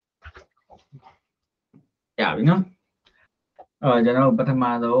Yeah, you know. General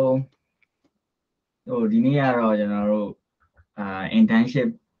Patamado, Diniaro, General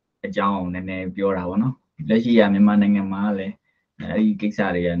internship a John and a Biora, no? Legia, Mimanang and Male,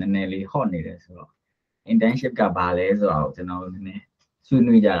 Kixaria, and Nelly Hornid. So internship Cabales out, soon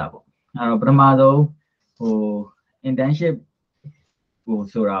we jarabo. Pramado, who internship who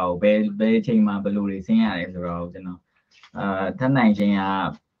surround, Bay my balloon, sing as around, thân này thì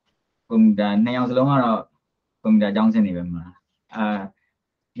cùng đã neo lâu mà cùng đã trong sinh viên mà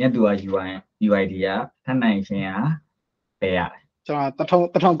nhất đùa UI thì thân này thì bé cho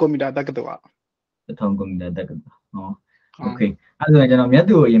tao có mình đã cái đó thông cùng đã được ok rồi cho nó nhất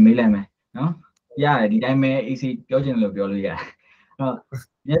đùa gì mấy lần này nó đi đây mẹ easyပြောchuyện đượcပြောluôn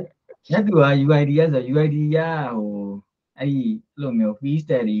nhất nhất đùa UI rồi UI hồ ấy lúc mà free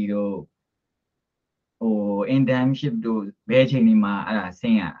study rồi internship rồi bé chuyện này mà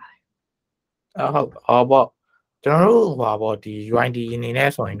sinhပေါ့ကျွန်တော်တို့ဟိုပေါ့ဒီ UID အနေနဲ့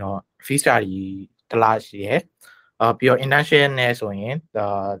ဆိုရင်တော့ free study တစ်လရှိရယ်ပြီးတော့ internship နဲ့ဆိုရင်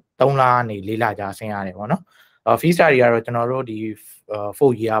3လကနေ4လကြာဆင်းရတယ်ပေါ့နော်free study ကတော့ကျွန်တော်တို့ဒီ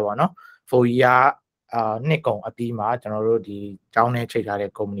4 year ပေါ့နော်4 year နှစ်ကုန်အပြီးမှာကျွန်တော်တို့ဒီကျောင်းနဲ့ချိန်ထား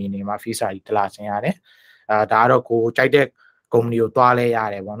တဲ့ company တွေမှာ free study တစ်လဆင်းရတယ်ဒါကတော့ကိုကြိုက်တဲ့ company ကိုတွားလဲရ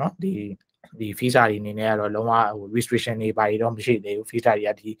တယ်ပေါ့နော်ဒီ free study အနေနဲ့ကတော့လုံးဝဟို restriction တွေပါတော့မရှိသေးဘူး free study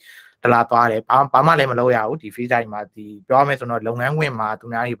ကဒီတလားသွားတယ်ဘာမှလည်းမလုပ်ရဘူးဒီ free time မှာဒီပြောရမယ်ဆိုတော့လုပ်ငန်းဝင်မှာသူ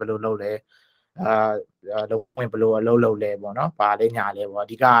များကြီးဘယ်လိုလုပ်လဲလုပ်ဝင်ဘယ်လိုအလုပ်လုပ်လဲပေါ့နော်ဘာလဲညာလဲပေါ့အ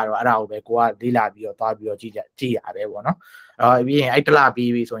ဓိကကတော့အဲ့ဒါကိုပဲကိုကလေးလာပြီးတော့သွားပြီးတော့ကြည့်ရပဲပေါ့နော်ပြီးရင်အဲ့တလား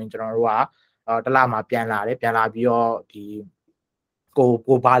ပြီးပြီဆိုရင်ကျွန်တော်တို့ကတလားမှာပြန်လာတယ်ပြန်လာပြီးတော့ဒီ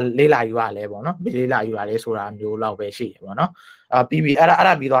ကိုဘာလေးလာယူရလဲပေါ့နော်လေးလာယူရလဲဆိုတာမျိုးလောက်ပဲရှိတယ်ပေါ့နော်ပြီးပြီအဲ့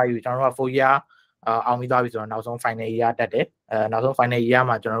ဒါပြီးသွားပြီကျွန်တော်တို့က4 yearအောင်ပြီးသွားပြီဆိုတော့နောက်ဆုံး final year တက်တယ်နောက်ဆုံး final year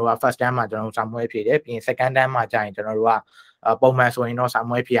မှာကျွန်တော်တို့က first term မှာကျွန်တော်တို့စာမွေးဖြည့်တယ်ပြီးရင် second term မှာကြာရင်ကျွန်တော်တို့ကပုံမှန်ဆိုရင်တော့စာ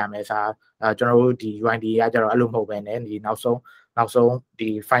မွေးဖြည့်ရမယ်ကျွန်တော်တို့ဒီ UID ကကျတော့အဲ့လိုမဟုတ်ဘဲနဲ့ဒီနောက်ဆုံးဒီ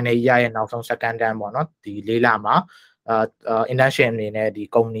final year ရဲ့နောက်ဆုံး second term ပေါ့နော်ဒီ၄လမှာinternship အနေနဲ့ဒီ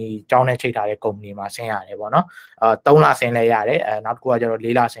company ကျောင်းနဲ့ချိန်ထားတဲ့ company မှာဆင်းရတယ်ပေါ့နော်3လဆင်းလဲရတယ်နောက်တစ်ခုကကျတော့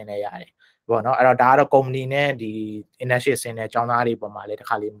4လဆင်းလဲရတယ်ပေါ့နော်အဲ့တော့ဒါကတော့ company နဲ့ဒီ internship ဆင်းတဲ့ကျောင်းသားတွေပေါ်မှာလည်းတစ်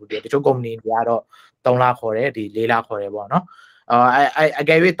ခါလေးမူတည်တချို့ company တွေကတော့3လခေါ်တယ်ဒီ4လခေါ်တယ်ပေါ့နော်အ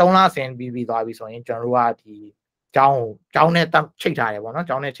ကယ်၍3လဆင်းပြီးသွားပြီဆိုရင်ကျွန်တော်တို့ကဒီကျောင်းနဲ့ချိတ်ထားတယ်ပေါ့နော်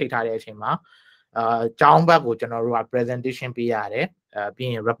ကျောင်းနဲ့ချိတ်ထားတဲ့အချိန်မှာကျောင်းဘက်ကိုကျွန်တော်တို့က presentation ပေးရတယ်ပြီး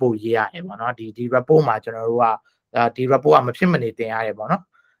ရင် report ရေးရတယ်ပေါ့နော်ဒီ report မှာကျွန်တော်တို့ကဒီ report ကမဖြစ်မနေတင်ရတယ်ပေါ့နော်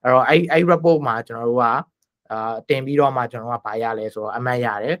အဲ့တော့အဲ့ report မှာကျွန်တော်တို့ကတင်ပြီးတော့မှကျွန်တော်တို့ကဘာရလဲဆိုတော့အမှတ်ရ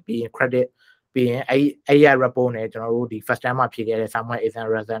တယ်ပြီးရင် credit ပြီးရင်အဲ့ရ report နဲ့ကျွန်တော်တို့ဒီ first time မှာဖြည့်ခဲ့တဲ့ Samuel exam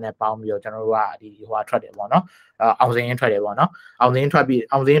result နဲ့ပေါင်းပြီးတော့ကျွန်တော်တို့ကဒီဟိုထွက်တယ်ပေါ့နော်အောင်စင်းထွက်တယ်ပေါ့နော်အောင်စင်းထွက်ပြီး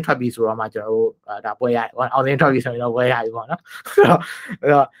ဆိုတော့မှကျွန်တော်တို့ဒါပွဲရတယ်ပေါ့အောင်စင်းထွက်ပြီးဆိုရင်တော့ပွဲရပြီပေါ့နော်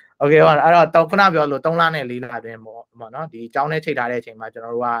အဲ့တော့ okay ပေါ့အဲ့တော့ခုနပြောလို့3လနဲ့4လအတွင်းပေါ့နော်ဒီအကြောင်းနဲ့ချိန်ထားတဲ့အချိန်မှာကျွန်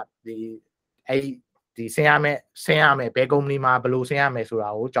တော်တို့ကဒီအဲ့ဒီဆင်းရမယ်ဘယ် company မှာဘယ်လိုဆင်းရမယ်ဆိုတာ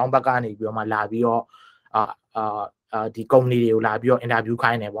ကိုအကြောင်းဘက်ကနေပြီးတော့မှလာပြီးတော့ဒီ company တွေကိုလာပြီးတော့ interview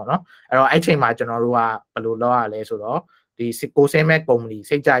ခိုင်းတယ်ပေါ့နော်အဲ့တော့အဲ့ချိန်မှာကျွန်တော်တို့ကဘယ်လိုလုပ်ရလဲဆိုတော့ဒီကိုဆင်းမဲ့ company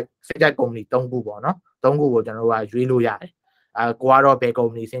စိတ်ကြိုက် company 3ခုပေါ့နော်3ခုကိုကျွန်တော်တို့ကရွေးလို့ရတယ်ကိုကတော့ဘယ်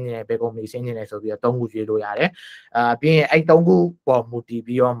company ဆင်းနေတယ်ဘယ် company ဆင်းနေတယ်ဆိုပြီးတော့3ခုရွေးလို့ရတယ်ပြီးရင်အဲ့3ခုပေါ်မူတည်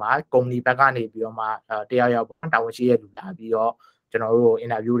ပြီးတော့မှ company ဘက်ကနေပြီးတော့မှတယောက်တာဝန်ရှိရလူလာပြီးတော့ကျွန်တော်တို့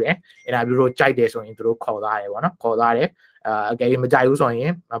interview လို့ကြိုက်တယ်ဆိုရင်သူတို့ခေါ်သားတယ်ပေါ့နော်ခေါ်သားတယ်အကယ်၍မကြိုက်ဘူးဆိုရ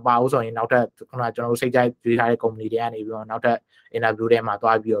င်မပါဘူးဆိုရင်နောက်ထပ်ခုနကျွန်တော်တို့စိတ်ကြိုက်ရွေးထားတဲ့ company တွေကနေပြီးတော့နောက်ထပ် interview ထဲမှာ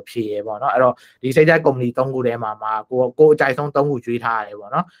သွားပြီးတော့ဖြည့်ရပေါ့နော်အဲ့တော့ဒီစိတ်ကြိုက် company 3ခုထဲမှာကိုအကြိုက်ဆုံး3ခုရွေးထားရတယ်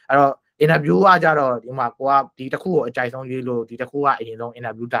ပေါ့နော်အဲ့တော့ interview ကကြတော့ဒီမှာကိုကဒီတစ်ခုကိုအကြိုက်ဆုံးရွေးလို့ဒီတစ်ခုကအရင်ဆုံး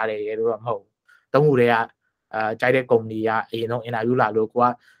interview ထားတယ်ရေလို့တော့မဟုတ်ဘူး3ခုတည်းကကြိုက်တဲ့ company ကအရင်ဆုံး interview လာလို့ကိုက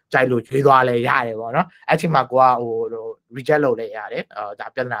ကြိုက်လို့ရွေးသွားလဲရတယ်ပေါ့နော်အဲ့ချိန်မှာကိုကဟို reject လုပ်လဲရတယ်ဒါ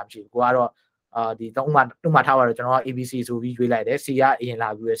ပြဿနာမရှိဘူးကိုကတော့ဒီတုံးမှာထားပါတော့ကျွန်တော်က ABC ဆိုပြီးရွေးလိုက်တယ် C ကအရင်လာ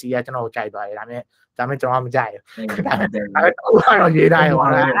ပြီးရ C ကကျွန်တော်ကိုကြိုက်သွားတယ်ဒါပေမဲ့ကျွန်တော်ကမကြိုက်ဘူးဒါပေမဲ့တော့ရွေးထားရပါ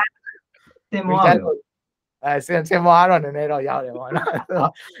တော့တင်မောတော့စင်မောကတော့နည်းနည်းတော့ရောက်တယ်ပေါ့နော်ဆို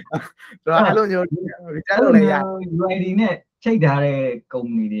တော့အဲ့လိုမျိုး reject လုပ်လဲရ UID နဲ့ချိန်ထားတဲ့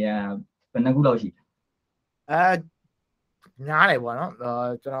company တွေကဘယ်နှခုလောက်ရှိများတယ်ပေါ့နော်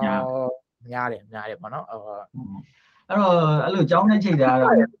ကျွန်တော်များတယ်ပေါ့နော်အဲ့လိုကျောင်းနဲ့ချိန်ထားတာ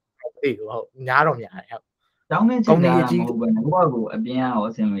ဟုတ်များတော့များတယ်ဟုတ်ကျောင်းနဲ့ချိန်ထားတာမဟုတ်ဘူးဘယ်ကိုအပြင်ရော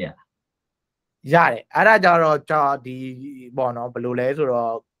ဆင်းလို့ရတယ်အဲ့ဒါကြတော့ဒီပေါ့နော်ဘယ်လိုလဲဆို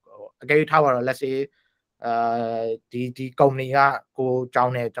တော့အကယ်၍ထားပါတော့ let's say ဒီကုမ္ပဏီက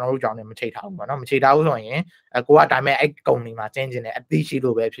ကိုကြောင်းနေကျွန်တော်တို့ကြောင်းနေမချိတ်ထားဘူးပေါ့နော်မချိတ်ထားဘူးဆိုရင်ကိုကဒါပေမဲ့အဲ့ကုမ္ပဏီမှာကျင်းကျင်တယ်အသိရှိ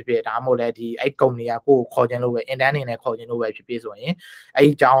လို့ပဲဖြစ်ဖြစ်ဒါမှမဟုတ်လည်းဒီအဲ့ကုမ္ပဏီကကိုခေါ်ခြင်းလို့ပဲ intern အနေနဲ့ခေါ်ခြင်းလို့ပဲဖြစ်ဖြစ်ဆို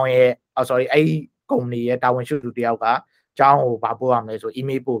ရင်အဲ့ကြောင်းရဲ့ sorry အဲ့ကုမ္ပဏီရဲ့တာဝန်ရှိသူတယောက်ကကြောင်းကိုဗာပို့ရမလဲဆို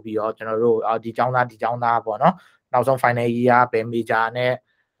email ပို့ပြီးတော့ကျွန်တော်တို့ဒီကြောင်းသားပေါ့နော်နောက်ဆုံး final year ဘယ် major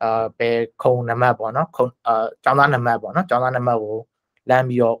နဲ့ဘယ်ခုံနံပါတ်ပေါ့နော်ခုံကျောင်းသားနံပါတ်ပေါ့နော်ကျောင်းသားနံပါတ်ကိုလ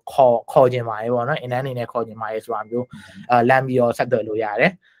မ်းပြီးတော့ခေါ်ခြင်းပါရေပေါ့နော် intern အနေနဲ့ခေါ်ခြင်းပါရေဆိုတာမျိုးလမ်းပြီးတော့ဆက်သွယ်လို့ရတယ်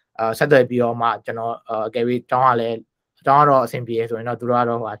ဆက်သွယ်ပြီးတော့မှကျွန်တော်ကဲပြီးကျောင်းကလည်းကျောင်းကတော့အဆင်ပြေဆိုရင်တော့သူတို့က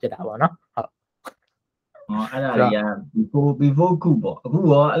တော့ဟိုဖြစ်တာပေါ့နော်ဟုတ်အဲ့ဒါတွေက before ခုပေါ့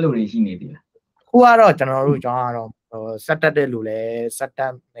အခုရောအဲ့လိုတွေရှိနေပြီလားခုကတော့ကျွန်တော်တို့ကျောင်းကတော့ဆက်တက်တဲ့လူလည်းဆက်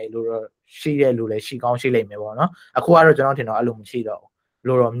တက်နေလို့တော့ရှိတဲ့လူလည်းရှိကောင်းရှိလိမ့်မယ်ပေါ့နော်အခုကတော့ကျွန်တော်ထင်တော့အဲ့လိုမရှိတော့ဘူး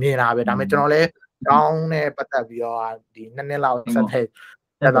လို့တော့မြင်လာပဲဒါပေမဲ့ကျွန်တော်လည်းကျောင်းနဲ့ပတ်သက်ပြီးတော့ဒီနှစ်လောက်ဆက်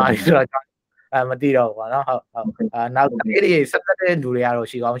တက်သွားပြီဆိုတော့မသိတော့ဘူးပေါ့နော်ဟုတ်နောက်အဲ့ဒီဆက်တက်တဲ့လူတွေကတော့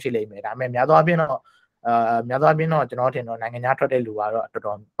ရှိကောင်းရှိလိမ့်မယ်ဒါပေမဲ့များသောအားဖြင့်တော့ကျွန်တော်ထင်တော့နိုင်ငံခြားထွက်တဲ့လူ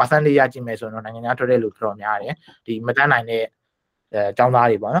ကတော့တော်တော် percentage ရကြည့်မယ်ဆိုတော့နိုင်ငံခြားထွက်တဲ့လူတော်တော်များတယ်ဒီမတန်းနိုင်တဲ့ကျောင်းသား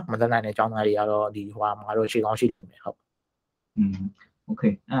တွေပေါ့နော်မတန်းနိုင်တဲ့ကျောင်းသားတွေကတော့ဒီဟိုမှာတော့ရှိကောင်းရှိနေမယ်ဟုတ်โอเ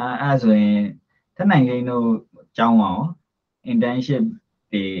คအဲ့ဆိုရင်ထပ်နိုင်လိမ့်တို့ကျောင်းအောင် internship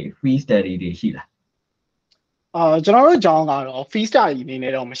တွေ free study တွေရှိလားကျွန်တော်တို့ကျောင်းကတော့ free study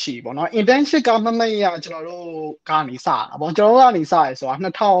အနေနဲ့တော့မရှိဘူးပေါ့နော် internship ကမမရကျွန်တော်တို့ကနေစတာပေါ့ကျွန်တော်တို့ကနေစရဲဆိုတာ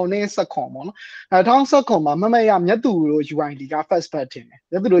2019ပေါ့နော်2019မှာမရမြတ်သူတို့ UID က first batch တင်တယ်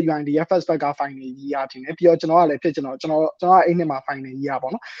မြတ်သူတို့ UID က first batch က final year တင်တယ်ပြီးတော့ကျွန်တော်ကလည်းဖြစ်ကျွန်တော်အဲ့နှစ်မှာ final year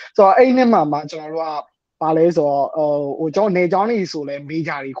ပေါ့နော်ဆိုတော့အဲ့နှစ်မှာကျွန်တော်တို့ကပါလဲဆိုတော့ဟိုကျွန်တော်နေကျောင်းနေဆိုလဲ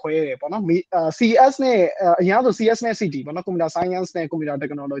major တွေခွဲတယ်ပေါ့နော် CS နဲ့အရင်ဆို CS နဲ့ CT ပေါ့နော် computer science နဲ့ computer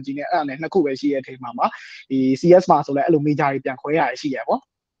technology နဲ့အဲ့ဒါနဲ့နှစ်ခုပဲရှိတဲ့အချိန်မှာဒီ CS မှာဆိုလဲအဲ့လို major တွေပြန်ခွဲရတယ်ရှိရပေါ့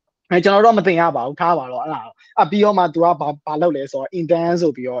ကျွန်တော်တို့မသိရပါဘူးထားပါတော့အဲ့ဒါပြီးတော့မှ तू ကဘာလုပ်လဲဆိုတော့ intern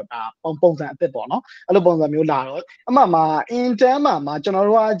ဆိုပြီးတော့ဒါပုံစံအသစ်ပေါ့နော်အဲ့လိုပုံစံမျိုးလာတော့အမှမှာ intern မှာကျွန်တော်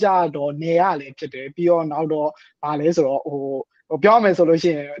တို့ကကြတော့နေရလေဖြစ်တယ်ပြီးတော့နောက်တော့ဘာလဲဆိုတော့ဟိုပြောမယ်ဆိုလို့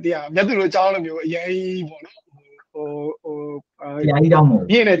ရှိရင်ဒီမြတ်သူတို့ကျောင်းလိုမျိုးအရင်ပေါ့နော်အရင်တော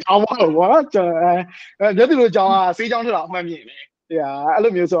င်းမို့မြင်နေကျောင်းပေါ့နော်ကျွန်တော်မြတ်သူတို့ကျောင်းကဆေးကျောင်းထက်တော့အမှန်မြင်တယ်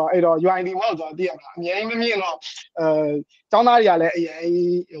အဲ့လိုမျိုးဆိုတော့အဲ့တော့ UID ဘောဆိုတော့သိရမှာအများကြီးမမြင်တော့ကျောင်းသားတွေကလည်းအရင်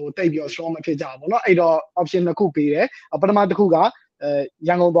ဟိုတိတ်ပြီးတော့ strong မဖြစ်ကြဘူးเนาะအဲ့တော့ option တစ်ခုပေးတယ်ပထမတစ်ခုက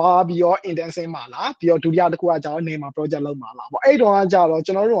ရန်ကုန်သွားပြီးတော့ intern ဆင်းမှာလားပြီးတော့ဒုတိယတစ်ခုကကျတော့နေမှာ project လုပ်မှာလားပေါ့အဲ့တော့ကကြတော့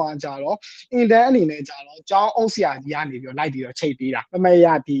ကျွန်တော်တို့ကကြတော့ intern အနေနဲ့ကြတော့ကျောင်းအုပ်ဆရာကြီးကနေပြီးတော့လိုက်ပြီးတော့ချိန်ပေးတာမမေရ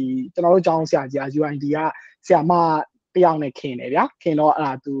ဒီကျွန်တော်တို့ကျောင်းဆရာကြီးက UID ကဆရာမတယောက်နဲ့ခင်တယ်ဗျာခင်တော့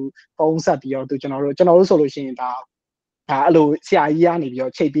အဲ့ဒါသူဖုန်းဆက်ပြီးတော့သူကျွန်တော်တို့ဆိုလို့ရှိရင်ဒါအဲ့လိုဆရာကြီး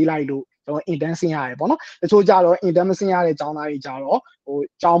ကနေပြီးတော့ချိန်ပေးလိုက်လို့ကျွန်တော် intern ဆင်းရတယ်ပေါ့နော်တချို့ကြတော့ intern မဆင်းရတဲ့ကျောင်းသားတွေကြတော့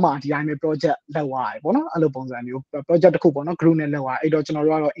ဟိုကျောင်းမှာဒီတိုင်းပဲ project လုပ်ရတယ်ပေါ့နော်အဲ့လိုပုံစံမျိုး project တစ်ခုပေါ့နော် group နဲ့လုပ်ရအဲ့တော့ကျွန်တော်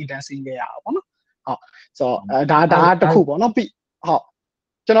တို့ကတော့ intern ဆင်းခဲ့ရအောင်ပေါ့နော်ဟုတ်ဆိုတော့ဒါ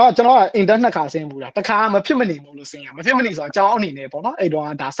တစ်ခုပေါ့နော်ပြီးဟုတ်ကျွန်တော်က intern နှစ်ခါဆင်းဘူးလားတစ်ခါမဖြစ်မနေဘူးလို့ဆင်းရမဖြစ်မနေဆိုတော့ကျောင်းအနေနဲ့ပေါ့နော်အဲ့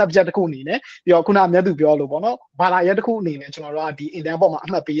တော့ဒါ subject တစ်ခုအနေနဲ့ပြီးတော့ခုနကမြတ်သူပြောလို့ပေါ့နော်ဘာသာရပ်တစ်ခုအနေနဲ့ကျွန်တော်တို့ကဒီ intern ပေါ်မှာအ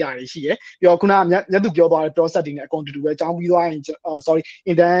မှတ်ပေးရတယ်ရှိရပြီးတော့ခုနကမြတ်သူပြောသွားတဲ့ process တွေနဲ့အကုန်တူတူပဲကျောင်းပြီးသွားရင် sorry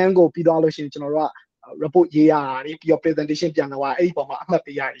intern ကိုပြီးသွားလို့ရှိရင်ကျွန်တော်တို့က report ရေးရတာပြီးတော့ presentation ပြန်လုပ်ရအဲ့ဒီပုံမှာ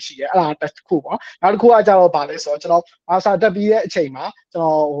အမှတ်ပေးရတယ်ရှိရအဲ့ဒါတစ်ခုပေါ့နောက်တစ်ခုကကြတော့ဗာလဲဆိုတော့ကျွန်တော် master တက်ပြီးတဲ့အချိန်မှာကျွန်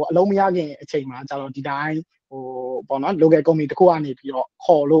တော်ဟိုအလုံးမရခင်အချိန်မှာကျတော့ဒီတိုင်းဟိုပေါ့နော် local company တစ်ခုကနေပြီးတော့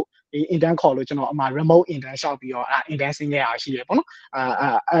ခေါ်လို့ဒီ intern ခေါ်လို့ကျွန်တော်အမှ remote intern ရှောက်ပြီးတော့intern ဆင်းခဲ့ရရှိတယ်ပေါ့နော်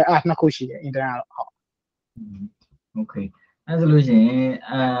နှစ်ခုရှိတယ် intern ကတော့ဟုတ် okay အဲ့ဆိုလို့ရှိရင်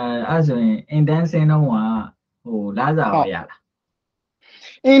အဲ့ဆိုရင် intern ဆင်းတော့ဟိုလစာရောရလား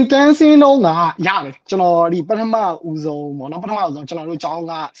intern ဆင်းတော့ရတယ်ကျွန်တော်ဒီပထမဦးဆုံးပေါ့နော်ပထမဦးဆုံးကျွန်တော်တို့ကျော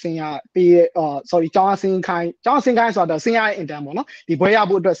င်းကဆင်းရပေးsorry ကျောင်းကဆင်းခိုင်းဆိုတော့ဆင်းရတဲ့ intern ပေါ့နော်ဒီဘွဲရ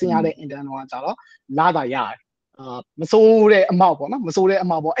ဖို့အတွက်ဆင်းရတဲ့ intern တော့ကြတော့လစာရတယ်မစိုးတဲ့အမောက်ပေါ့နော်မစိုးတဲ့အ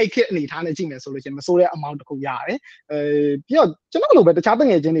မောက်ပေါ့အဲ့ခက်အနေထားနဲ့ကြည့်မယ်ဆိုလို့ရှိရင်မစိုးတဲ့အမောက်တစ်ခုရတယ်ပြီးတော့ကျွန်တော်လိုပဲတခြားတ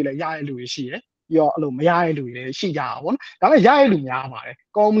ငယ်ချင်းတွေလည်းရတဲ့လူတွေရှိတယ်ပြီးတော့အဲ့လိုမရတဲ့လူတွေလည်းရှိကြတာပေါ့နော်ဒါပေမဲ့ရတဲ့လူများပါ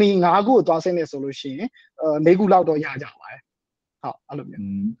တယ်ကုမ္ပဏီ9ခုကိုသွားဆင်းနေဆိုလို့ရှိရင်4ခုလောက်တော့ရကြပါတယ်ဟုတ်အဲ့လိုမျိုး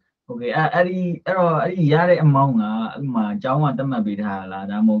โอเคအဲ့ဒီရတဲ့ amount ကဥမာအကြောင်းကတတ်မှတ်ပေးထား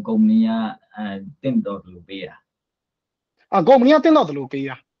လားဒါမှမဟုတ်ကုမ္ပဏီကတင့်တော်လို့ပေးတာကုမ္ပဏီကတင့်တော်လို့ပေး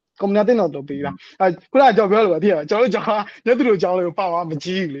တာကုမ္ပဏီတင်တော့ပေးတာခုနကကျွန်တော်ပြောလို့ပြည့်ကျွန်တော်တို့ကျောင်းညသူတို့ကျောင်းလေးကိုပေါ့မ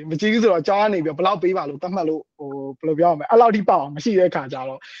ကြီးဘူးလေမကြီးဘူးဆိုတော့ကျောင်းကနေပြီးဘယ်လောက်ပေးပါလို့တတ်မှတ်လို့ဟိုဘယ်လိုပြောရမလဲအဲ့လောက်ထိပေါ့မရှိတဲ့ခါကြ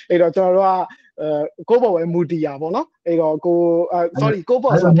တော့အဲ့တော့ကျွန်တော်တို့ကကိုဘော်ဝဲမူတီယာပေါ့နော်အဲ့တော့ကိုsorry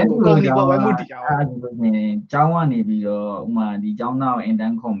ကိုဘော်ဆိုတော့ကုမ္ပဏီဘော်ဝဲမူတီယာအဲ့ဒါဆိုရင်ကျောင်းကနေပြီးတော့ဥမာဒီကျောင်းသားကို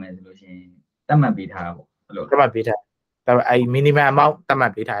intern ခေါ်မယ်ဆိုလို့ရှိရင်တတ်မှတ်ပေးထားတာပေါ့အဲ့လိုတတ်မှတ်ပေးထားဒါပေမဲ့အဲ့ minimum amount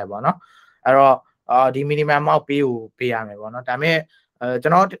တတ်မှတ်ပေးထားရပေါ့နော်အဲ့တော့ ဒီ minimum မောက်ပေးရမယ်ပေါ့နော်ဒါပေမဲ့ကျွ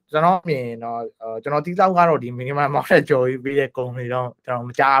န်တော်မြင်တော့ကျွန်တော်တီးလောက်ကတော့ဒီ minimum မောက်တဲ့ကြော်ကြီးပေးတဲ့ကုမ္ပဏီတော့ကျွန်တော်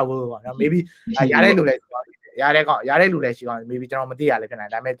မကြားဘူးပေါ့နော် maybe ရတဲ့လူလည်းရတဲ့လူလည်းရှိပါ maybe ကျွန်တော်မသိရလည်းဖြစ်နို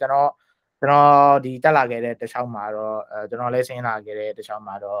င်ဒါပေမဲ့ကျွန်တော်ဒီတက်လာခဲ့တဲ့တစ်ချောင်းမှာတော့ကျွန်တော်လည်းဆင်းလာခဲ့တဲ့တစ်ချောင်း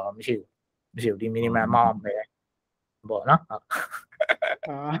မှာတော့မရှိဘူးဒီ minimum မောက်ပဲပေါ့နော်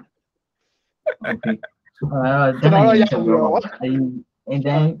โอเคကျွန်တော်ရပြီးတော့အင်တ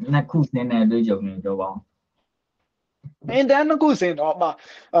န်နှစ်ခုစင်းတဲ့တွေ့ကြုံနေပြောပါဦးအင်တန်နှစ်ခုစင်းတော့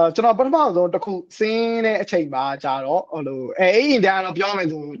ကျွန်တော်ပထမဆုံးတစ်ခုစင်းတဲ့အချိန်မှာကြာတော့ဟိုလိုအင်တန်ကတော့ပြောမယ်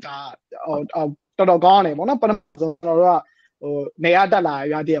ဆိုဒါတော်တော်ကောင်းတယ်ပေါ့နော်ပထမဆုံးကျွန်တော်တို့ကဟိုနေရတက်လာ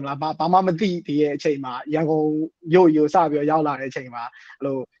ရတည်မလားဘာမှမသိသေးတဲ့အချိန်မှာရန်ကုန်ရိုးစပြီးတော့ရောက်လာတဲ့အချိန်မှာ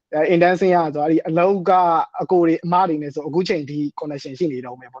ဟိုအင်တန်စင်းရဆိုတော့အလောက်ကအကိုတွေအမတွေနဲ့ဆိုအခုချိန်ဒီ connection ရှိနေ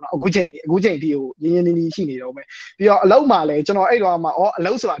တော့မယ်ပေါ့နော်အခုချိန်ဒီကိုရင်းနှီးရှိနေတော့မယ်ပြီးတော့အလောက်မှာလည်းကျွန်တော်အဲ့တော့မှအ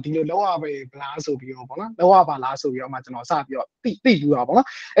လောက်ဆိုတာဒီလိုလောက်ရပဲဗလားဆိုပြီးတော့ပေါ့နော်လောက်ရပါလားဆိုပြီးတော့မှကျွန်တော်စပြီးတော့သိပြီးတော့ပေါ့နော်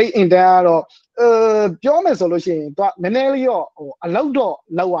အဲ့အင်တန်ကတော့ပြောမယ်ဆိုလို့ရှိရင်သူကနည်းနည်းလေးတော့အလောက်တော့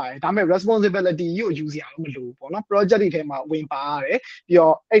လောက်ရတယ်ဒါပေမဲ့ responsibility ကိုယူစရာတော့မလိုဘူးပေါ့နော် project တွေထဲမှာဝင်ပါရတယ်ပြီး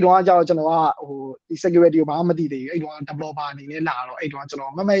တော့အဲ့တော့ကျတော့ကျွန်တော်ကဟိုဒီ security ကိုဘာမှမသိသေးဘူးအဲ့တော့ developer အနေနဲ့လာတော့အဲ့တော့ကျွန်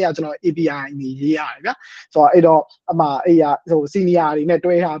တော်မမရကျွန်တော် API နေရေးရတယ်ဗျာဆိုတော့အဲ့တော့အမှအဲ့ရဟို senior တွေနဲ့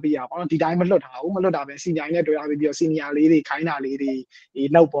တွဲထားပြီးရပေါ့နော်ဒီတိုင်းမလွတ်တာဘူးမလွတ်တာပဲ senior တွေနဲ့တွဲထားပြီးတော့ senior လေးတွေခိုင်းတာလေးတွေ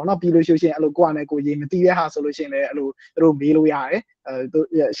လောက်ပေါ့နော်ပြီးလို့ရှိရင်အဲ့လိုကိုယ့်အနေနဲ့ကိုရေးမသိတဲ့ဟာဆိုလို့ရှိရင်လည်းအဲ့လိုသူတို့မေးလို့ရတယ်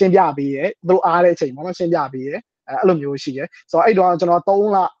ရှင်းပြပေးရဲသူတို့အားတဲ့အချိန်ပေါ့နော်ရှင်းပြပေးရဲအဲ့လိုမျိုးရှိရဲဆိုတော့အဲ့တော့ကျွန်တော်3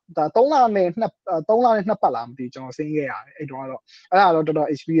လနဲ့2ပတ်လာမသိကျွန်တော်ဆင်းခဲ့ရတယ်အဲ့တော့အဲ့ဒါတော့တော်တော်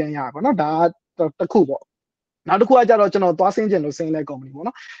experience ရပါပေါ့နော်ဒါတစ်ခုပေါ့နောက်တစ်ခုကကြတော့ကျွန်တော်သွားဆင်းကျင်လို့ဆင်းတဲ့ company ပေါ့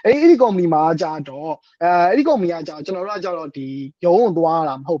နော်အဲ့ဒီ company မှာကြတော့အဲ့ဒီ company ကကြတော့ကျွန်တော်တို့ကကြတော့ဒီရုံးသွား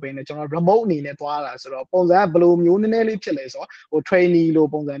တာမဟုတ်ဘဲနဲ့ကျွန်တော် remote အနေနဲ့သွားတာဆိုတော့ပုံစံကဘယ်လိုမျိုးနည်းနည်းလေးဖြစ်လဲဆိုတော့ဟို trainee လို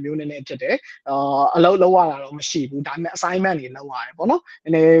ပုံစံမျိုးနည်းနည်းဖြစ်တယ်အလုပ်လုပ်ရတာတော့မရှိဘူးဒါပေမဲ့ assignment တွေလုပ်ရတယ်ပေါ့နော်န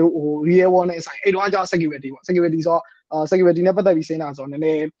ည်းနည်းဟို real world နဲ့ဆိုင်အဲ့တော့ကြတော့ security ပေါ့ security ဆိုတော့ security နဲ့ပတ်သက်ပြီးဆင်းတာဆိုတော့နည်းန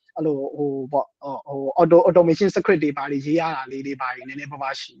ည်းအဲ့လိုဟိုပေါ့ဟို automation script တွေပါရေးရတာလေးတွေပါနည်းနည်း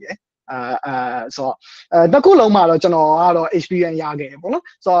ပါရှိတယ်ဆိုတော့တစ်ခုလုံးမှာတော့ကျွန်တော်ကတော့ experience ရခဲ့ပေါ့နော်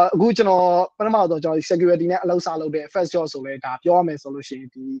ဆိုတော့အခုကျွန်တော်ပထမဆုံးကျွန်တော် security နဲ့အလုပ်စလုပ်တဲ့ first job ဆိုလဲဒါပြောရမယ်ဆိုလို့ရှိရင်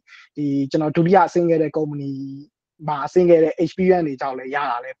ဒီကျွန်တော်ဒုတိယဆင်းခဲ့တဲ့ company မှာဆင်းခဲ့တဲ့ experience တွေကြောင့်လည်းရ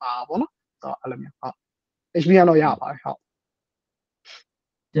တာလည်းပါပေါ့နော်ဆိုတော့အဲ့လိုမျိုးဟုတ် experience တော့ရပါတယ်ဟုတ်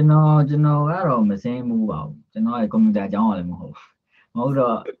ကျွန်တော်ကတော့မဆင်းဘူးပါဘူးကျွန်တော်ကကွန်ပျူတာကျောင်းရလည်းမဟုတ်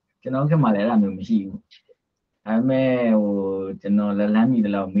တော့ကျွန်တော်ခင်မှာလည်းအဲ့လိုမျိုးမရှိဘူးဒါပေမဲ့ဟိုကျွန်တော်လမ်းမီတ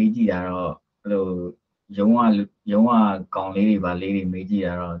လောက်မေးကြည့်တာတော့ဘယ်လိုရုံးကကောင်လေးတွေပါလေးတွေမေးကြည့်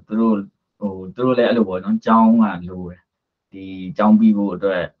တာတော့သူတို့လည်းအဲ့လိုပေါ့နော်ကျောင်းကလိုတယ်ဒီကျောင်းပြီးဖို့အ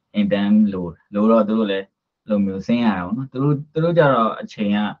တွက် intern လိုတော့သူတို့လည်းအဲ့လိုမျိုးဆင်းရတာပေါ့နော်သူတို့ကြတော့အချိ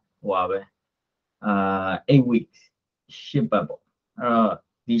န်ကဟိုပါပဲ8 weeks 10 ပတ်ပေါ့အဲ့တော့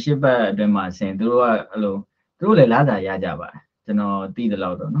ဒီ10 ပတ်အတွင်းမှာဆင်းသူတို့ကအဲ့လိုသူတို့လည်းလစာရကြပါတယ်ကျွန်တော်သိတယ်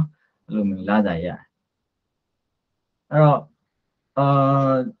လို့တော့နော်အဲ့လိုမျိုးလစာရအဲ့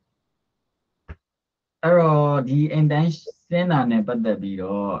တော့ဒီ intern ဆင်းတာနဲ့ပတ်သက်ပြီး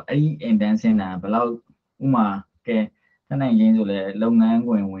တော့အဲ့ဒီ intern ဆင်းတာဘယ်လောက်ဥမာကဲတနိုင်ချင်းဆိုလဲလုပ်ငန်း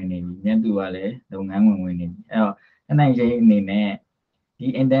ဝင်နေပြီမြတ်သူကလည်းလုပ်ငန်းဝင်နေပြီအဲ့တော့တနိုင်ချင်းအနေနဲ့ဒီ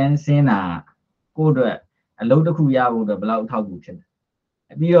intern ဆင်းတာကိုယ့်အတွက်အလုပ်တစ်ခုရဖို့အတွက်ဘယ်လောက်အထောက်အကူဖြစ်လဲ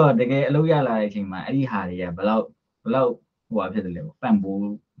ပြီးတော့တကယ်အလုပ်ရလာတဲ့အချိန်မှာအဲ့ဒီဟာတွေကဘယ်လောက်ဟိုဟာဖြစ်တယ်လဲပံ့ပိုး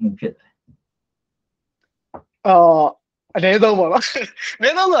မှုဖြစ်တယ်အနည်းဆုံးပေါ့နော်အန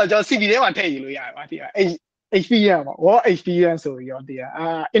ည်းဆုံးဆိုတော့ကျွန်တော် CV ထဲမှာထည့်ရေးလို့ရတယ်ပါဒီက experience ပေါ့ work experience ဆိုပြီးတော့ဒီက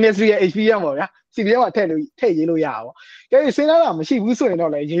industry experience ပေါ့ဗျာ CV ထဲမှာထည့်ရေးလို့ရတာပေါ့ကဲစဉ်းစားတာမရှိဘူးဆိုရင်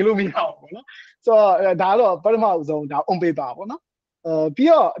တော့လည်းရေးလို့မရဘူးပေါ့နော်ဆိုတော့ဒါတော့ပထမအဆုံးဒါ on paper ပေါ့နော်ပြီး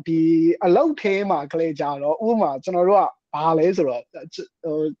တော့ဒီအလုပ်ထဲမှာကလေးကြတော့ဥပမာကျွန်တော်တို့ကဘာလဲဆိုတော့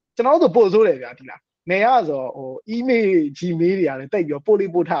ကျွန်တော်တို့ပို့ဆိုးတယ်ဗျာဒီလားနေရဆိုဟို email gmail တွေကလည်းတိတ်ပြီးပို့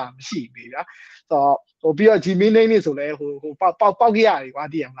လေးပို့ထားမရှိဘူးဗျာဆိုတော့ဟိုပြီးတော့ gmail name ဆိုလဲဟိုပေါက်ကြရတယ်ကွာ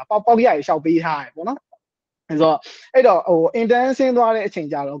သိရမလားပေါက်ကြရရှောက်ပေးထားတယ်ပေါ့နော်ဆိုတော့အဲ့တော့ဟို intern ဆင်းသွားတဲ့အချိန်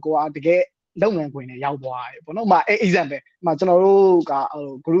ကြတော့ကိုကတကယ်လုပ်ငန်းခွင်နဲ့ရောက်သွားတယ်ပေါ့နော်။example ကျွန်တော်တို့က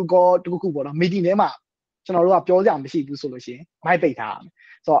group call တခုပေါ့နော် meeting ထဲမှာကျွန်တော်တို့ကပြောကြမရှိဘူးဆိုလို့ရှိရင်မိုက်ပိတ်ထားရမယ်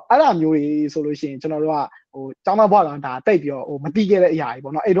ဆိုတော့အဲ့လိုမျိုးကြီးဆိုလို့ရှိရင်ကျွန်တော်တို့ကဟိုကျောင်းသားဘွားတော့ဒါတိတ်ပြီးတော့ဟိုမတိခဲ့တဲ့အရာကြီး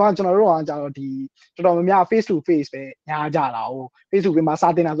ပေါ့နော်အဲ့တော့ကျွန်တော်တို့ကကြတော့ဒီတော်တော်များများ face to face ပဲညားကြတာဟို face to face မှာစာ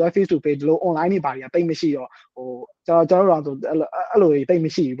တင်တာဆိုတော့ face to face ဒီလို online တွေပါတွေကတိတ်မရှိတော့ဟိုကျွန်တော်တို့ကဆိုအဲ့လိုတိတ်မ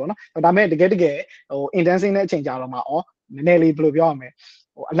ရှိဘူးပေါ့နော်ဒါပေမဲ့တကယ်ဟို intensive တဲ့အချိန်ကြာတော့မှနည်းနည်းလေးဘယ်လိုပြောရမလဲ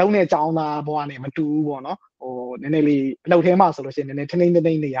ဟိုအလုံးနဲ့ကျောင်းသားဘွားနဲ့မတူဘူးပေါ့နော်ဟို nene lâu thế mà solution nene training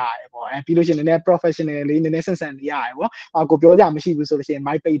training này à bỏ em pilotion nene professionally nene sense này à bỏ côပြောraမရှိဘူးsolution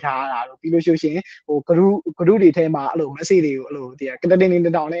máy bay thả là pilotion group đi thế mà alo message đi alo thì cái tên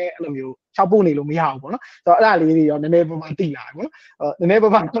này đào này alo nhiều sau bu này luôn mới học bỏ nó rồi là lý thì nene bao nhiêu tỷ lại bỏ nene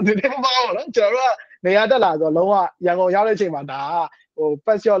bao nhiêu đó chờ đó này đã là rồi lâu à yang ngồi giao lên trên mà đã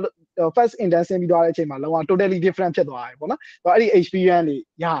first intention ပြီးသွားတဲ့အချိန်မှာလုံးဝ totally different ဖြစ်သွားတယ်ပေါ့နော်။အဲ့ဒီ experience တွေ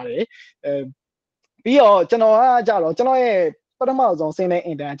ရတယ်။ပြီးတော့ကျွန်တော်ကကြတော့ကျွန်တော်ရဲ့ပထမဆုံးဆင်းတဲ့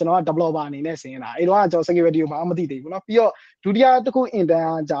intern ကျွန်တော်က developer အနေနဲ့ဆင်းလာ။အဲ့တော့ကျွန်တော် security ကိုဘာမှမသိသေးဘူးเนาะ။ပြီးတော့ဒုတိယတစ်ခု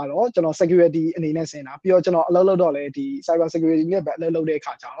intern ကကြတော့ကျွန်တော် security အနေနဲ့ဆင်းလာ။ပြီးတော့ကျွန်တော်အလုပ်လုပ်တော့လေဒီ cyber security နဲ့ပဲအလုပ်လုပ်တဲ့အ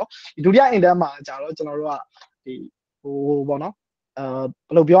ခါကြတော့ဒီဒုတိယ intern မှာကြတော့ကျွန်တော်တို့ကဒီပေါ့နော်ဘ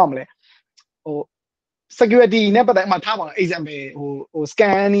ယ်လိုပြောရမလဲsecurity နဲ့ပတ်သက်မှာထားပါတော့ example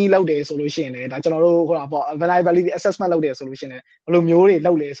scan နီးလုပ်တယ်ဆိုလို့ရှိရင်လည်းဒါကျွန်တော်တို့ဟိုပေါ့ vulnerability assessment လုပ်တယ်ဆိုလို့ရှိရင်လည်းဘယ်လိုမျိုးတွေ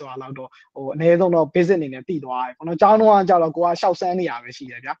လုပ်လဲဆိုတာတော့အနည်းဆုံးတော့ basic အနေနဲ့သိသွားတယ်ပေါ့နော်။ကျောင်းတော့ကြတော့ကိုကရှောက်စမ်းနေရပဲရှိ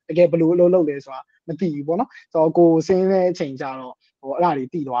တယ်ဗျာ။တကယ်ဘယ်လိုလုပ်လဲဆိုတာမသိဘူးပေါ့နော်။ဆိုတော့ကိုစင်းတဲ့အချိန်ကြတော့အဲ့ဒါတွေ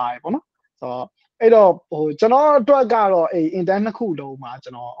သိသွားတယ်ပေါ့နော်။ဆိုတော့အဲ့တော့ကျွန်တော်အတွက်ကတော့intern နှစ်ခုလုံးမှာကျွ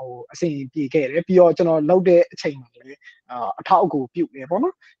န်တော်အဆင်ပြေခဲ့တယ်ပြီးတော့ကျွန်တော်လုပ်တဲ့အချိန်မှာလည်းအထောက်အကူပြုတယ်ပေါ့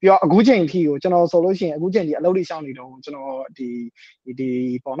နော်ပြီးတော့အခုချိန်ထိကိုကျွန်တော်ဆိုလို့ရှိရင်အခုချိန်ဒီအလုပ်တွေရှောင်နေတော့ကျွန်တော်ဒီ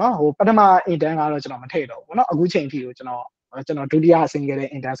ပေါ့နော်ပထမ intern ကတော့ကျွန်တော်မထည့်တော့ဘူးပေါ့နော်အခုချိန်ထိကိုကျွန်တော်ဒုတိယဆင်းခဲ့တဲ့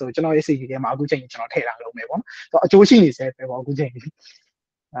intern ဆိုကျွန်တော်ရဲ့ CV ထဲမှာအခုချိန်ကျွန်တော်ထည့်တာလုံးပဲပေါ့နော်ဆိုတော့အကျိုးရှိနေစေပဲပေါ့အခုချိန်ဒီ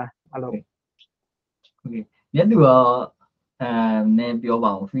အဲ့လို Okay မြတ်သူကနည်းပြော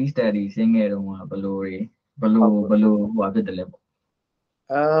ပါအောင် free study ဆင်းခဲ့တော့ဘယ်လိုဟိုဖြစ်တယ်လဲပေါ့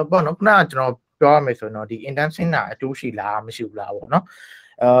ပေါ့နော်ခုနကကျွန်တော်ပြောရမယ်ဆိုတော့ဒီ intern ဆင်းတာအကျိုးရှိလားမရှိဘူးလားပေါ့နော်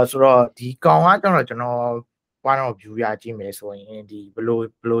ဆိုတော့ဒီကောင်ကကျွန်တော်ဘာတော့ view ရကြည့်မယ်ဆိုရင်ဒီဘယ်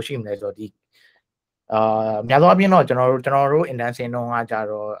လိုရှိမလဲဆိုတော့ဒီများသောအားဖြင့်တော့ကျွန်တော်တို့ intern ဆင်းတော့ကကြ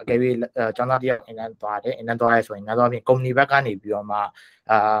တော့အကယ်၍ကျောင်းသားတယောက် intern သွားတယ်ဆိုရင်များသောအားဖြင့် company ဘက်ကနေပြီးတော့မှ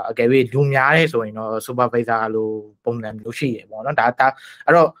အကယ်၍လူများတယ်ဆိုရင်တော့ supervisor လို့ပုံစံမျိုးရှိရပေါ့နော်ဒါ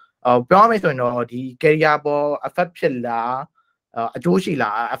အဲ့တော့ပြောရမယ်ဆိုရင်တော့ဒီ career ပေါ် affect ဖြစ်လားအကျိုးရှိ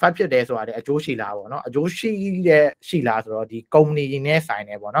လား affect ဖြစ်တယ်ဆိုတာလေအကျိုးရှိလားပေါ့နော်အကျိုးရှိလားဆိုတော့ဒီ company နဲ့ဆိုင်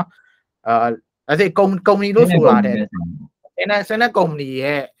တယ်ပေါ့နော်အဲ့ဒီ company လို့ဆိုတာတဲ့ internet company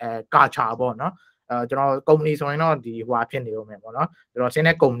ရဲ့culture ပေါ့နော်ကျွန်တော် company ဆိုရင်တော့ဒီဟိုအဖြစ်နေဦးမယ်ပေါ့နော်ကျွန်တော်ဆင်း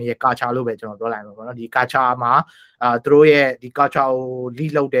တဲ့ company ရဲ့ culture လို့ပဲကျွန်တော်ပြောလိုက်မှာပေါ့နော်ဒီ culture မှာသူတို့ရဲ့ဒီ culture ကို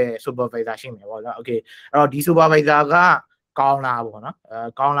lead လုပ်တဲ့ supervisor ရှိမယ်ပေါ့နော် okay အဲ့တော့ဒီ supervisor ကကောင်းလားပေါ့နော်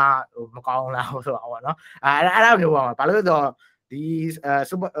ကောင်းလားမကောင်းလားဆိုတာပေါ့နော်အဲ့ဒါမျိုးပါဘာလို့လဲဆိုတော့ဒီ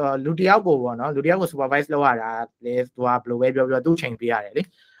လူတယောက်ကိုပေါ့နော်လူတယောက်ကို supervise လုပ်ရတာလေသူကဘယ်လိုပဲပြောသူ့ချိန်ပေးရတယ်လေ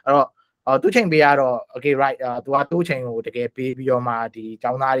အဲ့တော့သူ့ချိန်ပေးရတော့ okay right သူကသူ့ချိန်ကိုတကယ်ပေးပြီးတော့မှဒီ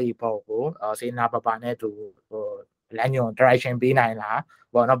ចောင်းသားတွေပေါ့ကိုစေနာပပနဲ့သူလမ်းညွန် direction ပေးနိုင်လား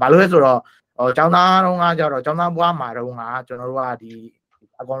ပေါ့နော်ဘာလို့လဲဆိုတော့ចောင်းသားတုန်းကကြတော့ចောင်းသားဘွားမှာတုန်းကကျွန်တော်တို့ကဒီ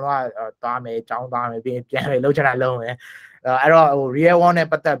အကောင်လုံးကသွားမယ်ចောင်းသားမယ်ပြီးပြန်မယ်လှုပ်ချင်တာလုံးမယ်အဲ့တော့real one နဲ့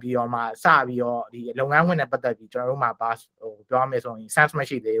ပတ်သက်ပြီးတော့မှစပြီးတော့ဒီလုပ်ငန်းဝင်နဲ့ပတ်သက်ပြီးကျွန်တော်တို့မှာဘာပြောရမယ်ဆိုရင် sense မ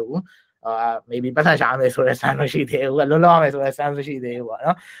ရှိသေးဘူးmaybe ပတ်သက်ရှာမယ်ဆိုတဲ့ sense မရှိသေးဘူးလွတ်လောက်မယ်ဆိုတဲ့ sense မရှိသေးဘူးပေါ့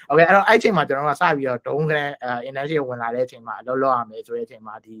နော် okay အဲ့တော့အဲ့ချိန်မှာကျွန်တော်တို့ကစပြီးတော့တုံးတဲ့ internship ဝင်လာတဲ့အချိန်မှာလွတ်လောက်ရမယ်ဆိုတဲ့အချိန်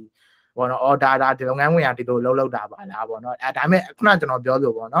မှာဒီပေါ့နော် ဒါဒီလုပ်ငန်းဝင်ရဒီလိုလုပ်တာပါလားပေါ့နော်ဒါပေမဲ့ခုနကျွန်တော်ပြော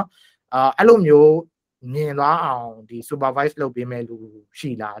လို့ပေါ့နော်အဲ့လိုမျိုးမြင်သွားအောင်ဒီ supervise လုပ်ပေးမဲ့လူရှိ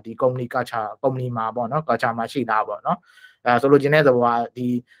လားဒီ company culture company မှာပေါ့နော် culture မှာရှိလားပေါ့နော်ဆိုလိုချင်တဲ့သဘောကဒီ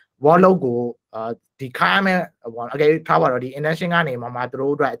workload ကိုဒီခိုင်းမဲ့ပေါ့အကယ်ထားပါတော့ဒီ internship ကနေမှသူ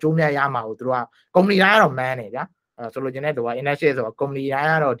တို့အတွက်အကျိုးမြတ်ရမှာကိုသူတို့က company တိုင်းကတော့ man နေဗျာဆိုလိုချင်တဲ့သဘောက internship ဆိုတော့ company တိုင်း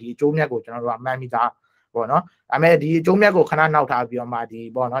ကတော့ဒီအကျိုးမြတ်ကိုကျွန်တော်တို့က man မိသားပေါ့နော်ဒါပေမဲ့ဒီအကျိုးမြတ်ကိုခဏနောက်ထားပြီးတော့မှဒီ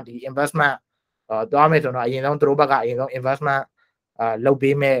ပေါ့နော်ဒီ investment သွားမယ်ဆိုတော့အရင်ဆုံးသူတို့ဘက်ကအရင်ဆုံး investment လုပ်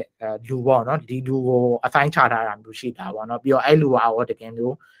ပေးမဲ့လူပေါ့နော်ဒီလူကိုအဆိုင်ချထားတာမျိုးရှိတာပေါ့နော်ပြီးတော့အဲ့လူကတကယ်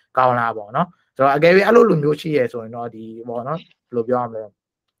မျိုးကောင်းလားပေါ့နော်ဆိုတော့အကယ်၍အဲ့လိုလူမျိုးရှိရဆိုရင်တော့ဒီပေါ့နော်ဘယ်လိုပြောရမလဲ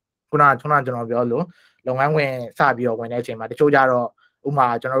ခုနကျွန်တော်ပြောလို့လုပ်ငန်းဝင်စပြီးတော့ဝင်တဲ့အချိန်မှာတချို့ကြတော့ဥမာ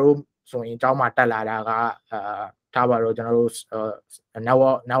ကျွန်တော်တို့ဆိုရင်အเจ้าမှာတက်လာတာကထားပါတော့ကျွန်တော်တို့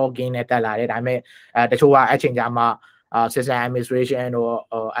networking နဲ့တက်လာတယ်ဒါပေမဲ့တချို့ကအချိန်ကြာမှာsystem administration တို့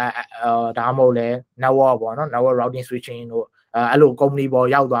ဒါမှမဟုတ်လဲ network ပေါ့နော် network routing switching တို့အဲ့လို company ပေါ်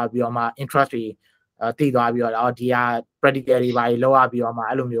ရောက်သွားပြီးတော့မှ interest တွေတည်သွားပြီးတော့ဒီဟာ practical တွေပါလောက်ရပြီးတော့မှ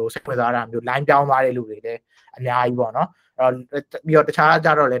အဲ့လိုမျိုးစိတ်ဝင်စားတာမျိုး line ပြောင်းသွားတဲ့လူတွေလည်းအများကြီးပေါ့နော်ပြီးတော့တခြားကြ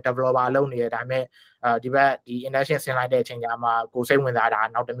တော့လေ developer လုပ်နေတယ်ဒါပေမဲ့ဒီဘက်ဒီ internship ဆင်းလိုက်တဲ့အချိန်ကျမှကိုစိတ်ဝင်စားတာ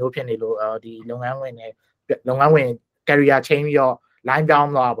နောက်တစ်မျိုးဖြစ်နေလို့ဒီလုပ်ငန်းဝင် career change ပြီးတော့ line ပြော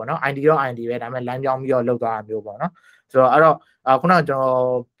င်းသွားပါတော့ ID တော့ ID ပဲဒါပေမဲ့ line ပြောင်းပြီးတော့လုပ်သွားတာမျိုးပေါ့နော်ဆိုတော့အဲ့တော့ခုနကကျွန်တော်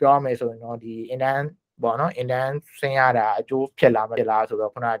ပြောရမယ်ဆိုရင်တော့ဒီ intern ပေါ့နော် intern ဆင်းရတာအကျိုးဖြစ်လားမဖြစ်လားဆို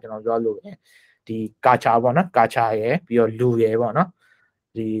တော့ခုနကကျွန်တော်ပြောလို့ ဒီကာချာပေါ့နော်ကာချာရယ်ပြီးတော့လူရယ်ပေါ့နော်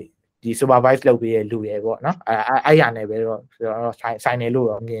ဒီ supervise လုပ်ပြီးရလူရယ်ပေါ့နော်အဲ့ရနေပဲတော့ဆိုင်နေလို့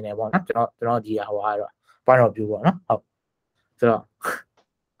တော့မြင်နေပေါ့နော်ကျွန်တော်ဒီဟိုကတော့ point of view ပေါ့နော်ဟုတ်ဆိုတော့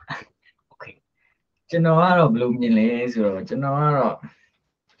okay ကျွန်တော်ကတော့ဘယ်လိုမြင်လဲဆိုတော့ကျွန်တော်ကတော့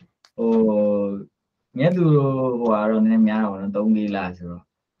ဟိုမြတ်သူဟိုကတော့နည်းနည်းများတော့နော်3-4လဆိုတော့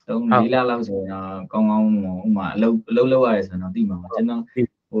3-4လလောက်ဆိုရင်တော့ကောင်းကောင်းဥမာအလုပ်လုပ်ရတယ်ဆိုတော့သိမှာပါကျွန်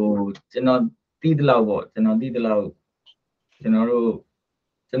တော်တီးတလောက်ပေါ့ကျွန်တော်တီးတလောက်ကျွန်တော်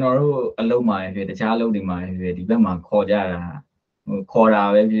တို့အလုပ်မှာဖြစ်တခြားအလုပ်တွေမှာဖြစ်ဒီဘက်မှာခေါ်ကြတာဟိုခေါ်တာ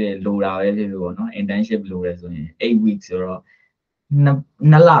ပဲဖြစ်လိုတာပဲဖြစ်ပေါ့နော် internship လိုတယ်ဆိုရင်8 weeks ဆိုတော့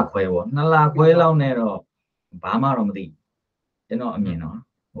2လခွဲပေါ့2လခွဲလောက်နဲ့တော့ဘာမှတော့မသိကျွန်တော်အမြင်တော့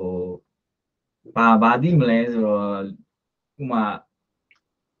ဟိုဘာသိမလဲဆိုတော့ဥမာ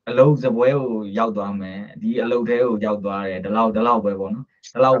အလုပ်စပွဲကိုရောက်သွားမယ်ဒီအလုပ်ထဲကိုရောက်သွားတယ်ဒီလောက်ပဲပေါ့နော်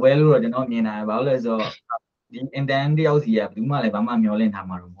ဒီလောက်ပဲလို့တော့ကျွန်တော်မြင်တာဘာလို့လဲဆိုတော့ဒီ intern တယောက်စီကဘယ်သူမှလည်းဘာမှမျှော်လင့်ထား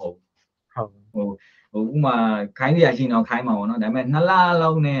မှာတော့မဟုတ်ဘူးဥမာခိုင်းရရှိတော့ခိုင်းမှာပေါ့နော်ဒါပေမဲ့2လ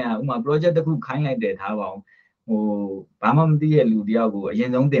လောက်နဲ့ဥမာ project တစ်ခုခိုင်းလိုက်တယ်ထားပါအောင်ဘာမှမသိတဲ့လူတယောက်ကိုအရ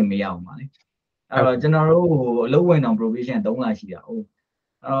င်ဆုံးသင်မေးအောင်ပါလေအဲ့တော့ကျွန်တော်တို့အလုပ်ဝင်အောင် probation 3လရှိတာ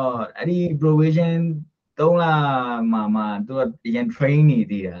အဲ့ဒီ probation 3လမှာသူကအရင် train နေ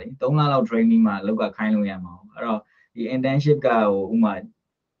သေးတာလေ3လလောက် training မှာအလုပ်ကခိုင်းလို့ရမှာအဲ့တော့ဒီ internship ကဥမာ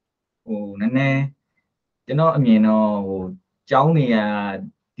နည်းနည်းကျွန်တော်အမြင်တော့ကျောင်းနေရ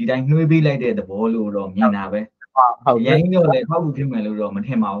ဒီတိုင်းနှွေးပေးလိုက်တဲ့သဘောလို့တော့မြင်တာပဲဟုတ်ရင်းတော့လေထောက်ကူဖြစ်မယ်လို့တော့မထ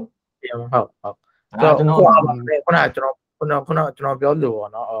င်ပါဘူးဟုတ်ကျွန်တော်ခုနပြောလို့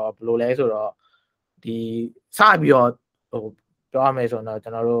ပေါ့နော်ဘယ်လိုလဲဆိုတော့ဒီစပြီးတော့ပြောရမယ်ဆိုတော့ကျွ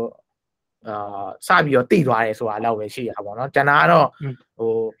န်တော်တို့စပြီးတော့တည်သွားတယ်ဆိုတာတော့ပဲရှိရပါတော့ကျွန်တော်ကတော့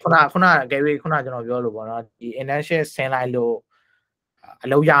ခုနဂယ်ရီခုနကျွန်တော်ပြောလို့ပေါ့နော်ဒီ internship ဆင်းလိုက်လို့အ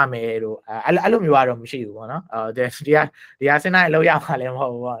လုပ်ရမယ်လို့အဲ့လိုမျိုးကတော့မရှိဘူးပေါ့နော်ဒီကဆင်းလိုက်အလုပ်ရမှာလည်းမဟု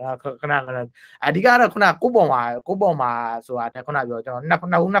တ်ဘူးပေါ့နော်ခုနအဓိကတော့ခုနကိုယ့်ပေါ်မှာဆိုတာခုနပြောကျွန်တော်နှ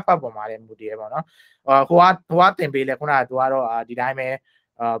စ်ဖက်ပေါ်မှာလည်းမူတည်ရပေါ့နော်ဟိုကတင်ပေးလဲခုနကသူကတော့ဒီတိုင်းပဲ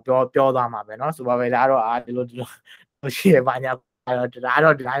ပြောသွားမှာပဲနော်ဆိုပါပဲဒါကတော့ဒီလိုရှိရပါညာဒါ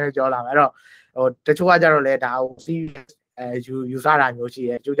တော့ဒီတိုင်းပဲပြောလာမယ်အဲ့တော့တချို့ကကြတော့လေဒါဟို ယူဆတာမျိုးရှိ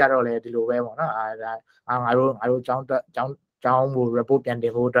တယ်ကျိုးကြတော့လေဒီလိုပဲပေါ့နော်ဒါငါတို့ကျောင်းကို report ပြန်တ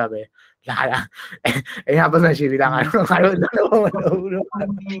င်ဖို့အတွက်ပဲလာတာအဲ့ဟာပတ်စံရှိပြီးသားငါတို့လုံးဝမလုပ်ဘူးလို့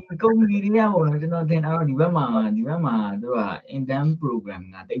ကုမ္ပဏီတွေကပေါ့နော်ကျွန်တော်တင်တော့ဒီဘက်မှာသူက intern program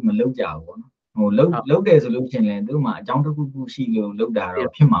ကတိတ်မလုပ်ကြဘူးပေါ့နော်လုပ်တယ်ဆိုလို့ရှင်လေသူမှာအကြောင်းတစ်ခုရှိလို့လုပ်တာ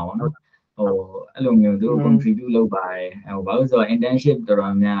တော့ဖြစ်မှာပေါ့နော်အဲ့လိုမျိုးသူ contribute လုပ်ပါတယ်ဘာလို့ဆိုတော့ internship တော်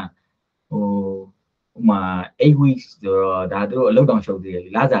တော်များဥမာ8 weeks ဆိုတော့ဒါသူတို့အလုပ်တောင်ရှုပ်သေးတယ်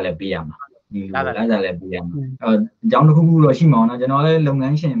လစာလည်းပေးရမှာဒီလိုလစာလည်းပေးရမှာအကြောင်းတစ်ခုတော့ရှိမှာနော်ကျွန်တော်လည်းလုပ်င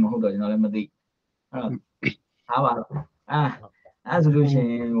န်းရှင်မဟုတ်တော့ကျွန်တော်လည်းမသိအဲ့တော့အားပါတော့အဲ့ဆိုလို့ရှိ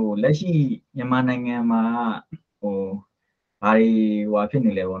ရင်လက်ရှိမြန်မာနိုင်ငံမှာဘာတွေဖြစ်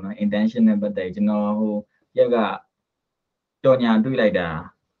နေလဲပေါ့နော် internship နဲ့ပတ်သက်ကျွန်တော်ရက်ကကြော်ညာတွေးလိုက်တာ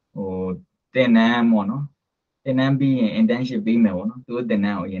တင်နန်းပေါ့နော်တင်နန်းပြီးရင် internship ပြီးမယ်ပေါ့နော်သူတင်န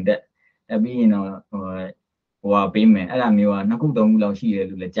န်းကိုအရင်တက်ပြီးရင်တော့ပေးမယ်အဲ့ဒါမျိုးက2ခု3ခုလောက်ရှိတယ်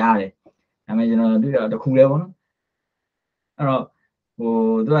လို့လည်းကြားတယ်ဒါပေမဲ့ကျွန်တော်တွေ့တော့တစ်ခုလဲပေါ့နော်အဲ့တော့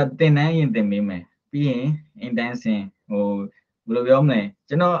သူကတင်နန်းရင်တင်ပေးမယ်ပြီးရင် intern ဆင်ဘယ်လိုပြောမလဲ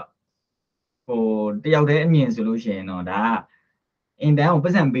ကျွန်တော်တယောက်တည်းအမြင်ဆိုလို့ရှိရင်တော့ဒါက intern ကိုပ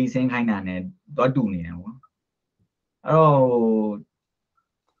တ်စံပေးဆင်းခိုင်းတာ ਨੇ တော့တူနေတယ်ပေါ့အဲ့တော့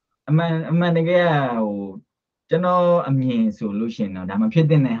အမှန်တကယ်ကျွန်တော်အမြင်ဆိုလို့ရှိရင်တော့ဒါမှဖြစ်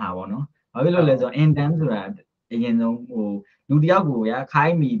တဲ့ဟာပေါ့နော်ဘာဖြစ်လို့လဲဆိုတော့ intern ဆိုတာအရင်ဆုံးလူတယောက်ကိုခို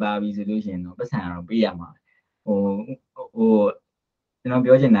င်းမိပါပြီဆိုလို့ရှိရင်တော့ပတ်စံတော့ပေးရမှာကျွန်တော်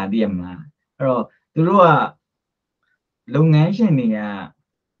ပြောချင်တာသိရမလားအဲ့တော့သူတို့ကလုပ်ငန်းရှင်တွေက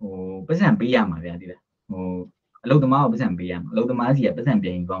ပတ်စံပေးရမှာဗျာဒီလားအလုပ်သမားကိုပတ်စံပေးရမှာအလုပ်သမားစီကပတ်စံပြ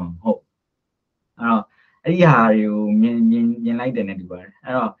န်ယူသွားမှာမဟုတ်အဲ့တော့အဲ့ဒီဟာတွေကိုမြင်လိုက်တယ်နဲ့တူပါတယ်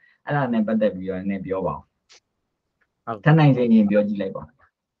အဲ့တော့အဲ့ဒါနဲ့ပတ်သက်ပြီးတော့နည်းပြောပါဦးထပ်နိုင်စေရင်ပြောကြည့်လိုက်ပါ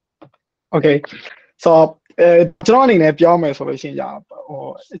Okay so ကျွန်တော်အနေနဲ့ပြောမယ်ဆိုလို့ရှိရင်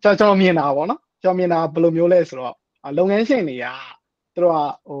ကျွန်တော်မြင်တာပေါ့နော်ကျွန်တော်မြင်တာဘယ်လိုမျိုးလဲဆိုတော့လုပ်ငန်းရှင်တွေကသူတို့က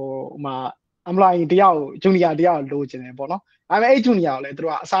employee တယောက် junior တယောက်လိုချင်တယ်ပေါ့နော်ဒါပေမဲ့အဲ့ junior ကိုလည်းသူ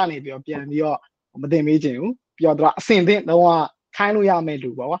တို့ကအစနေပြီးတော့ပြန်ပြီးတော့မတင်ပေးချင်ဘူးပြီးတော့သူကအဆင်သင့်တော့ခိုင်းလို့ရမယ့်လူ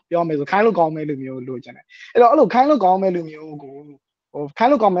ပေါ့ကွာပြောမယ်ဆိုခိုင်းလို့ကောင်းမယ့်လူမျိုးလိုချင်တယ်အဲ့တော့အဲ့လိုခိုင်းလို့ကောင်းမယ့်လူမျိုးကိုခို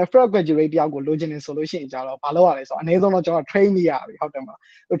င်းလို့ကောင်းမယ့် fresh graduate တယောက်ကိုလိုချင်တယ်ဆိုလို့ရှိရင်ကြတော့ဘာလုပ်ရလဲဆိုတော့အနည်းဆုံးတော့ကျွန်တော် train မိရပြီဟုတ်တယ်မလား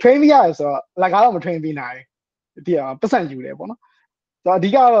train မိရတယ်ဆိုတော့လက်ကားတော့မ train ပေးနိုင်ဘူးဒီပတ်စံယူတယ်ပေါ့နော်ဆိုတော့အဓိ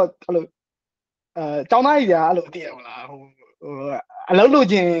ကတော့အဲ့လိုကျောင်းသားကြီးတွေကအဲ့လိုသိရမလား အလုပ်လုပ်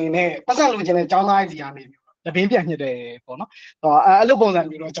ခြင်းနဲ့ပတ်စံလုပ်ခြင်းနဲ့ကျောင်းသားစီကနေတပင်းပြန်ညစ်တယ်ပေါ့နော်အဲ့လိုပုံစံ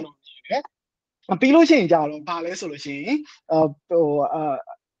မျိုးတော့ကျွန်တော်မြင်တယ်ပြီးလို့ရှိရင်ကြတော့ဘာလဲဆိုလို့ရှိရင်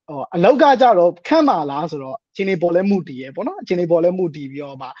အလောက်ကကြတော့ခန့်ပါလားဆိုတော့အချိန်လေးပေါ်လဲမှုတည်ရပေါ့နော်အချိန်လေးပေါ်လဲမှုတည်ပြီး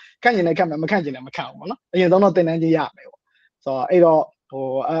တော့ခန့်ကျင်တယ်ခန့်မယ်မခန့်ကျင်တယ်မခန့်ဘူးပေါ့နော်အရင်ဆုံးတော့သင်တန်းကြီးရမယ်ပေါ့ဆိုတော့အဲ့တော့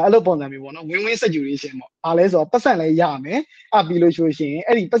အဲ့လိုပုံစံမျိုးပေါ့နော် win-win situation ပေါ့ဘာလဲဆိုတော့ပတ်စံလည်းရမယ်ပြီးလို့ရှိရင်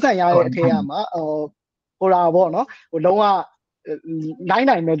အဲ့ဒီပတ်စံရတဲ့အထဲကမှာဟိုလာပေါ့နော်လုံးဝနို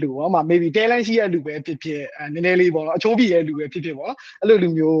င်မဲ့လူပေါ့မှာ maybe talent ရှိတဲ့လူပဲဖြစ်ဖြစ်နည်းနည်းလေးပေါ့နော်အချိုးပြည့်တဲ့လူပဲဖြစ်ဖြစ်ပေါ့နော်အဲ့လိုလူ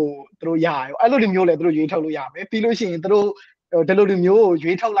မျိုးသူတို့ရရအဲ့လိုလူမျိုးလည်းသူတို့ရွေးထုတ်လို့ရမယ်ပြီးလို့ရှိရင်သူတို့ဒီလိုလူမျိုးကို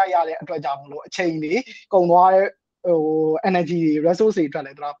ရွေးထုတ်လိုက်ရတဲ့အတွက်ကြောင့်မလို့အချိန်တွေကုန်သွားတဲ့energy resource တွေအတွက်လ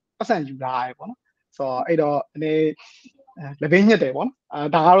ည်းသူတို့ပတ်စံယူထားရပေါ့နော်ဆိုတော့အဲ့တော့ဒီလက်ဘေးညစ်တယ်ပေါ့နော်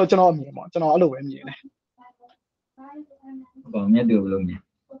ဒါကတော့ကျွန်တော်အမြင်ပေါ့ကျွန်တော်အဲ့လိုပဲမြင်တယ်ဟုတ်မြတ်တူဘယ်လိုမြင်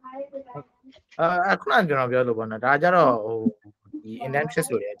ခုနကကျွန်တော်ပြောလို့ပေါ့နော်ဒါကြတော့ဒီ internship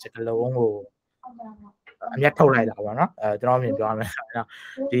ဆိုတဲ့စကားလုံးကိုအမြတ်ထုတ်လိုက်တာပေါ့နော်ကျွန်တော်မြင်ပြောရမယ်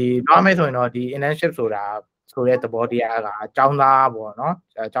ဒီပြောရမယ်ဆိုရင်တော့ဒီ internship ဆိုတာဆိုတဲ့သဘောတရားကအကြောင်းသားပေါ့နော်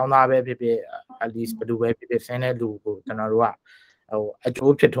အကြောင်းသားပဲဖြစ်ဖြစ် at least ဘယ်သူပဲဖြစ်ဖြစ်ဆင်းတဲ့လူကိုကျွန်တော်တို့ကအ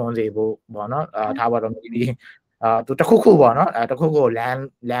ကျိုးဖြစ်ထွန်းစေဖို့ပေါ့နော်ထားပါတော့ဒီသူတစ်ခုခုပေါ့နော်တစ်ခုခုလ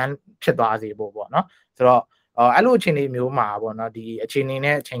မ်းဖြစ်သွားစေဖို့ပေါ့နော်ဆိုတော့အဲ့လိုအခြေအနေမျိုးမှာပေါ့နော်ဒီအခြေအနေ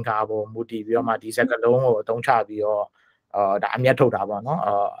နဲ့အချိန်ခါပေါ်မူတည်ပြီးတော့မှဒီစက်ကလုံးကိုအသုံးချပြီးတော့ဒါအမျက်ထုတ်တာပေါ့နော်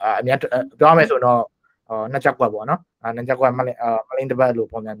အမျက်ပြောရမယ်ဆိုတော့နှစ်ချက်ကွက်ပေါ့နော်နှစ်ချက်ကွက်မလင်းတစ်ပတ်လို့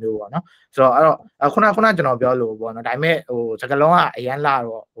ပုံစံမျိုးပေါ့နော်ဆိုတော့အဲ့တော့ခုနကျွန်တော်ပြောလို့ပေါ့နော်ဒါပေမဲ့စက်ကလုံးကအရန်လာ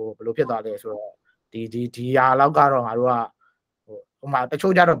တော့ဘယ်လိုဖြစ်သွားလဲဆိုတော့ဒီဟာလောက်ကတော့ငါတို့ကဟိုမှာတ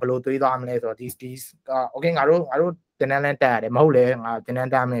ချို့ကြတော့ဘယ်လိုတွေးသွားမလဲဆိုတော့ဒီโอเคငါတို့တင်တန်းလဲတက်ရတယ်မဟုတ်လေငါတင်တ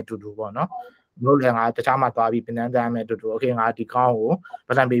န်းတက်မယ်တူတူပေါ့နော်မဟုတ်လေငါတခြားမှာသွားပြီးတင်တန်းတက်မယ်တူတူโอเคငါဒီကောင်းကိုပ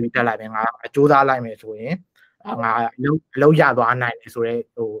တ်စံပေးပြီးတက်လိုက်မယ်ငါအကျိုးသားလိုက်မယ်ဆိုရင်ငါအလုပ်ရသွားနိုင်တယ်ဆို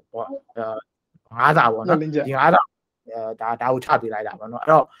တော့ပေါ့ငါးစာပေါ့နော်ဒီငါးစာဒါကိုချပေးလိုက်တာပေါ့နော်အဲ့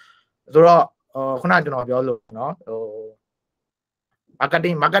တော့ဆိုတော့ခုနကျွန်တော်ပြောလို့နော်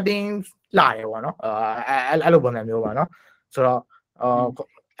marketing လာတယ်ပေါ့နော်အဲ့လိုပုံစံမျိုးပါနော်ဆိုတော့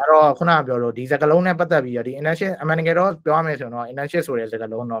အဲ့တော့ခုနပြောလို့ဒီစကားလုံးနဲ့ပတ်သက်ပြီးတော့ဒီ internship အမှန်တကယ်တော့ပြောရမယ်ဆိုတော့ internship ဆိုတဲ့စ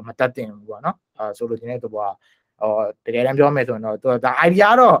ကားလုံးတော့မတတ်တင်ဘူးပေါ့နော်ဆိုလို့ဒီနေ့တော့တကယ်တမ်းပြောမယ်ဆိုရင်တော့ဒါ idea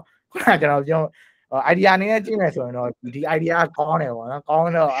တော့ခုနကျွန်တော်ပြော idea အနေနဲ့ကြည့်မယ်ဆိုရင်တော့ဒီ idea ကောင်းတယ်ပေါ့နော်ကော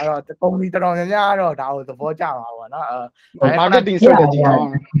င်းတော့အဲ့တော့ကုမ္ပဏီတော်တော်များများတော့ဒါကိုသဘောကျမှာပေါ့နော်marketing strategy ကော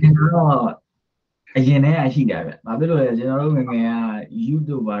င်းအရင်တည်းရှိတာဗျ။ဘာဖြစ်လို့လဲကျွန်တော်တို့ငယ်ငယ်က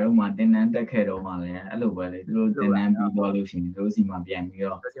YouTube ဘာတော့မှတင်တန်းတက်ခဲ့တော့မှလည်းအဲ့လိုပဲလေသူတို့တင်တန်းပြီးတော့လို့ရှိရင်သူတို့စီမှာပြန်ပြီး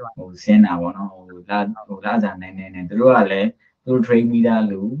တော့ဆင်းတာပေါ့နော်လာစားနေသူတို့ကလည်းသူတို့ train ပြီးသား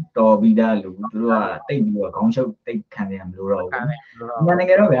လူတော်ပြီးသားလူသူတို့ကတိတ်ပြီးတော့ခေါင်းချုပ်တိတ်ခံရမလို့တော့ဘူး။ညာင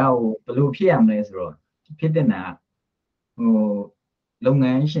ယ်တော့ဗျာဘယ်လိုဖြစ်ရမလဲဆိုတော့ဖြစ်တဲ့နာလုပ်င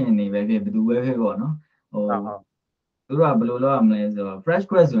န်းရှင်တွေပဲဖြစ်ဘယ်သူပဲဖြစ်ပေါ့နော်သူတို့ကဘယ်လိုလုပ်ရမလဲဆိုတော့ fresh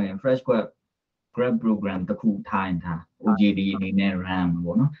grad ဆိုရင် fresh grad program တစ်ခုထားရင်ထား OJT အနေနဲ့ run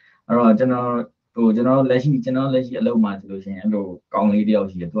ပေါ့နော်အဲ့တော့ကျွန်တော်လက်ရှိအလုပ်မှာဆိုလို့ရှိရင်အဲ့လိုကောင်းလေးတယောက်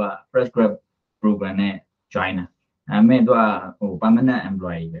ရှိတယ်သူက fresh grad program နဲ့ join တာဒါပေမဲ့သူကpermanent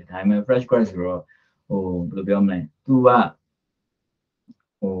employee ပဲဒါပေမဲ့ fresh grad ဆိုတော့ဘယ်လိုပြောမလဲသူက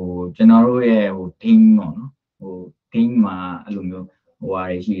ကျွန်တော်တို့ရဲ့team ပေါ့နော်team မှာအဲ့လိုမျိုးဟာ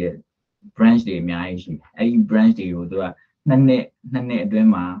တွေရှိတယ် branch တွေအများကြီးရှိတယ်အဲ့ဒီ branch တွေကိုသူကနှစ်နှစ်အတွင်း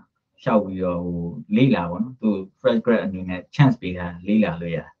မှာရှောက်ပြီးတော့လေ့လာပေါ့နော်သူ fresh grad အနေနဲ့ chance ပေးတာလေ့လာ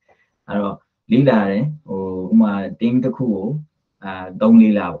လို့ရတယ်အဲ့တော့လေ့လာတယ်ဥမာ team တစ်ခုကို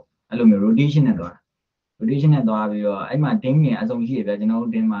3-4လပေါ့အဲ့လိုမျိုး rotation နဲ့သွားပြီးတော့အဲ့မှာ team တွေအစုံရှိတယ်ဗျကျွန်တော်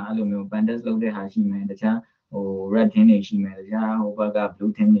တို့ team မှာအဲ့လိုမျိုး band test လုပ်တဲ့ဟာရှိမယ်တခြားred team တွေရှိမယ်တခြားဘက်က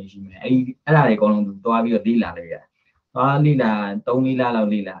blue team တွေရှိမယ်အဲ့ဒါတွေအကုန်လုံးသူသွားပြီးတော့လေ့လာလို့ရတယ်သွားလေ့လာ3-4လလောက်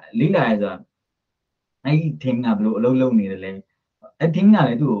လေ့လာရဲဆိုတော့အဲ့ဒီ team ကဘယ်လိုအလုပ်လုပ်နေတယ်လဲအဲ့ team ကလ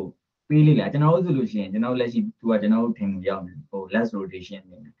ည်းသူ့ကိုပေးလေ့လာကျွန်တော်တို့ဆိုလို့ရှိရင်ကျွန်တော်လက်ရှိသူကကျွန်တော်တို့ team ကိုရောက်နေless rotation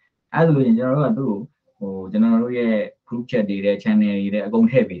နေတယ်အဲ့ဆိုလို့ရှိရင်ကျွန်တော်တို့ကသူ့ကိုကျွန်တော်တို့ရဲ့ group chat တွေတဲ့ channel တွေတဲ့အကုန်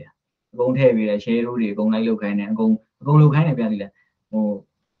ထည့်ပေးတယ် share တွေအကုန်လိုက်လုပ်ခိုင်းတယ်အကုန်လုပ်ခိုင်းတယ်ပြလိမ့်လား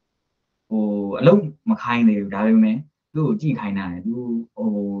အလုံးမခိုင်းသေးဘူးဒါပေမဲ့သူ့ကိုကြည့်ခိုင်းတာတယ်သူ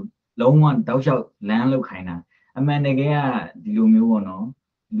လုံးဝတောက်လျှောက်လမ်းလုပ်ခိုင်းတာအမှန်တကယ်ကဒီလိုမျိုးပေါ့နော်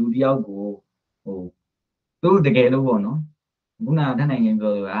လူတယောက်ကိုသူတကယ်လို့ပေါ့နော်ခုနထပ်နိုင်ရင်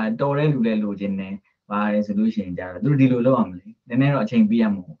ပြောတော်တဲ့လူလည်းလိုချင်တယ်ပါတယ်ဆိုလို့ရှိရင်ကြာတော့သူဒီလိုလုပ်အောင်လေနည်းနည်းတော့အချိန်ပေးရ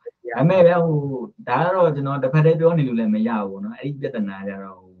မှာပေါ့ဒါပေမဲ့ဗျဒါကတော့ကျွန်တော်တစ်ဖက်တည်းပြောနေလို့လည်းမရဘူးပေါ့နော်အဲ့ဒီပြဿနာကြ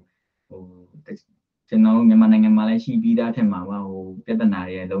တော့ကျွန်တော်မြန်မာနိုင်ငံမှာလည်းရှိပြီးသားထင်မှာပါပြဿနာ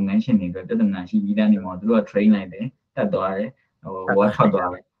ရဲ့လုပ်ငန်းရှင်တွေအတွက်ပြဿနာရှိပြီးသားနေမှာသူတို့က train လိုက်တယ်တက်သွားတယ်ထွက်သွား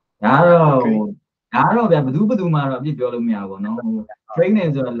တယ်ဒါကတော့ ဒါတော့ဗျာဘသူမှတော့အပြစ်ပြောလို့မရဘူးပေါ့နော်ဟို train နေ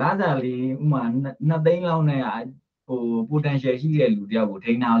ဆိုတော့လာစားလေးဥမာ2သိန်းလောက်နဲ့ဟို potential ရှိတဲ့လူတယောက်ကို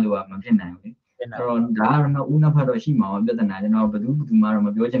ထိန်းထားလို့မဖြစ်နိုင်ဘူးလေအဲ့တော့ဒါကတော့ဦးနှစ်ဖက်တော့ရှိမှာပါပြဿနာကျွန်တော်ဘသူမှတော့မ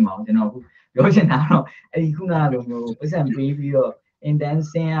ပြောချင်ပါဘူးကျွန်တော်ပြောချင်တာတော့အဲ့ဒီခုနလိုမျိုးပတ်စံပေးပြီးတော့ intense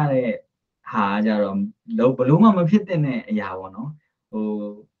ဆင်းရတဲ့ဟာကြတော့ဘလို့မှမဖြစ်တဲ့အရာပေါ့နော်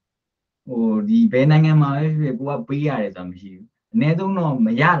ဟိုဒီဘယ်နိုင်ငံမှာပဲဖြစ်ကိုကပေးရတယ်ဆိုတာမရှိဘူးအနည်းဆုံးတော့မ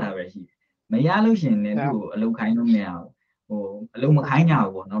ရတာပဲရှိတယ်မရလို့ရှင်လည်းသူ့ကိုအလုပ်ခိုင်းလို့မရဘူးဟိုအလုပ်မခိုင်းကြ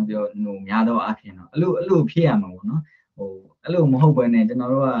ဘူးပေါ့နော်ပြောဟိုများတော့အဖြစ်တော့အဲ့လိုဖြစ်ရမှာပေါ့နော်ဟိုအဲ့လိုမဟုတ်ဘဲနဲ့ကျွန်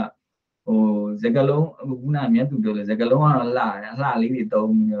တော်တို့ကဟိုစကလုံးခုနမြတ်သူပြောလို့စကလုံးကတော့လှလေးတွေ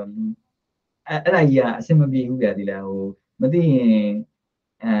တုံးပြီးတော့အဲ့ဒါကြီးကအဆင်မပြေဘူးဗျာဒီလားဟိုမသိရင်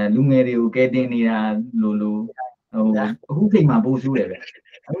လူငယ်တွေကိုကဲတင်နေတာလို့ဟိုအခုချိန်မှာပို့ဆိုးတယ်ဗျ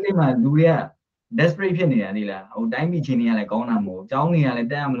အခုချိန်မှာလူတွေက desperate ဖြစ်နေတာဒီလားဟိုတိုင်းပြည်ချင်းတွေကလည်းကောင်းတာမဟုတ်အကြောင်းတွေကလည်း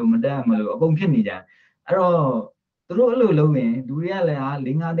တက်ရမလို့မတက်ရမလို့အကုန်ဖြစ်နေကြအဲ့တော့သူတို့အဲ့လိုလုပ်ရင်လူတွေကလည်း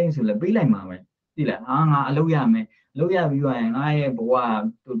4-5သိန်းဆိုလည်းပေးလိုက်မှာပဲဒီလားငါအလုပ်ရမယ်အလုပ်ရပြီးရင်ငါရဲ့ဘဝ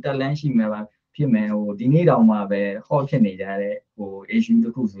တက်လန်းရှိမယ်ပါဖြစ်မယ်ဟိုဒီနေ့တောင်မှပဲ hot ဖြစ်နေကြတဲ့ဟို issue တ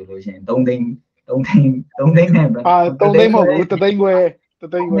စ်ခုဆိုလို့ရှိရင်3သိန်းနဲ့ပဲ3သိန်းမဟုတ်ဘူး3သိန်းခွဲ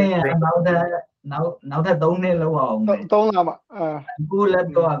နောက်ထပ်3နှစ်လောက်အောင်မယ်3လမှာကိုလက်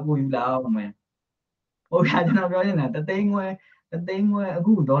တော့ကိုယူလာအောင်မယ်ဟိုကျွန်တော်ပြောနေတာ3သိန်းခွဲအ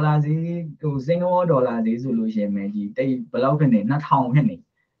ခုဒေါ်လာဈေးဟိုစင်ကာပူဒေါ်လာဈေးဆိုလို့ရှိရင်ကြီးတိတ်ဘယ်လောက်ဖြစ်နေ2000ဖြစ်နေ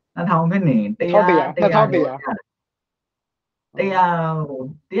2000ဖြစ်နေ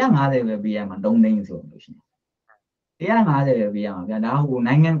150ပဲပေးရမှာ3သိန်းဆိုလို့ရှိရင်150ပဲပေးရမှာဗျာဒါဟို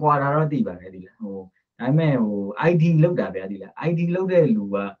နိုင်ငံကွာတာတော့သိပါတယ်ဒီလားဟိုဒါပေမဲ့ဟို IT လောက်တာဗျာဒီလား IT လောက်တဲ့လူ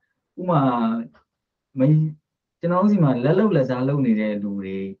ကဥမာကျွန်တော်တို့စီမှာလက်လုပ်လက်စားလုပ်နေတဲ့လူ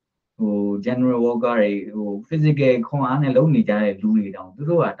တွေဟို general worker တွေဟို physical ခွန်အားနဲ့လုပ်နေကြတဲ့လူတွေတောင်သူ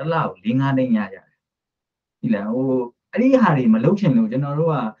တို့ကတစ်လကို4-5သိန်းရကြတယ်ဒီလားဟိုအဲ့ဒီဟာတွေမလုပ်ချင်လို့ကျွန်တော်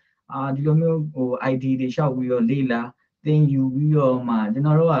တို့ကဒီလိုမျိုးဟို IT တွေရှောက်ပြီးတော့လေ့လာသင်ယူပြီးတော့မှကျွန်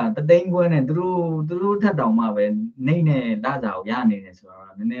တော်တို့က3သိန်းခွဲနဲ့သူတို့ထက်တောင်မှပဲနေနဲ့လစာကိုရနေတယ်ဆိုတော့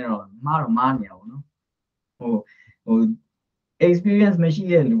နည်းနည်းတော့မှားနေအောင်နော်ဟို experience မရှိ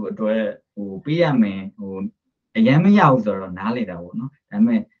တဲ့လူအတွက်ဟိုပေးရမယ်ဟိုအရင်မရဘူးဆိုတော့နားလေတာပေါ့နော်ဒါပေ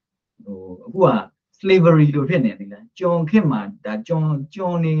မဲ့ဟိုအခုက slavery လို့ဖြစ်နေတယ်လားကျွန်ခစ်မှာဒါကျွ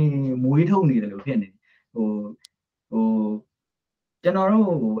န်နေမွေးထုတ်နေတယ်လို့ဖြစ်နေဟိုကျွန်တော်တို့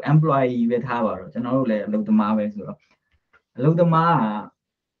ဟို employee ပဲထားပါတော့ကျွန်တော်တို့လည်းအလုပ်သမားပဲဆိုတော့အလုပ်သမား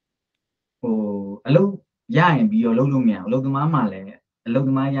ကဟိုအလုပ်ရရင်ပြီးတော့လုပ်လို့မရဘူးအလုပ်သမားမှလည်းအလုပ်သ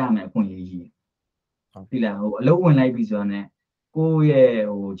မားရမယ်အခွင့်အရေးရှိတယ်ဟုတ်ပြီလားဟိုအလုပ်ဝင်လိုက်ပြီဆိုတော့ ਨੇ ကိုယ့်ရဲ့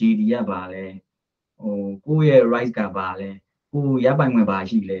ဟို GD ရပါလဲဟိုကိုယ့်ရဲ့ rights ကပါလဲကိုရပိုင်ခွင့်ပါ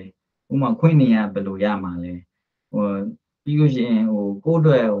ရှိလဲဥမာခွင့်နေရဘယ်လိုရမှာလဲဟိုပြီးလို့ရှိရင်ဟိုကိုယ့်အ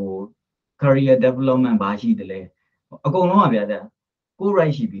တွက်ဟို career development ပါရှိတယ်လဲအကုန်လုံးပါဗျာတဲ့ကို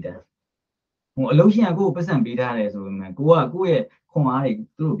right ရှိပြီးသားဟိုအလုပ်ရှင်ကကိုယ်ပတ်စံပေးထားတယ်ဆိုပေမဲ့ကိုကကိုယ့်ရဲ့ခွန်အားတွေ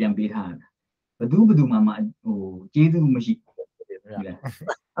သူတို့ပြန်ပေးထားတာဘသူမှဟိုကျေးဇူးမရှိဘူး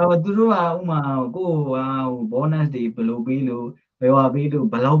လားသူတို့ကဥမာကိုဟို bonus တွေဘယ်လိုပေးလို့ဘယ်ဟာပေးလို့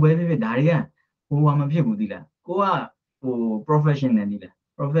ဘယ်လောက်ပဲဖြစ်ဒါတွေကဟိုမဖြစ်ဘူးသီလားကိုကဟို professional သီလား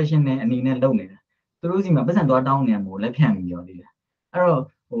professional အနေနဲ့လုပ်နေတာသူတို့စီမှာပတ်စံသွားတောင်းနေရမို့လက်ဖြန့်ပြီးရောသီလားအဲ့တော့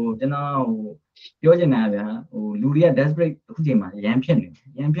ဟိုကျွန်တော်ဟိုပြောချင်တာဗျာဟိုလူတွေက desperate အခုချိန်မှာရမ်းဖြစ်နေ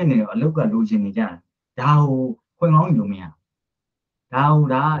တော့အလုပ်ကလိုချင်နေကြတာဒါဟိုခွင့်ကောင်းယူလို့မရ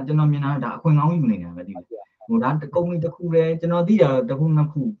ဒါကျွန်တော်မြင်တာဒါအခွင့်ကောင်းယူနေတာပဲသီလားဟိုဒါကုမ္ပဏီတစ်ခုပဲကျွန်တော်သိတာတစ်ခုနှစ်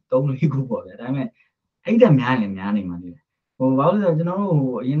ခု3-4ခုပေါ့ဗျာဒါပေမဲ့အဲ့ဒါများရင်များနေမှာသီလားဟိုဘာလို့လဲဆိုတော့ကျွန်တော်တို့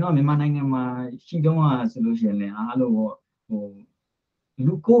ဟိုအရင်တော့မြန်မာနိုင်ငံမှာရှိတုန်းကဆိုလို့ရှိရင်လည်းအားလို့ပေါ့ဟို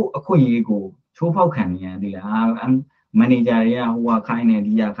လူကိုအခွင့်အရေးကိုချိုးဖောက်ခံနေရသီလားမန်နေဂျာတွေကဟိုကခိုင်းနေ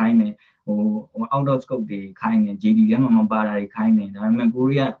ဒီကခိုင်းနေဟို out of scope တွေခိုင်းနေ JD ထဲမှာမပါတာတွေခိုင်းနေဒါပေမဲ့ကို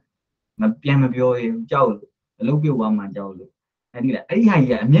ရီးယားမပြောရဘူးကြောက်လို့အလုပ်ပြုတ်သွားမှကြောက်လို့အဲ့ဒီလားအဲ့ဒီဟာ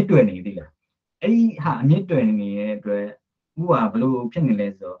ကြီးကအမြင့်တွယ်နေသီလားအဲ့ဒီဟာအမြင့်တွယ်နေတဲ့အတွက်အခုကဘလို့ဖြစ်နေလဲ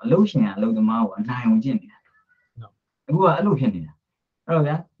ဆိုတော့အလုပ်ရှင်ကအလုပ်သမားကိုအနိုင်အောင်ကျင့်နေတာအခုကအဲ့လိုဖြစ်နေတာအဲ့တော့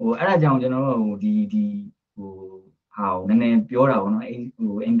ဗျာဟိုအဲ့ဒါကြောင့်ကျွန်တော်တို့ဟိုဒီဟိုဟာကိုနည်းနည်းပြောတာပေါ့နော်အဲ့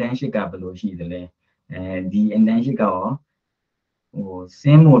ဟို internship ကဘယ်လိုရှိသလဲဒီ internship ကရောဟိုစ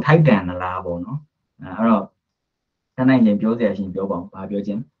င်းမို့ထိုက်တန်သလားပေါ့နော်အဲ့တော့တန်းနိုင်ချင်းပြောစရာရှိရင်ပြောပါဦးဘာပြောချ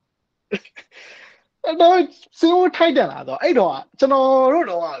င်းအဲ့တော့စင်းမို့ထိုက်တန်လားဆိုအဲ့တော့ကျွန်တော်တို့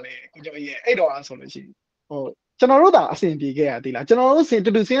တော့ကလေကိုကျော်ကြီးအဲ့တော့ဆိုလို့ရှိရင်ဟိုကျွန်တော်တို့ဒါအဆင်ပြေခဲ့ရသေးလားကျွန်တော်တို့စင်တူ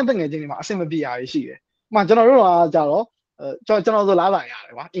စင်းတဲ့ငယ်ချင်းတွေမှာအဆင်မပြေရရှိတယ်။မှကျွန်တော်တို့ကကြတော့ကျွန်တော်ဆိုလာလာရတ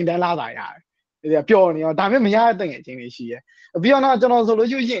ယ်ကွာအင်တန်လာလာရတယ် ပြောနေဒါပေမဲ့မရတဲ့ငယ်ချင်းတွေရှိရဲ့ပြီးတော့ကျွန်တော်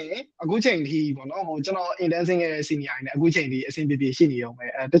ဆိုလို့ရှိရင်အခုချိန်ထိပေါ့နော်ဟိုကျွန်တော် intern ရဲ့ senior တွေနဲ့အခုချိန်ထိအဆင်ပြေပြေရှိနေအောင်ပဲ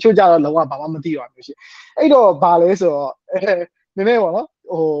တချို့ကြတော့လုံးဝဘာမှမသိတော့မျိုးရှိအဲ့တော့ဘာလဲဆိုတော့နည်းနည်းပေါ့နော်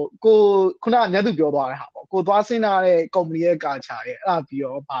ဟိုကိုခုနကညသူပြောသွားတဲ့ဟာပေါ့ကိုသွားစဉ်းစားတဲ့ company ရဲ့ culture ရဲ့အဲ့ဒါပြီး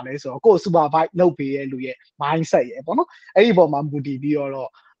တော့ဘာလဲဆိုတော့ကို supervise လုပ်ပေးရဲ့လူရဲ့ mindset ရဲ့ပေါ့နော်အဲ့ဒီပုံမှာမူ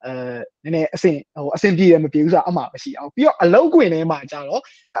တည်ပြီးတော့နည်းနည်းအဆင်ပြေတယ်မပြေဘူးဆိုတာအမှမရှိအောင်ပြီးတော့အလုပ်ခွင်ထဲ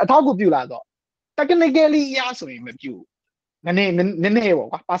မှာကြတော့အထောက်အကူပြုလာတော့ technically ရဆိုရင်မပြုနည်းန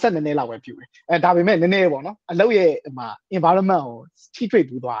ည်းပေါ့ကွာပါဆက်နည်းနည်းလောက်ပဲပြုတယ်ဒါပေမဲ့နည်းနည်းပေါ့နော်အလုပ်ရဲ့ဟို environment ကိုထိထွေ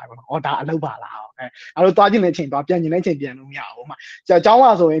တူသွားတယ်ပေါ့နော်ဟောဒါအလုပ်ပါလားအဲ့လိုသွားခြင်းတဲ့အချိန်သွားပြန်ခြင်းတဲ့အချိန်ပြန်လို့မရဘူးမှာ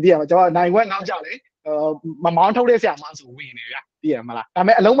ကျွန်တော်ကဆိုရင်တည်ရမှာကျွန်တော်နိုင်ဝက်နောက်ကြလေမမောင်းထုတ်တဲ့ဆရာမဆိုဝင်နေဗျာတည်ရမလားဒါပေ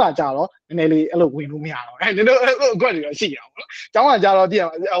မဲ့အလုံးမှာကြတော့နည်းနည်းလေးအဲ့လိုဝင်လို့မရတော့နည်းနည်းအကွက်တွေတော့ရှိရအောင်နော်ကျောင်းကကြတော့တည်ရ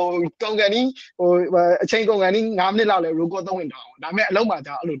မှာဟိုကုန်ကန်ကြီးဟိုအချိန်ကုန်ကန်ကြီး9မိနစ်လောက်လဲ record 3ဝင်တော့ဒါပေမဲ့အလုံးမှာကြ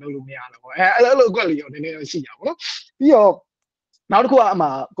အဲ့လိုလုပ်လို့မရတော့ဘူးအဲ့လိုအကွက်လေးရောနည်းနည်းတော့ရှိရအောင်နော်ပြီးတော့နောက်တစ်ခုက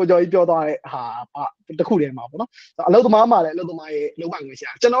အမှကိုကျော်ကြီးပြောသွားတဲ့ဟာတစ်ခုတည်းမှာပေါ့နော်အလုပ်သမားမှာလည်းအလုပ်သမားရဲ့လုပ်ပိုင်ခွင့်ရှိရ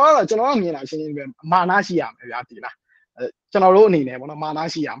ကျွန်တော်ကမြင်တာရှင်းရှင်းပဲမာနရှိရမယ်ဗျာဒီလားကျွန်တော်တို့အနေနဲ့ပေါ့နော်မာန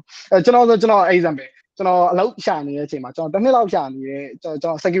ရှိရမယ်ကျွန်တော် example ကျွန်တော်အလုပ်ရှာနေတဲ့အချိန်မှာကျွန်တော်တစ်နှစ်လောက်ရှာနေတဲ့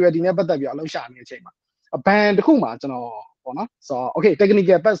ကျွန်တော် security နဲ့ပတ်သက်ပြီးအလုပ်ရှာနေတဲ့အချိန်မှာဘန်တစ်ခုမှာကျွန်တော်ပေါ့နော်ဆိုတော့ okay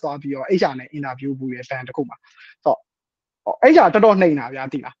technical pass သွားပြီးတော့ HR နဲ့ interview ပူရဘန်တစ်ခုမှာဆိုတော့ HR တော်တော်နှိမ်တာဗျာ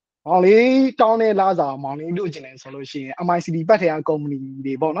ဒီလားမောင်လေးတောင်းတဲ့လားစာမောင်လေးတို့ကျင်တယ်ဆိုလို့ရှိရင် MICD ပတ်ထဲက company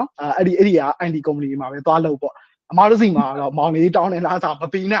တွေပေါ့နော်အဲ့ဒီက IT company တွေမှာပဲသွားလုပ်ပေါ့အမားတို့စီမှာတော့မောင်လေးတောင်းတဲ့လားစာမ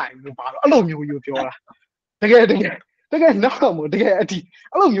ပေးနိုင်ဘူးပါတော့အဲ့လိုမျိုးပြောတာတကယ်နောက်မို့တကယ်အတီ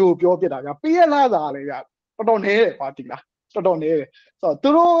အဲ့လိုမျိုးပြောပြတာဗျာပေးရလားစာလေဗျာတော်တော်နဲတယ်ကွာဒီလားတော်တော်နဲတယ်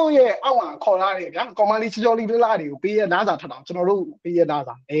ဆိုတော့သူတို့ရဲ့အောက်မှာခေါ်လာတယ်ဗျာ commonly ချော်လီလားတွေကိုပေးရလားစာထပ်အောင်ကျွန်တော်တို့ပေးရ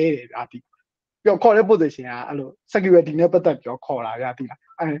လားစာနဲတယ်ဗျာဒီပြောခေါ်တဲ့ position ကအဲ့လို security နဲ့ပတ်သက်ပြောခေါ်လာဗျာဒီ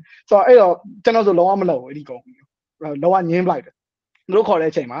လားဆိုတော့အဲ့တော့ကျွန်တော်ဆိုလုံးဝမလုပ်ဘူးအဲ့ဒီကောင်လုံးဝညင်းပလိုက်တယ်သူတို့ခေါ်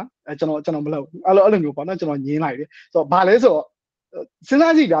တဲ့အချိန်မှာကျွန်တော်မလုပ်ဘူးအဲ့လိုမျိုးပေါ့နော်ကျွန်တော်ညင်းလိုက်တယ်ဆိုတော့ဘာလဲဆိုတော့စ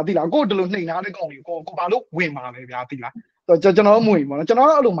ဉ်းစားကြည့်ဗျာဒီလားကိုယ်တလူနှိမ်ထားတဲ့ကောင်ကိုဘာလို့ဝင်มาလဲဗျာဒီလားဆိုတော့ကျွန်တော်မဝင်ဘူးပေါ့နော်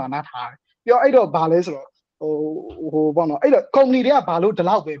ကျွန်တော်အဲ့လိုမှနားထားတယ်ပြီးတော့အဲ့တော့ဘာလဲဆိုတော့ဟိုပေါ့နော်အဲ့တော့ company တွေကဘာလို့ဒီ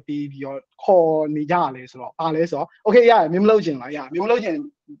လောက်ပဲပြီးပြီးတော့ခေါ်နေကြရလဲဆိုတော့ဘာလဲဆိုတော့ okay ရတယ်မင်းမလုပ်ချင်လားရမင်းမလုပ်ချင်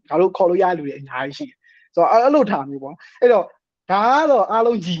ဘာလို့ခေါ်လို့ရလူတွေအများကြီးရှိတယ်ဆိုတော့အဲ့လိုထားမျိုးပေါ့အဲ့တော့ဒါကတော့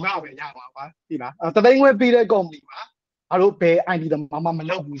အားလုံးညီမပဲရပါပါဒီလားတသိန်းခွဲပေးတဲ့ company မှာဘာလို့ဘယ် ID တမ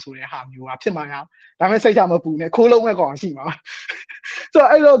မလုပ်ဘူးဆိုတဲ့ဟာမျိုးကဖြစ်မှာရဒါပေမဲ့စိတ်ချမပူနဲ့ခိုးလုံးမဲ့ကောင်ရှိမှာဆိုတော့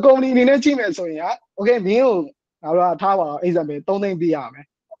အဲ့လို company အနေနဲ့ကြည့်မယ်ဆိုရင် okay မင်းကိုငါတို့ကထားပါတော့ example 3သိန်းပေးရမယ်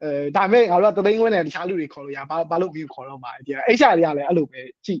ဒါပေမဲ့ငါတို့ကတသိန်းခွဲနဲ့တခြားလူတွေခေါ်လို့ရဘာလို့ပြီးခေါ်တော့မှာဒီ HR တွေကလည်းအဲ့လိုပဲ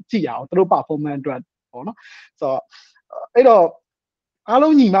ကြည့်ရအောင်သူတို့ performance အတွက်ပေါ့နော်ဆိုတော့အဲ့တော့အား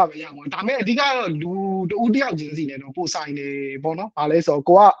လုံးညီမပဲရမှာဒါပေမဲ့အဓိကတော့လူတဦးတယောက်ချင်းစီနဲ့တော့ပို့ဆိုင်နေပေါ့နော်ဘာလဲ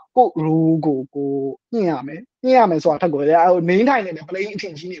ဆိုတော့ကို rule ကိုညှင်ရမယ်ဆိုတာထက်ကိုနေထိုင်နေတဲ့ plane အထ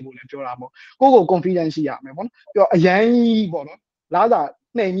င်ကြီးနေဖို့လည်းပြောတာပေါ့ကို confidence ရှိရမယ်ပေါ့နော်ပြီးတော့အရန်ကြီးပေါ့နော်လားစာ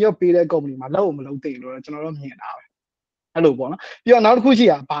နှိမ်ပြီးတော့ပေးတဲ့ company မှာလောက်မလုပ်သိလို့ကျွန်တော်တို့မြင်တာပဲအဲ့လိုပေါ့နော်ပြီးတော့နောက်တစ်ခု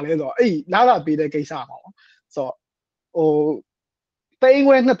ရှိတာဘာလဲဆိုတော့အဲ့လားစာပေးတဲ့ကိစ္စပေါ့ဆိုတော့ဟိုသိန်း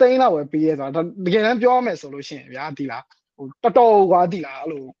ခွဲ2သိန်းလောက်ပဲပေးရဲဆိုတာတကယ်တမ်းပြောရမယ်ဆိုလို့ရှိရင်ဗျာဒီလားတော်တော်ကွာဒီလားအဲ့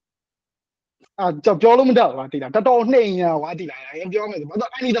လိုပြောလို့မတတ်ကွာဒီလားတော်တော်နှိမ်ရကွာဒီလားရင်ပြောမယ်ဆိုတော့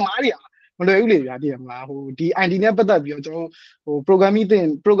IT သမားတွေကမလွယ်ဘူးလေဗျာဒီမလားဟိုဒီ IT နဲ့ပတ်သက်ပြီးတော့ကျွန်တော်ဟို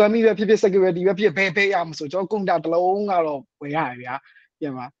programming ပဲဖြစ်ဖြစ် security ပဲဖြစ်ဘယ်ရမှာဆိုကျွန်တော်ကွန်ပျူတာတစ်လုံးကတော့ဝယ်ရတယ်ဗျာဒီ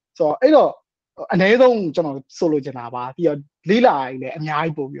မှာဆိုတော့အဲ့တော့အနည်းဆုံးကျွန်တော်ဆိုလိုချင်တာပါပြီးတော့လေးလာကြီးလည်း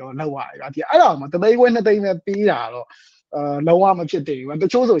အများကြီးပို့ပြီးတော့လောက်ရတယ်ဗျာဒီအဲ့တော့မှတသိန်းခွဲ2သိန်းပဲပေးတာတော့လုံးဝမဖြစ်သေးဘူး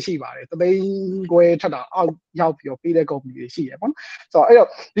တချို့ဆိုရှိပါတယ်တသိန်းခွဲထက်တာအောက်ရောက်ပြီးတော့ပေးတဲ့ company တွေရှိရပေါ့နော်ဆိုတော့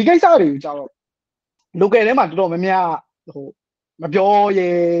အဲ့တော့ဒီကိစ္စတွေကိုကျတော့ local ထဲမှာတော်တော်များများဟို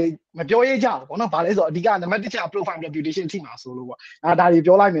မပြောရဲကြဘူးပေါ့နော်ဘာလဲဆိုတော့အဓိကနံပါတ်1က profile reputation ထိမှာဆိုလို့ပေါ့ဒါ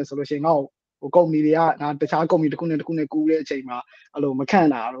တွေပြောလိုက်မယ်ဆိုလို့ရှိရင်ငါ့ဟို company တွေကတခြား company တစ်ခုနဲ့ကူးတဲ့အချိန်မှာအဲ့လိုမခန့်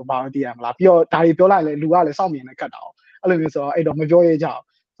တာတော့ဘာလို့သိရမလားပြီးတော့ဒါတွေပြောလိုက်လဲလူကလည်းစောင့်မြင်နေခတ်တာအောင်အဲ့လိုမျိုးဆိုတော့အဲ့တော့မပြောရဲကြ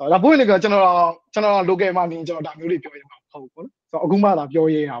ဘူးဒါပွင့်နေကကျွန်တော် local မှာနေကျွန်တော်ဒါမျိုးတွေပြောရမှာမဟုတ်ဘူးပေါ့နော်ဆိုတော့အခုမှသာပြော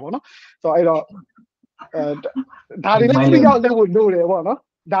ရဲတာပေါ့နော်ဆိုတော့အဲ့တော့ဒါတွေလည်းပြီးတော့လုပ်ဖို့လို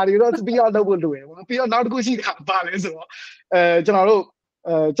တယ်ပေါ့နော်ဒါတွေတော့ပြီးတော့လုပ်ဖို့လိုတယ်ပေါ့နော်ပြီးတော့နောက်တစ်ခုရှိတာပါလဲဆိုတော့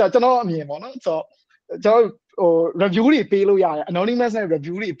ကျွန်တော်တို့ကျွန်တော်အမြင်ပေါ့နော်ဆိုတော့ကျွန်တော်ဟို review တွေပေးလို့ရတယ် anonymous နဲ့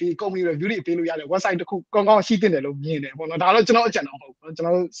review တွေပေး company review တွေပေးလို့ရတယ် website တစ်ခုကောင်းကောင်းရှိတင်တယ်လို့မြင်တယ်ပေါ့နော်ဒါတော့ကျွန်တော်အကြံတော့မဟုတ်ဘူး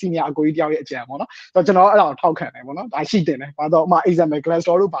ကျွန်တော် senior အကိုကြီးတယောက်ရဲ့အကြံပေါ့နော်ဆိုတော့ကျွန်တော်အဲ့ဒါကိုထောက်ခံတယ်ပေါ့နော်ဒါရှိတင်တယ်ဘာတော့ဥပမာ example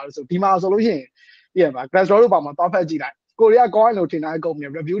Glassdoor တို့ပါလို့ဆိုဒီမှာဆိုလို့ရှိရင်ပြည့်ပါ Glassdoor တို့ပါမှာတောက်ဖက်ကြည့်လိုက်ကိုရီးယားကောင်းလို့ထင်တဲ့ company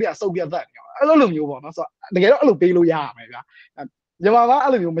review တွေကစုပ်ပြတ်သက်နေအောင်အဲ့လိုမျိုးပေါ့နော်ဆိုတော့တကယ်တော့အဲ့လိုပေးလို့ရရမယ်ဗျာ မြန်မာမှာ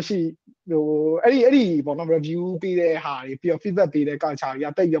အဲ့လိုမျိုးမရှိဟိုအဲ့ဒီပေါ့နော် review ပေးတဲ့ဟာတွေပြီးတော့ feedback ပေးတဲ့ culture တွေက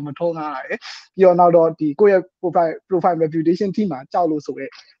တိတ်ပြီးမထုံးကားရတယ်ပြီးတော့နောက်တော့ဒီကိုယ့်ရဲ့ profile reputation team မှာကြောက်လို့ဆိုရဲ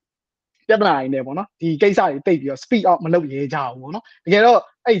ပြဿနာတွေနဲ့ပေါ့နော်ဒီကိစ္စတွေတိတ်ပြီးတော့ speed out မလုပ်ရဲကြဘူးပေါ့နော်တကယ်တော့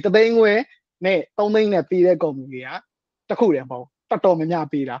အဲ့3သိန်းခွဲနဲ့3သိန်းနဲ့ပေးတဲ့ company တွေကတခုတည်းမဟုတ်တော်တော်များများ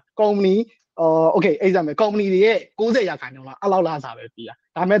ပေးတာ company okay example company တွေရဲ့90%လောက်အဲ့လောက်လာစားပဲပေးတာ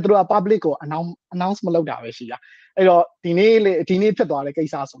ဒါပေမဲ့သူတို့က public ကို announce မလုပ်တာပဲရှိတာအဲ့တော့ဒီနေ့ဖြစ်သွားတဲ့ကိ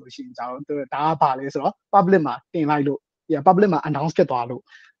စ္စဆိုလို့ရှိရင်ကျွန်တော်ဒါကဘာလဲဆိုတော့ public မှာတင်လိုက်လို့ဒီ public မှာ announce ဖြစ်သွားလို့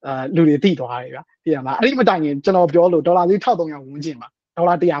လူတွေသိသွားတယ်ဗျာသိရမလားအဲ့ဒီမတိုင်ခင်ကျွန်တော်ပြောလို့ဒေါ်လာလေး1300ဝန်းကျင်မှာဒေါ်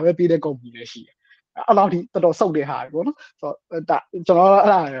လာ100ပဲပေးတဲ့ company လည်းရှိတယ်အဲ့လောက်ထိတော်တော်စုပ်တဲ့ဟာပေါ့နော်ဆိုတော့ဒါကျွန်တော်အဲ့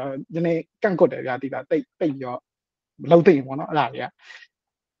ဒါဒီနေ့ကန့်ကွက်တယ်ဗျာဒီကတိတ်ပြီးတော့မလုပ်သိရင်ပေါ့နော်အဲ့ဒါတွေက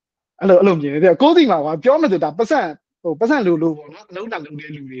အဲ့လိုမြင်တယ်ကိုယ်စီမှာကပြောမှဆိုတာပတ်စံလိုပေါ့နော်အလုံးတာလုံး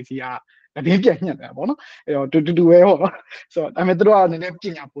တဲ့လူတွေစီကတင်းပြက်ညှက်တယ်ပေါ့နော်အဲ့တော့တူပဲပေါ့နော်ဆိုတော့ဒါပေမဲ့သူတို့ကနည်းနည်းပ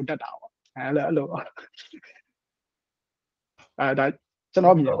ညာပိုတတ်တာပေါ့အဲ့လိုဒါကျွန်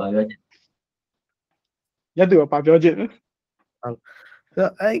တော်မြင်တယ်ရက်သူကပြောချင်တယ်ဟုတ်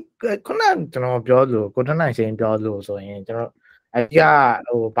အဲ့ခုနကျွန်တော်ပြောလို့ကိုထနိုင်ရှင်ပြောလို့ဆိုရင်ကျွန်တော်အကြီးက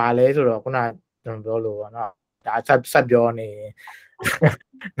ဟိုဘာလဲဆိုတော့ခုနကျွန်တော်ပြောလို့ပေါ့နော်ဒါဆက်ပြောနေ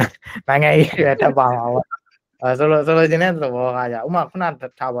နိုင်ငံရေးရတက်ပါမှာပေါ့ဆိုလိုချင်တဲ့သဘောကကြာဥမာခုန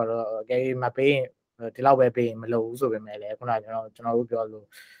ထားပါတော့အကယ်မပေးရင်ဒီလောက်ပဲပေးရင်မလုပ်ဘူးဆိုပေမဲ့လည်းခုနကျွန်တော်တို့ပြောလို့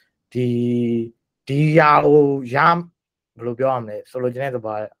ဒီရာဟိုရဘယ်လိုပြောရမလဲဆိုလိုချင်တဲ့သ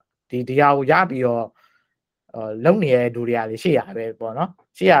ဘောဒီရာကိုရပြီးတော့လုံနေတဲ့လူတွေကလည်းရှိရပဲပေါ့နော်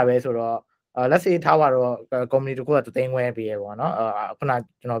ရှိရပဲဆိုတော့let's say ထားပါတော့ company တခုက3သိန်းခွဲပေးရပေါ့နော်ခုန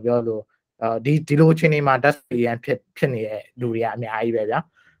ကျွန်တော်ပြောလို့ဒီလိုချင်းနေမှာ dust billion ဖြစ်နေတဲ့လူတွေကအများကြီးပဲဗျာ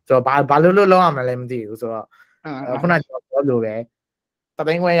ဆိုတော့ဘာလို့လောက်ရမလဲမသိဘူးဆိုတော့ခုနကျွန်တော်ပြောလို့ပဲ3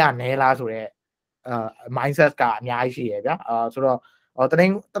သိန်းခွဲရနဲလားဆိုတော့mindset ကအများကြီးရှိရဗျာဆိုတော့တသိ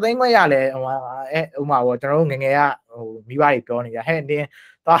န်းခွဲရလဲဟိုမှာပေါ့ကျွန်တော်တို့ငငယ်ကဟိုမိဘတွေပြောနေကြဟဲ့နင်း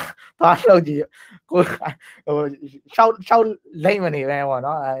သွားလောက်ကြည့်ကိုဟိုရှောက်လိမ့်မနေပဲပေါ့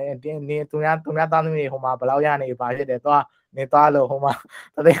နော်နင်းသူများသားသမီးတွေဟိုမှာဘယ်လောက်ရနေပါဖြစ်တယ်သွားလို့ဟိုမှာ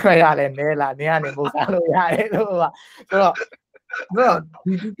တသိန်းခွဲရလဲနဲလားနင်းကနေပို့စားလို့ရတယ်လို့ပါဆိုတော့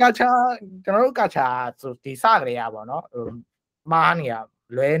ဒီကချာကျွန်တော်တို့ကချာဆိုဒီစကြရပါတော့မားနေရ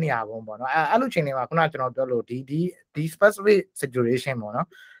လွဲနေရပုံပေါ့နော်အဲ့လိုချိန်တွေမှာခုနကျွန်တော်ပြောလို့ဒီ specific situation ပေါ့နော်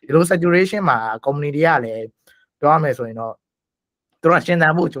ဒီလို situation မှာ company တွေကလည်းပြောရမယ်ဆိုရင်တော့သူတို့ရှင်းတ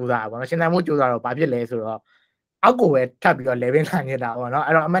န်ဖို့ကြိုးစားတာပေါ့နော်ရှင်းတန်ဖို့ကြိုးစားတော့ဘာဖြစ်လဲဆိုတော့အောက်ကိုပဲထပ်ပြီးတော့ level ခံနေတာပေါ့နော်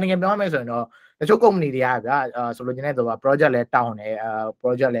အဲ့တော့အမှန်တကယ်ပြောရမယ်ဆိုရင်တော့တချို့ company တွေကဗျာဆိုလိုချင်တဲ့ဆိုတော့ project လဲတောင်းတယ်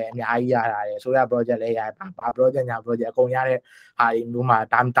project လဲအများကြီးရတာတယ်ဆိုရ project လဲရဘာ project ညာ project အကုန်ရတဲ့ဟာဒီမျိုးမှာ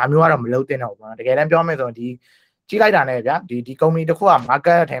ဒါမျိုးကတော့မလုပ်သင့်တော့ဘူးပေါ့နော်တကယ်တမ်းပြောမယ်ဆိုရင်ဒီကြည့်လိုက်တာနဲ့ဗျာဒီ company တစ်ခုက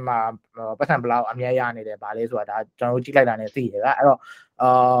market အထဲမှာပတ်စံဘလောက်အများရနေတယ်ဗာလဲဆိုတာဒါကျွန်တော်တို့ကြည့်လိုက်တာနဲ့သိရဗျာအဲ့တော့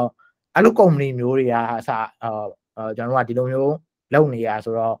အဲ့လို company မျိုးတွေကအစကျွန်တော်တို့ကဒီလိုမျိုးလုပ်နေရ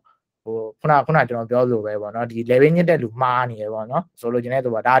ဆိုတော့ဟိုခုနကျွန်တော်ပြောလို့ပဲပေါ့နော်ဒီ level ညစ်တဲ့လူမှားနေရပေါ့နော်ဆိုလိုချင်တဲ့သူ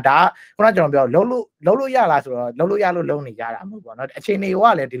ကဒါခုနကျွန်တော်ပြောလုံးလို့ရလားဆိုတော့လုံးလို့ရလို့လုံးနေကြတာမဟုတ်ပေါ့နော်အခြေအနေက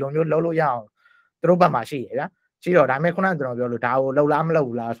လည်းဒီလိုမျိုးလုံးလို့ရအောင်သူတို့ဘက်မှာရှိရဗျာရှိတော့ဒါပေမဲ့ခုနကျွန်တော်ပြောလို့ဒါကိုလှုပ်လားမလှုပ်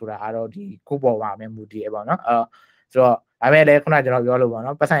ဘူးလားဆိုတာကတော့ဒီခုပေါ်ပါမယ်မူတည်ရပေါ့နော်ဆိုတော့ဒါပေမဲ့လည်းခုနကျွန်တော်ပြောလို့ပေါ့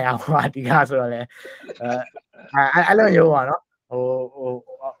နော်ပတ်စံရအောင်အဒီကဆိုတော့လည်းအဲ့လိုမျိုးပေါ့နော်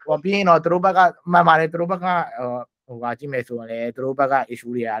ဟိုပြီးရင်တော့သူတို့ဘက်ကမှန်ပါတယ်သူတို့ဘက်ကဟိုကကြည့်မယ်ဆိုရင်လည်းသူတို့ဘက်က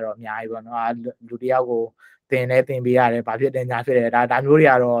issue တွေကတော့အများကြီးပေါ့နော်လူတယောက်ကိုတင်ပေးရတယ်ဘာဖြစ်တယ်ညာဖြစ်တယ်ဒါမျိုးတွေ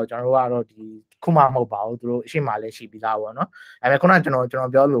ကတော့ကျွန်တော်တို့ကတော့ဒီခုမှမဟုတ်ပါဘူးသူတို့အရှိမှလည်းရှိပြီးသားပေါ့နော်ဒါပေမဲ့ခုနကျွန်တော်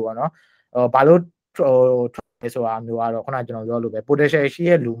ပြောလို့ပေါ့နော်ဘာလို့ဟိုဆိုတာမျိုးကတော့ခုနကျွန်တော်ပြောလို့ပဲ potential ရှိ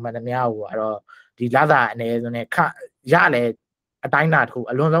ရဲ့လူမှန်သမျှကိုကတော့ဒီလသာအနေနဲ့ရလဲအတိုင်းတာတစ်ခု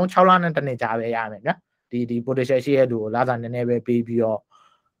အလွန်ဆုံး6လနဲ့တစ်နှစ်ကြာပဲရမယ်ဗျာဒီ potential ရှိရဲ့လူကိုလသာနည်းနည်းပဲပေးပြီးတော့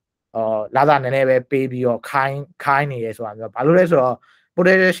လာသာနည်းနည်းပဲပေးပြီးတော့ခိုင်းနေရဲဆိုတာမျိုးဘာလို့လဲဆိုတော့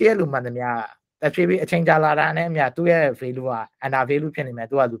potential ရှိရဲ့လူမှန်သမျှတစ်ဖြည်းဖြည်းအချိန်ကြာလာတာနဲ့အမျှသူ့ရဲ့ value က under value ဖြစ်နေမယ်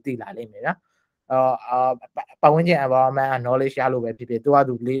သူကသူသိလာလိမ့်မယ်ဗျာပတ်ဝန်းကျင် environment knowledge ရလို့ပဲဖြစ်ဖြစ်သူက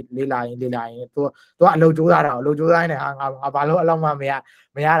သူလေးလာရင်သူကအလုပ်ကြိုးစားတာအလုပ်ကြိုးစားနေငါဘာလို့အလောက်မှ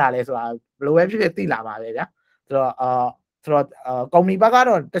မရတာလဲဆိုတာဘယ်လိုပဲဖြစ်ဖြစ်သိလာပါပဲဗျာဆိုတော့company ဘက်က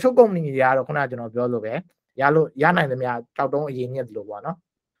တော့တချို့ company တွေကတော့ခုနကကျွန်တော်ပြောလို့ပဲရနိုင်သမျှကြောက်တုံးအရင်ညက်တယ်လို့ပေါ့နော်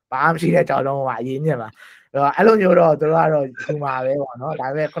ဘာမှမရှိတဲ့ကြောက်တုံးကအရင်ညက်ပါအဲ့လိုမျိုးတော့သူတို့ကတော့ဒီမှာပဲပေါ့နော်ဒါ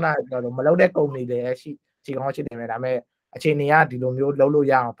ပေမဲ့ခုနကပြောလို့မလုပ်တဲ့ company တွေရှိကောင်းရှိတယ်ပဲဒါပေမဲ့အခြေအနေကဒီလိုမျိုးလုပ်လို့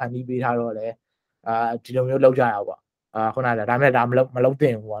ရအောင်ဖန်တီးပေးထားတော့လေဒီလိုမျိုးလုပ်ကြရအောင်ပေါ့ခုနကဒါပေမဲ့ဒါမလုပ်သ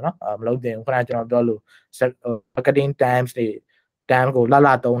င့်ဘူးပေါ့နော်မလုပ်သင့်ဘူးခုနကကျွန်တော်ပြောလို့ marketing times တွေ time ကိုလှ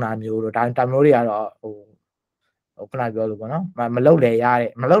သုံးတာမျိုးတို့ဒါမျိုးတွေကတော့ဟိုခုနပြောလို့ပေါ့နော်မလုပ်လေရ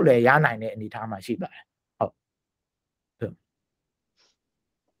နိုင်တဲ့အနေအထားမှာရှိပါတယ်ဟုတ်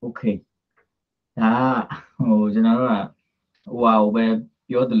okay ဒါဟိုကျွန်တော်တို့ကဟိုဟာဟိုပဲ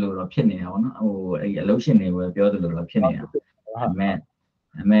ပြောသလိုတော့ဖြစ်နေတာပေါ့နော်ဟိုအဲ့ဒီအလုပ်ရှင်တွေပဲပြောသလိုတော့ဖြစ်နေတာ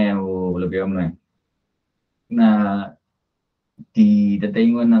အမေဟိုဘယ်လိုပြောမလဲနာဒီတသိ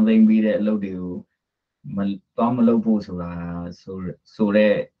န်းကနှစ်သိန်းပြီးတဲ့အလုပ်တွေကိုမလုပ်ဖို့ဆိုတာဆို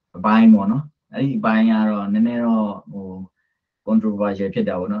တဲ့အပိုင်းပေါ့နော်အဲ့ဒီအပိုင်းကတော့နည်းနည်းတော့ဟို controversial ဖြစ်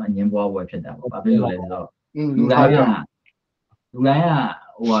တာပေါ့နော်အငင်းပွားပွဲဖြစ်တာပေါ့ဘာဖြစ်လို့လဲဆိုတော့လူတိုင်းက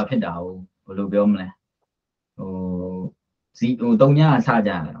ဟိုဟာဖြစ်တာကိုဘယ်လိုပြောမလဲဟို3ညစကြ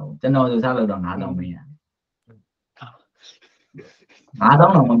တယ်ဟိုကျွန်တော်ဆိုစလို့တော့9000မင်းရ9000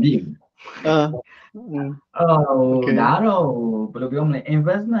တော့မပြည့်ဘူးဒါတော့ဘယ်လိုပြောမလဲ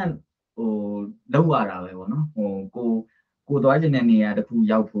investment ဟိုလောက်ရတာပဲပေါ့နော်ဟိုကိုသွားခြင်းတဲ့နေရာတစ်ခု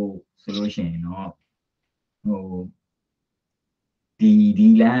ရောက်ဖို့ဆိုလို့ရှိရင်တော့ဟိုဒီ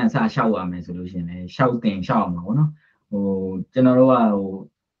လမ်းအစလျှောက်ရမယ်ဆိုလို့ရှိရင်လည်းလျှောက်အောင်ပါပေါ့နော်ဟိုကျွန်တော်တို့ကဟို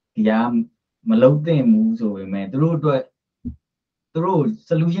ဒီကမလုံးသင့်ဘူးဆိုပေမဲ့သူတို့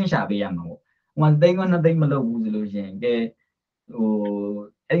solution ရှာပေးရမှာပေါ့ဟိုသိန်းက2သိန်းမလုပ်ဘူးဆိုလို့ရှိရင်ကဲဟို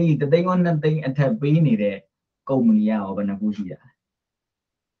အဲ့ဒီ3သိန်းက2သိန်းအထက်ပေးနေတဲ့ကုမ္ပဏီရောဘယ်နှခုရှိတာ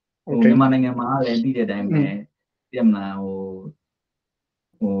ဟိုမြန်မာနိုင်ငံမှာလည်းသိတဲ့အတိုင်းပဲပြမလားဟို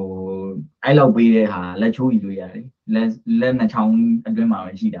အဲ့လောက်ပေးတဲ့ဟာလက်ချိုးယူလို့ရတယ်လက်နှချောင်းအတွင်းမှာ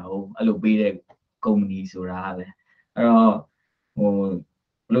ပဲရှိတာဟုတ်အဲ့လိုပေးတဲ့ကုမ္ပဏီဆိုတာပဲအဲ့တော့ဟိုဘ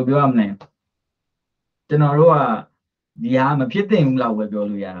ယ်လိုပြောရမလဲကျွန်တော်တို့ကဒီဟာမဖြစ်သင့်ဘူးလောက်ပဲပြော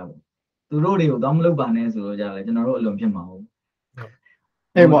လို့ရတာပေါ့သူတို့တွေကိုတော့မလုပ်ပါနဲ့ဆိုတော့ကြတယ်ကျွန်တော်တို့အလုံးဖြစ်မှာဟုတ်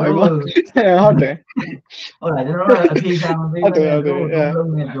အေးပေါ့ဟုတ်တယ်ဟုတ်လားကျွန်တော်တို့အဖြေရှာမပေးဘူး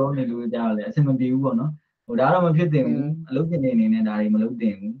လုံးနဲ့ပြောနေလို့ကြတယ်အဆင်မပြေဘူးပေါ့နော်ဟိုဒါတော့မဖြစ်သင့်ဘူးအလုပ်ဖြစ်နေနေနဲ့ဒါတွေမလုပ်သ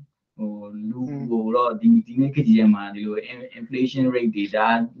င့်ဘူးဟိုလူကိုတော့ဒီနေ့ခေတ်ကြီးထဲမှာဒီလို inflation rate တွေဒါ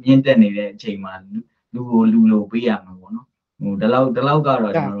မြင့်တက်နေတဲ့အချိန်မှာလူကိုလူလိုပေးရမှာပေါ့နော်ဟိုဒီလောက်က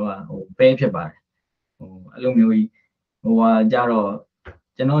တော့ကျွန်တော်တို့ကဟိုပဲဖြစ်ပါတယ်ဟိုအဲ့လိုမျိုးကြီးဟိုဟာကြတော့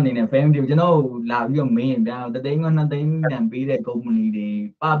ကျွန်တော်အနေနဲ့ fan ပြုကျွန်တော်လာပြီးတော့မေးရင်ဗျာ3သိန်းက2သိန်းတန်ပေးတဲ့ကုမ္ပဏီတွေ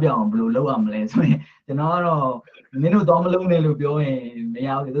ပပြောင်းဘယ်လိုလုပ်ရမလဲဆိုရင်ကျွန်တော်ကတော့မင်းတို့တော့မလုပ်နဲ့လို့ပြောရင်မရ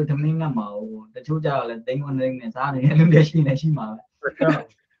ဘူးသူသမင်းငတ်မှာဟိုတချို့ကြတော့လည်း3သိန်းနဲ့စားနေတဲ့လူတွေရှိမှာပဲ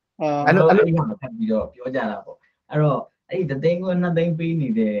အဲ့လိုထပ်ပြီးတော့ပြောကြတာပေါ့အဲ့တော့အဲ့ဒီ3သိန်းက2သိန်းပေးနေ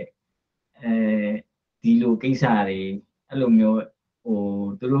တဲ့ဒီလိုကိစ္စတွေအဲ့လိုမျိုးဟို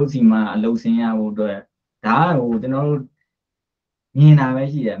သူတို့စီမှာအလုပ်ဆင်းရဖို့အတွက်ဒါဟိုကျွန်တော်တို့မြင်တာပဲ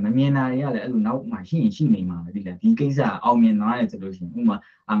ရှိတယ်မမြင်တာတွေကလည်းအဲ့လိုနောက်မှရှိနေမှာပဲဒီလားဒီကိစ္စအောင်မြင်သွားတယ်ဆိုလို့ရှိရင်ဥပ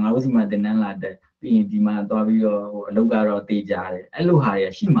မာငါတို့စီမှာတင်တန်းလာတဲ့ပြီးရင်ဒီမှာသွားပြီးတော့ဟိုအလုပ်ကတော့တေးကြတယ်အဲ့လိုဟာတွေ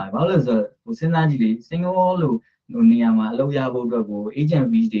ရှိမှာဘာလို့လဲဆိုတော့ဟိုစဉ်းစားကြည့်လေစင်ကာပူလိုနေရာမှာအလုပ်ရဖို့အတွက်ကို agent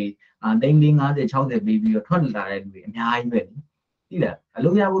fees တွေသိန်း50 60ပေးပြီးတော့ထွက်လာတဲ့လူတွေအများကြီးပဲသိလားအလု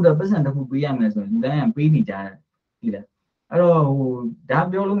ပ်ရဖို့အတွက်ပတ်စံတစ်ခုပေးရမယ်ဆိုရင်လူတိုင်းကပေးနေကြတယ်သိလားအဲ့တော့ဟိုဒါ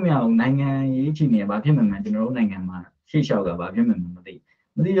ပြောလို့မရဘူးနိုင်ငံရေးအခြေအနေကဘာဖြစ်မှန်းကျွန်တော်တို့နိုင်ငံမှာရှေ့လျှောက်ကဘာဖြစ်မှန်းမ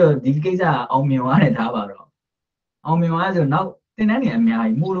သိတော့ဒီကိစ္စအောင်မြင်သွားတယ်ထားပါတော့အောင်မြင်သွားဆိုနောက်တင်တန်းတွေအများ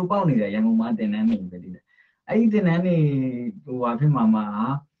ကြီးမိုးလိုပေါက်နေတယ်ရန်ကုန်မှာတင်တန်းတွေပဲဒီလေအဲ့ဒီတင်တန်းတွေဟိုဘာဖြစ်မှာ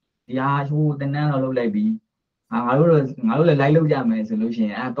ဒီဟာဟိုတင်တန်းတော့လုပ်လိုက်ပြီးငါတို့လည်းလိုက်လုပ်ကြမယ်ဆိုလို့ရှိ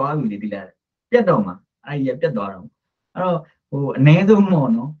ရင်သွားပြီလေဒီလားပြတ်တော့မှာအဲ့ဒီပြတ်သွားတော့အဲ့တော့ဟိုအ ਨੇ ဆုံးမော်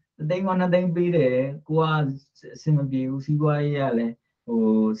နော်3သိန်းက2သိန်းပေးတယ်ကိုကအဆင်မပြေဘူးစီးပွားရေးရလဲဟို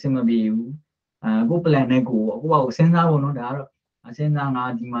အဆင်မပြေဘူးကို plan နဲ့ကိုကစဉ်းစားဖို့နော်ဒါကတော့စဉ်းစားငါ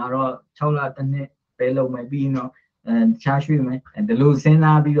ဒီမှာတော့6လတစ်နှစ်ပဲလုပ်မယ်ပြီးတော့ချားရွှေ့မယ်ဒီလိုစဉ်း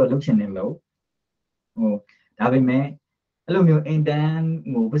စားပြီးတော့လုပ်ချင်တယ်လို့ဟိုဒါပေမဲ့အဲ့လိုမျိုး intern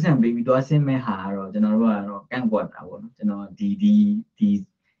ဟိုပတ်စံပေးပြီးသွားဆင်းမဲ့ဟာကတော့ကျွန်တော်တို့ကတော့ကန့်ကွက်တာပေါ့နော်ကျွန်တော်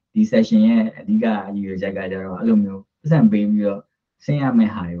ဒီ session ရဲ့အဓိကရည်ရွယ်ချက်ကကြတော့အဲ့လိုမျိုးပတ်စံပေးပြီးတော့ဆင်းရမ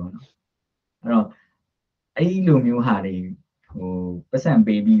ယ့်ဟာတွေပေါ့နော်အဲ့တော့အဲ့လိုမျိုးဟာတွေဟိုပတ်စံ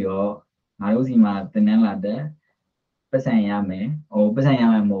ပေးပြီးတော့ငါတို့စီမှာတင်တန်းလာတဲ့ပတ်စံရမယ်ဟိုပတ်စံရ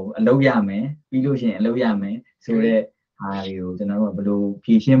မယ်မဟုတ်အလုပ်ရမယ်ပြီးလို့ရှိရင်အလုပ်ရမယ်ဆိုတော့ဟာတွေကိုကျွန်တော်တို့ကဘယ်လိုဖြ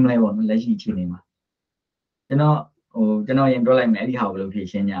ည့်ရှင်းမလဲပေါ့နော်လက်ရှိအခြေအနေမှာကျွန်တော်ရင်ပြောလိုက်မယ်အဲ့ဒီဟာကိုဘယ်လိုဖြည့်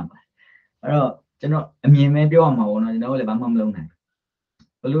ရှင်းကြမှာအဲ့တော့ကျွန်တော်အမြင်ပဲပြောရမှာပေါ့နော်ကျွန်တော်လည်းဘာမှမလုပ်နိုင်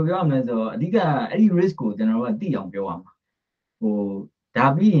ဘယ်လိုပြောရမလဲဆိုတော့အဓိကအဲ့ဒီ risk ကိုကျွန်တော်တို့ကသိအောင်ပြောရမှာဟိုဒါ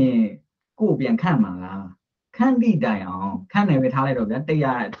ပြီးရင်ကိုယ်ပြန်ခန့်မှာလားခန့်သည့်တိုင်အောင်ခန့်နေပဲထားလိုက်တော့ဗျာ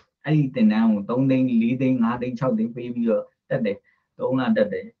100အဲ့ဒီတင်တန်းကို3သိန်း4သိန်း5သိန်း6သိန်းပေးပြီးတော့တက်တယ်3လတက်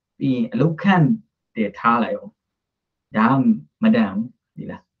တယ်ပြီးရင်အလုတ်ခန့်တယ်ထားလိုက်အောင်ဒါမတန်ဘူးဒီ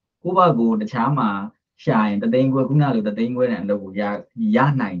လားကိုယ့်ဘာကိုတခြားမှာရှာရင်3သိန်းခွဲခုနလို3သိန်းခွဲတဲ့အလုပ်ကိုရ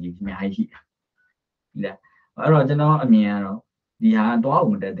နိုင်ကြီးအများကြီးရှိတယ်ဒီလားအဲ့တော့ကျွန်တော်အမြင်ကတော့ဒီဟာတော့အော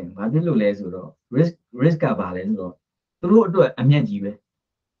င်မတက်တယ်ဘာဖြစ်လို့လဲဆိုတော့ risk ကပါလဲဆိုတော့သူတို့အတွက်အမျက်ကြီးပဲ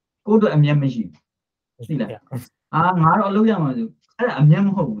ကိုယ့်အတွက်အမျက်မရှိဘူးသိလားငါတော့အလုပ်ရမှာဆို အဲ့ဒါအမြတ်မ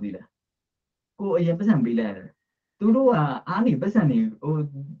ဟုတ်ဘူးဒီလားကိုအရင်ပတ်စံပေးလိုက်ရတယ်သူတို့ကအားနေပတ်စံနေဟို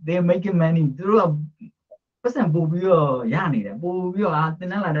they make money သူတို့ကပတ်စံပို့ပြီးတော့ရနေတယ်ပို့ပြီးတော့တင်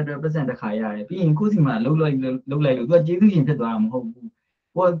တန်းလာတဲ့အတွက်ပတ်စံတစ်ခါရတယ်ပြီးရင်ကိုယ့်စီမှာလှုပ်လိုက်လို့သူကကျေးဇူးရှင်ဖြစ်သွားတာမဟုတ်ဘူး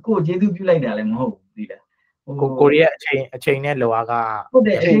ကိုကျေးဇူးပြုလိုက်တာလည်းမဟုတ်ဘူးဒီလားကိုရီးယားအချိန်နဲ့လောကဟုတ်တ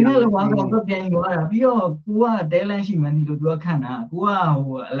ယ်အချိန်နဲ့လောကတော့ပြန်သွားတာပြီးတော့ကိုက talent ရှိမှန်းဒီလိုသူကခန့်တာကိုက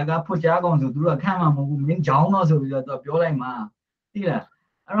ဟိုအလကားဖွက်ကြားကောင်ဆိုသူတို့ကခန့်မှာမဟုတ်ဘူးမင်းကြောင်းတော့ဆိုပြီးတော့သူပြောလိုက်မှာသိလား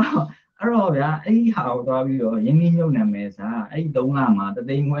အဲ့တော့ဗျာအဲ့ဒီဟာကိုသွားပြီးတော့ရင်းနှီးမြုပ်နှံမယ်စာအဲ့ဒီ3လမှာတ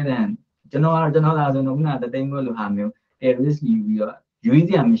သိန်းခွဲတန်ကျွန်တော်လာဆိုတော့ခုနတသိန်းခွဲလိုဟာမျိုး risk ယူပြီးတော့ရွေးစ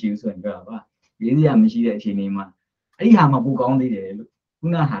ရာမရှိဘူးဆိုရင်ပြောတာပါရွေးစရာမရှိတဲ့အချိန်လေးမှာအဲ့ဒီဟာမှာပိုကောင်းသေးတယ်လို့ခု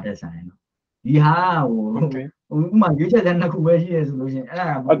နဟာတက်ဆိုင်နော်ဒီဟာဟိုဥမာရွေးချက်တဲ့နှစ်ခုပဲရှိရဆိုလို့ရှိရင်အဲ့ဒါ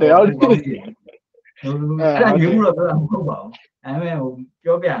ဟုတ်တယ်ဟုတ်တယ်အဲ့ဒါရွေးမှုတော့ပြောတာမဟုတ်ပါဘူးအဲ့မဲ့ဟို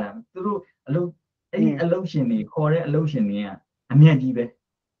ပြောပြတာသူတို့အလုပ်အဲ့ဒီအလုပ်ရှင်တွေခေါ်တဲ့အလုပ်ရှင်တွေကအမြတ်ကြီးပဲ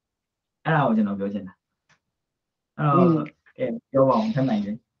အဲ့ဒါကိုကျွန်တော်ပြောချင်တာအဲ့တော့ကဲပြောပါအောင်ထပ်နိုင်တ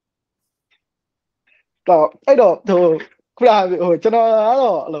ယ်တော့အဲ့တော့ဟိုခုနဟိုကျွန်တော်က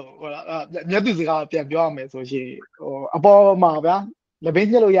တော့အဲ့လိုဟိုမျက်သူစကားပြန်ပြောရမယ်ဆိုရှင်ဟိုအပေါ်မှာဗျာလက်ဘင်း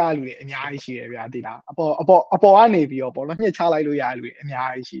ညှက်လို့ရလူတွေအများကြီးရှိတယ်ဗျာဒီလားအပေါ်ကနေပြီးတော့ပေါ့နော်ညှက်ချလိုက်လို့ရလူတွေအများ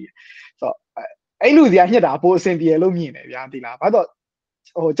ကြီးရှိတယ်ဆိုတော့အဲ့လူတွေကညှက်တာပိုအဆင်ပြေလို့မြင်တယ်ဗျာဒီလားဘာလို့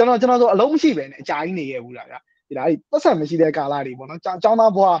ဟိုကျွန်တော်ဆိုအလုံးမရှိပဲနဲ့အကြာကြီးနေရဘူးလားဗျာဒီလားအဲ့ပတ်စံမရှိတဲ့ကာလတွေပေါ့နော်ကျောင်း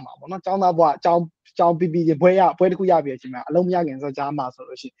သားဘွားမှာပေါ့နော်ကျောင်းသားဘွားကျောင်းပြီးဘွဲတစ်ခုရပြီးအချိန်မှာအလုံးမရခင်ဆိုကြားမှာဆို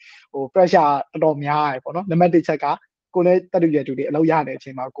လို့ရှိရင်ဟို pressure တော်တော်များတယ်ပေါ့နော်နံပါတ်1ချက်ကကိုလည်းတက်တူရတူတွေအလုပ်ရတဲ့အချိ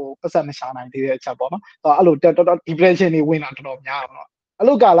န်မှာကိုပတ်စံမရှာနိုင်သေးတဲ့အချက်ပေါ့နော်အဲ့လိုတော်တော် depression တွေဝင်လာတော်တော်များပါတော့အ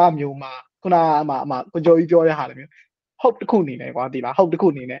လုပ်ကာလမျိုးမှာခုနကိုကျော်ကြီးပြောတဲ့ဟာလိုမျိုး hope တစ်ခုအနေနဲ့ကွာဒီလား hope တစ်ခု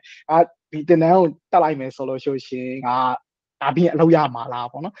အနေနဲ့ဒီတင်တန်းကိုတက်လိုက်မယ်ဆိုလို့ရှိရင်ငါဒါပြီးအလုပ်ရမှာလား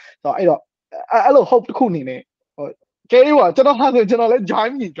ပေါ့နော်ဆိုတော့အဲ့တော့အဲ့လို hope တစ်ခုအနေနဲ့ဟိုကဲရောကျွန်တော်လည်း join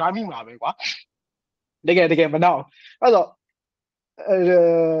မှာပဲကွာတကယ်မနောက်အဲ့တော့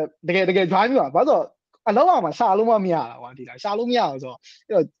တကယ် join မှာဘာလို့အလောက်အောင်ရှာလို့မရတာကွာဒီလားရှာလို့မရအောင်ဆိုတော့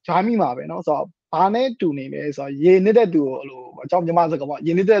အဲ့တော့ join မှာပဲเนาะဆိုတော့ဘာနဲ့တူနေလဲဆိုတော့ရေနေတဲ့သူကိုအဲ့လိုအကြောင်းမြမစကားပေါ့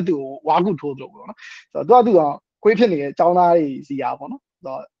ရေနေတဲ့သူကိုဝါကုထိုးသလိုပေါ့နော်ဆိုတော့သူကခွေးဖြစ်နေတဲ့ចောင်းသားတွေစီရပေါ့နော်ဆို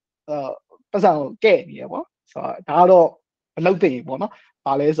တော့ပတ်စံကိုကဲ့နေရပေါ့ဆိုတော့ဒါကတော့အလုပ်တင်ပေါ့နော်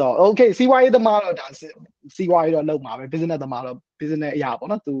ဘာလဲဆိုတော့ okay စီးပွားရေးသမားတော့ဒါစီးပွားရေးတော့လုပ်မှာပဲ business သမားတော့ business အရာပေါ့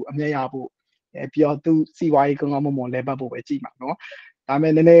နော်သူအမြတ်ရဖို့ပြီးတော့သူစီးပွားရေးကောင်းကောင်းမွန်လဲပတ်ဖို့ပဲကြည့်မှာနော်ဒါပေ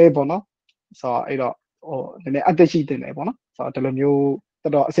မဲ့နည်းနည်းပေါ့နော်ဆိုတော့အဲ့တော့ဟိုနည်းနည်းအသက်ရှိတင်တယ်ပေါ့နော်ဆိုတော့ဒီလိုမျိုး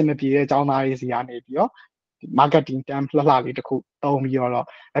တော်တော်အဆင်မပြေတဲ့ចောင်းသားရေးစီကနေပြီးတော့ marketing term လှလေးတစ်ခုတုံးပြီးတော့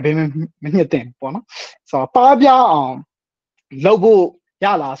အဘယ်မညှစ်တင်ပေါ့နော်ဆိုတော့ပါပြအောင်လုပ်ဖို့ရ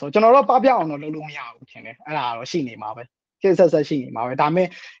လားဆိုတော့ကျွန်တော်တို့ပါပြအောင်တော့လုပ်လို့မရဘူးထင်တယ်အဲ့ဒါတော့ရှိနေမှာပဲကိစ္စဆက်ရှိနေမှာပဲဒါပေမဲ့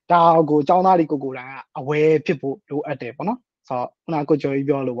ဒါကိုចောင်းသားတွေကိုယ်တိုင်ကအဝဲဖြစ်ဖို့လိုအပ်တယ်ပေါ့နော်ဆိုတော့ခုနကကိုကျော်ကြီး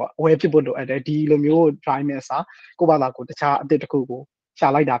ပြောလို့ပေါ့အဝဲဖြစ်ဖို့လိုအပ်တယ်ဒီလိုမျိုး try မဲ့စာကိုဘာသာကိုတခြားအသစ်တစ်ခုကိုရှာ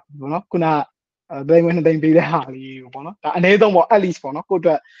လိုက်တာပေါ့နော်ခုနသိန်းဝင်2သိန်းပေးတဲ့ဟာလေးပေါ့နော်ဒါအနည်းဆုံးပေါ့ at least ပေါ့နော်ကိုအ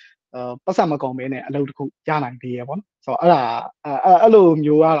တွက်ပတ်စံမကုန်မဲနဲ့အလုပ်တစ်ခုရနိုင်သေးရပေါ့နော်ဆိုတော့အဲ့လို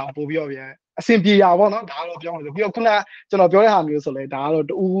မျိုးကတော့ပို့ပြီးတော့ပြန်အဆင်ပြေရပေါ့နော်ဒါကတော့ပြောလို့ပြီးတော့ခုနကကျွန်တော်ပြောတဲ့ဟာမျိုးဆိုလဲဒါကတော့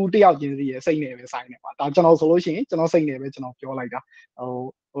တူတယောက်ချင်းစီရဲ့စိတ်နဲ့ပဲဆိုင်နေပါဒါကျွန်တော်ဆိုလို့ရှိရင်ကျွန်တော်စိတ်နဲ့ပဲကျွန်တော်ပြောလိုက်တာ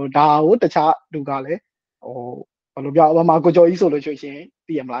ဟိုဒါကိုတခြားလူကလည်းဟိုဘယ်လိုပြောအမကိုကျော်ကြီးဆိုလို့ရှိရင်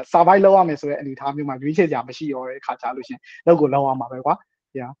သိရမလား survive လုပ်ရမယ်ဆိုတဲ့အနေအထားမျိုးမှာရွေးချယ်ကြမရှိရောတဲ့ခါချလို့ရှိရင်လောက်ကိုလောက်ရမှာပဲကွာ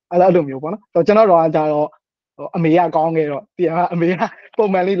အဲ့လိုမျိုးပေါ့နော်ကျွန်တော်တို့ကကြတော့အမေကကောင်းခဲ့တော့တရားအမေကပုံ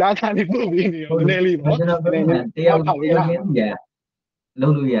မှန်လေးလားခါလေးပို့ပြီးနေတော့နည်းနည်းလေးပေါ့ကျွန်တော်ပြောနေတာတယောက်ချင်းစီလု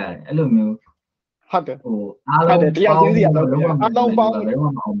ပ်လို့ရတယ်အဲ့လိုမျိုးဟုတ်တယ်ဟိုအားလုံးတယောက်ချင်းစီကတော့လုံးဝအလုံးပေါင်းလုံးဝ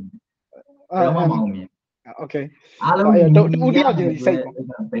မအောင်မြင်โอเคအားလုံးတူတယောက်ချင်းစီစိတ်ပေါ့ဘယ်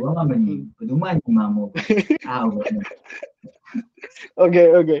တော့မှမညီဘယ်သူမှညီမှာမဟုတ်အားဟုတ်โอเค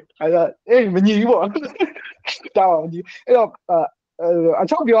အဲ့တော့မညီဘူးပေါ့တောင်းညီအဲ့တော့အ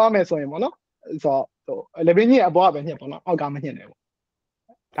ချောင်းပြောရမယ်ဆိုရင်ပေါ့နော်ဆိုတော့လေဘင်းကြီးအပေါ်ကပဲညှက်ပေါ့နော်အောက်ကမညှက်နဲ့ပေါ့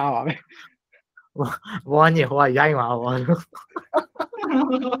ဒါပါပဲဘောညဟိုကရိုက်မှာပေါ့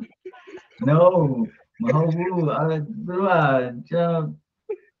no မဟုတ်ဘူးသူတို့ကကျွန်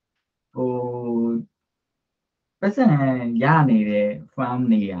ဟိုပတ်စံရနေတဲ့ farm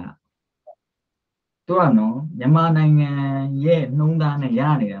တွေကသူကနော်မြန်မာနိုင်ငံရဲ့နှုံးသားနဲ့ရ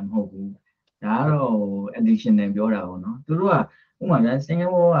နေတာမဟုတ်ဘူးဒါကတော့ additional ပြောတာပေါ့နော်သူတို့ကဥပမာစင်ကာ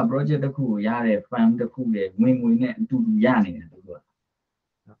ပူက project တစ်ခုကိုရတဲ့ farm တစ်ခုရဲ့ဝင်ငွေနဲ့အတူတူရနေတာသူ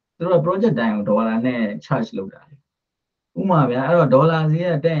တို့က project တိုင်းကိုဒေါ်လာနဲ့ charge လုပ်တာဥပမာဗျာအဲ့တော့ဒေါ်လာဈေးက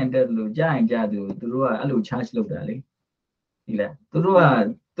တက်ရင်တက်လို့ကြာရင်ကြာသူတို့ကအဲ့လို charge လုပ်တာလေဒီလားသူ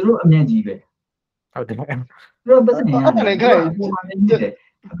တို့အမြတ်ကြီးပဲဟုတ်တယ်သူတို့ပတ်စံရတယ်ပုံမှန်နေတယ်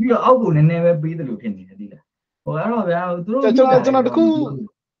ပြီးတော့အောက်ကိုနည်းနည်းပဲပေးတယ်လို့ဖြစ်နေတယ်ဒီလား ဟိုအဲ့တော့ဗျာသူတို့ ကျွန်တော်တခု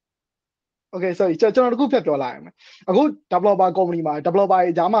Okay sorry ကျွန်တော်တခုဖြတ်ပြောလိုက်ရမယ်အခု developer company မှာ developer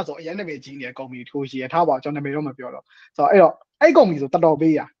အကြားမှာဆိုအရင်နာမည်ကြီးနေတဲ့ company တခုရှိရထားပါကျွန်တော်နာမည်တော့မပြောတော့ဆိုတော့အဲ့တော့အဲ့ company ဆိုတော်တော်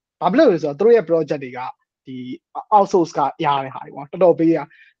ပေးရဘာဖြစ်လို့လဲဆိုတော့သူတို့ရဲ့ project တွေကဒီ outsource ကရတဲ့ဟာတွေပေါ့တော်တော်ပေးရ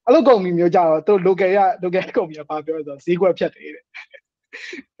အဲ့လို company မျိုးကြတော့သူတို့ local company ကဘာပြောလဲဆိုတော့ဈေးကွက်ဖြတ်တယ်တဲ့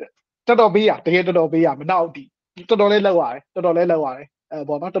တော်တော်ပေးရတကယ်တော်တော်ပေးရမနောက်ဒီတော်တော်လေးလောက်ရတယ်တော်တော်လေးလောက်ရတယ်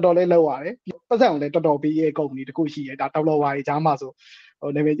ပေါ့နော်တော်တော်လေးလောက်ရတယ်ပတ်စံကိုလည်းတော်တော်ပေးရဲ့ company တခုရှိရဒါ developer တွေကြားမှာဆို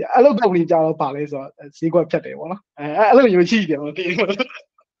ဟိုနေပဲအဲ့လို company ကြတော့ပါလဲဆိုတော့ဈေးကွက်ဖြတ်တယ်ပေါ့နော်အဲ့လိုမျိုးရှိတယ်ပေါ့ဒီ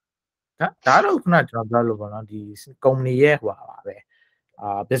ဒါတော့ခုနကျွန်တော်ပြောလို့ပေါ့နော်ဒီ company ရဲ့ဟိုပါပဲ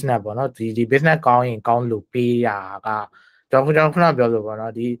business ပေါ့နော်ဒီ business ကောင်းရင်ကောင်းလို့ပေးရကကျွန်တော်ခုနပြောလို့ပေါ့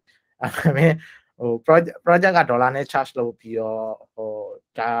နော်ဒီမင်းဟို project ကဒေါ်လာနဲ့ charge လုပ်ပြီးတော့ဟို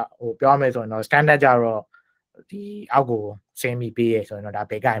ဒါဟိုပြောမယ်ဆိုရင်တော့ standard ကြတော့ဒီအောက်ကိုဆင်းပြီးပေးရဆိုရင်တော့ဒါ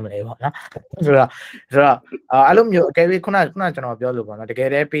ဘယ်ကိုင်မလဲပေါ့နော်ဆိုတော့အဲ့လိုမျိုးအကယ်၍ခုနကျွန်တော်ပြောလို့ပေါ့နော်တကယ်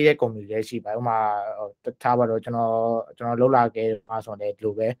တည်းပေးတဲ့ company လည်းရှိပါဥမာထားပါတော့ကျွန်တော်လောက်လာခဲ့မှာဆိုတော့ဒီ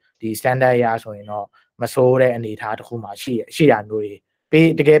လိုပဲဒီ standard ရဆိုရင်တော့မစိုးတဲ့အနေအထားတစ်ခုမှရှိတာမျိုးတွေပေး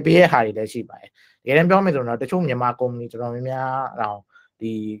တကယ်ပေးရတဲ့ဟာတွေလည်းရှိပါတယ်တကယ်တမ်းပြောမယ်ဆိုတော့တချို့မြန်မာ company တော်တော်များများတော့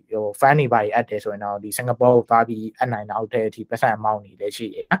ဒီဟို fan တွေပါအပ်တယ်ဆိုရင်တော့ဒီစင်ကာပူကိုသွားပြီးအနိုင်တော့တဲ့အထိပတ်စံအမောင်းနေလည်းရှိ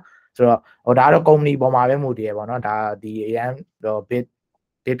တယ်နော်ဆိုတော့ဟိုဒါတော့ company ပေါ်မှာပဲမူတည်ရပေါ့နော်ဒါဒီအရန်တော့ bid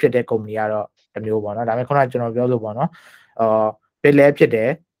ဖြစ်တဲ့ company ကတော့တမျိုးပေါ့နော်ဒါပေမဲ့ခုနကကျွန်တော်ပြောလို့ပေါ့နော်bid လည်းဖြစ်တ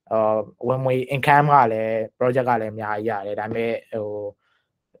ယ်ဝင်ငွေ income ကလည်း project ကလည်းအများကြီးရတယ်ဒါပေမဲ့ဟို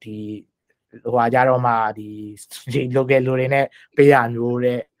ဒီဟိုဟာကြတော့မှဒီ local လူတွေနဲ့ပေးရမျိုး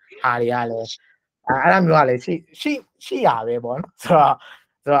တဲ့ဟာတွေကလည်းအဲ့လိုမျိုးကလည်းရှိရပဲပေါ့နော်ဆို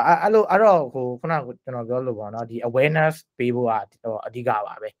တော့အဲ့တော့ဟိုခုနကကျွန်တော်ပြောလို့ပေါ့နော်ဒီ awareness ပေးဖို့ကအဓိက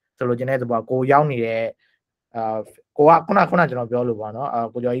ပါပဲဆိုလိုချင်တဲ့သဘောကိုရောက်နေတဲ့ကိုကခုနကျွန်တော်ပြောလို့ပေါ့နော်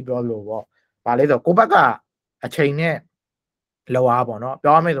ကိုကျော်ကြီးပြောလို့ပေါ့ဗာလဲဆိုကိုဘက်ကအချိန်နဲ့လောအားပေါ့နော်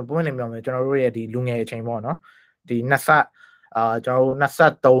ပြောရမယ်ဆိုပွင့်နေပြောမယ်ကျွန်တော်တို့ရဲ့ဒီလူငယ်အချိန်ပေါ့နော်ဒီ20ကျွန်တော်တို့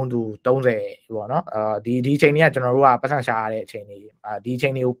23သူ30ပေါ့နော်ဒီအချိန်တွေကကျွန်တော်တို့ကပတ်စံရှာရတဲ့အချိန်တွေဒီအချိ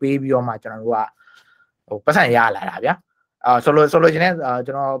န်တွေကိုပေးပြီးတော့မှကျွန်တော်တို့ကဟိုပတ်စံရလာတာဗျာဆိုလိုချင်တဲ့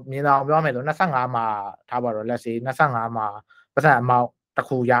ကျွန်တော်မြင်အောင်ပြောမယ်ဆို25မှာထားပါတော့လက်စီ25မှာပတ်စံအမောက်တစ်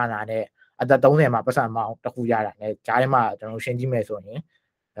ခုရလာတဲ့အသက်30မှာပတ်စံအမောက်တစ်ခုရတာနဲ့ဂျားထဲမှာကျွန်တော်ရှင်းကြည့်မယ်ဆိုရင်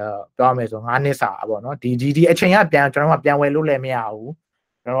ပြောရမယ်ဆို9နှစ်စာပေါ့နော်ဒီအချိန်ကကျွန်တော်ကပြန်ဝယ်လို့လည်းမရဘူး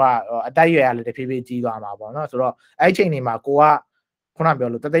ကျွန်တော်ကအတက်ရွယ်ရလည်းတဖြည်းဖြည်းကြီးသွားမှာပေါ့နော်ဆိုတော့အဲ့ချိန်တွေမှာကိုကခုနပြော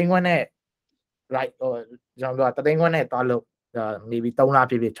လို့တသိန်းခွန်းနဲ့ right ဟိုကျွန်တော်ကတသိန်းခွန်းနဲ့သွားလို့ maybe 3လ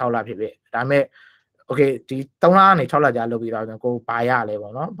ဖြစ်ဖြစ်6လဖြစ်ဖြစ်ဒါပေမဲ့ okay ဒီ3လကနေ6လကြာလုပ်ပြီးတော့ကိုဘာရလဲ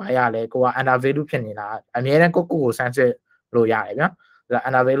ပေါ့နော်ဘာရလဲကိုက under value ဖြစ်နေတာအများနဲ့ကိုစမ်းစစ်လို့ရတယ်ဗျာဒါ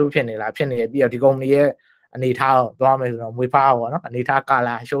under value ဖြစ်နေလားဖြစ်နေပြီးတော့ဒီ company ရဲ့အနေထားတော့သွားမယ်ဆိုတော့မွေးဖားပေါ့နော်အနေထားကာ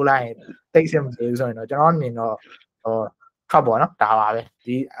လာရှိုးလိုက်ရင်တိတ်စစ်မသေးဘူးဆိုရင်တော့ကျွန်တော်မြင်တော့ဟိုခတ်ပေါ့နော်ဒါပါပဲ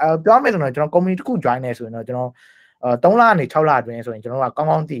ဒီပြောမယ်ဆိုတော့ကျွန်တော် company တစ်ခု join နေဆိုရင်တော့ကျွန်တော်3လကနေ6လအတွင်းဆိုရင်ကျွန်တော်ကကောင်း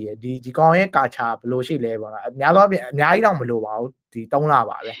ကောင်းသိရဒီကောင်ရဲ့ကာချာဘယ်လိုရှိလဲပေါ့နော်အများသောအများကြီးတော့မလိုပါဘူးဒီ3လ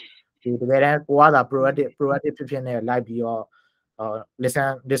ပါပဲဒီတကယ်တမ်းကိုကသာ proactive ဖြစ်နေလိုက်ပြီးတော့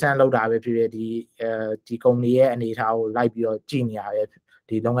listen လုပ်တာပဲဖြစ်ဖြစ်ဒီ company ရဲ့အနေအထားကိုလိုက်ပြီးတော့ကြည့်နေရပဲ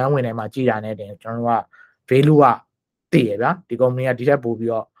ဒီလုပ်ငန်းဝင်ထဲမှာကြည့်တာနဲ့တင်ကျွန်တော်တို့က value ကတည်ရဗျာဒီ company ကဒီထက်ပိုပြီး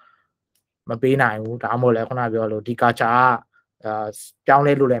တော့မပေးနိုင်ဘူးဒါမှမဟုတ်လဲခုနပြောလို့ဒီကာချာပြောင်း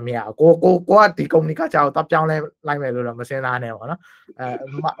လဲလို့လည်းမရဘူးကိုကဒီ company ကာချာကိုတော့ပြောင်းလဲလိုက်မယ်လို့တော့မစဉ်းစားနဲ့ပေါ့နော်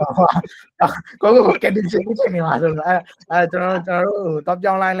ကိုကတင်ချင်းချင်းနေမှာဆိုတော့ကျွန်တော်တို့တော့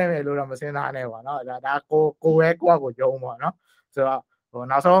ပြောင်းလိုက်မယ်လို့တော့မစဉ်းစားနဲ့ပေါ့နော်ဒါကိုပဲကိုကယုံပေါ့နော်ဆိုတော့ဟို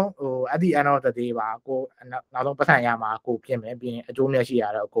နောက်ဆုံးဟို at the end of the day ပါကိုနောက်ဆုံးပတ်စံရမှာကိုဖြစ်မယ်ပြီးရင်အကျိုးမြတ်ရှိရ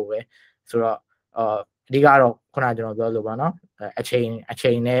တော့ကိုပဲဆိုတော့အဓိကတော့ခုနကျွန်တော်ပြောလို့ပေါ့နော်အချိ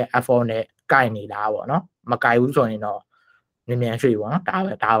န်နဲ့ effort နဲ့ကိုင်နေတာပေါ့နော်မကိုင်ဘူးဆိုရင်တော့မြန်ရွှေ့ပေါ့နော်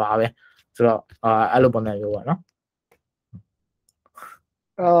ဒါပါပဲဆိုတော့အဲ့လိုပုံစံမျိုးပေါ့နော်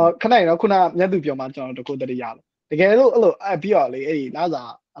ခဏနော်ခုနမျက်သူပြောမှကျွန်တော်တခုတည်းရလို့တကယ်လို့အဲ့လိုပြီးတော့လေအဲ့ဒီလာ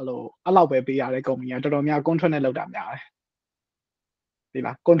စားအဲ့လိုအဲ့လောက်ပဲပေးရတဲ့ company ကတော်တော်များ contract နဲ့လောက်တာများတယ်ဒီ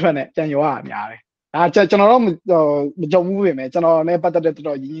လား contract နဲ့ကြံရောရတာများတယ်ဒါကျွန်တော်တော့မကြုံဘူးပြင်မယ်ကျွန်တော်နဲ့ပတ်သက်တဲ့တော်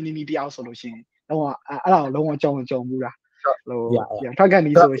တော်ရင်းရင်းနှီးနှီးတယောက်ဆိုလို့ရှိရင်တော့အဲ့ဒါကိုလုံးဝကြုံဘူးလားဟိုထွက်ကန်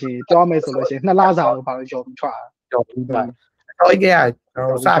ဒီဆိုလို့ရှိရင်ပြောမယ်ဆိုလို့ရှိရင်2လစာကိုဘာလို့ကြော်ပြီးထွက်ကြော်ပြီးပါတော့ကကျွန်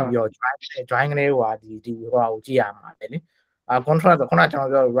တော်စပြီးတော့ join ကနေဟိုဟာဒီဟိုဟာကိုကြည့်ရမှာလေcontract ခုနကျွန်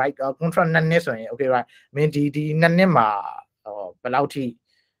တော်ပြော right contract 2နှစ်ဆိုရင် okay right မင်းဒီ2နှစ်မှာဘယ်လောက်ထိ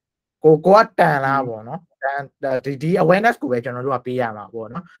ကိုကတန်လားပေါ့နော်ဒီ awareness ကိုပဲကျွန်တော်တို့ကပေးရမှာပေါ့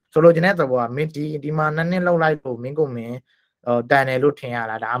နော်ဆိုလိုချင်တဲ့သဘောကမင်းဒီမှာ2နှစ်လောက်လိုက်လို့မင်းကိုမင်းတန်တယ်လို့ထင်ရ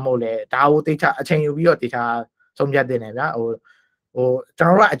လားဒါမှမဟုတ်လေဒါကိုတေချာအချိန်ယူပြီးတော့တေချာဆုံးဖြတ်တင်တယ်ဗျာဟို ကျွန်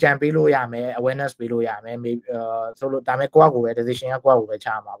တော်တို့ကအကြံပေးလို့ရမယ် awareness ပေးလို့ရမယ်ဆိုလို့ဒါပေမဲ့ကိုယ့်အကူပဲ decision ကကိုယ့်အကူပဲချ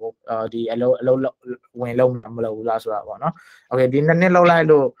မှာပေါ့ဒီအလုံးဝင်လုံးမလုပ်ဘူးလားဆိုတာပေါ့နော် okay ဒီနှစ်လောက်လိုက်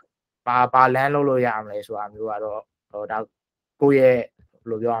လို့ဘာလမ်းလုပ်လို့ရမလဲဆိုတာမျိုးကတော့ဒါကိုယ့်ရဲ့ဘယ်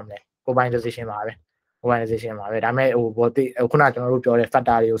လိုပြောရမလဲကိုယ်ပိုင် decision ပါပဲကိုယ်ပိုင် decision ပါပဲဒါပေမဲ့ခုနကျွန်တော်တို့ပြောတဲ့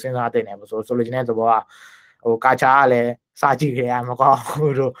factor တွေကိုစဉ်းစားသင့်တယ်ဆိုလိုချင်တဲ့သဘောကကာချာကလည်းစာကြည့်ခဲ့ရမကောင်း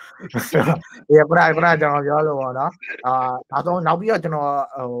ဘူးတို့ဒီခုနကျွန်တော်ပြောလို့ပေါ့နော်နောက်ဆုံးနောက်ပြီးတော့ကျွန်တော်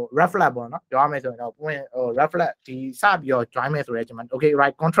reflect ပေါ့နော်ပြောရမယ်ဆိုရင်တော့reflect ဒီစပြီးတော့ join မယ်ဆိုရဲကျွန်တော် okay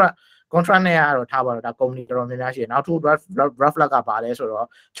right contract နဲ့ကတော့ထားပါတော့ဒါ company တော်တော်များများရှိတယ်နောက်ထပ် reflect ကပါလဲဆိုတော့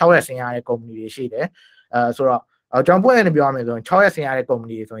6ရက်ဆင်းရတဲ့ company တွေရှိတယ်ဆိုတော့ကျွန်တော်ပွင့်နေပြောရမယ်ဆိုရင်6ရက်ဆင်းရတဲ့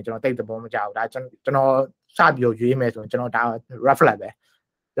company တွေဆိုရင်ကျွန်တော်တိတ်သဘောမကျဘူးဒါကျွန်တော်စပြီးတော့ရွေးမယ်ဆိုရင်ကျွန်တော်ဒါ reflect ပဲ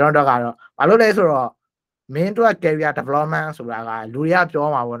ကျွန်တော်တော့ကတော့ဘာလို့လဲဆိုတော့မင်းတို့ career development ဆိုတာကလူတွေကပြော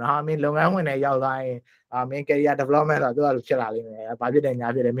မှာပေါ့နော်ဟာမင်းလုပ်ငန်းဝင်တွေရောက်သွားရင်မင်း career development ဆိုတော့သူကလူဖြစ်လာလိမ့်မယ်ဘာဖြစ်တယ်ညာ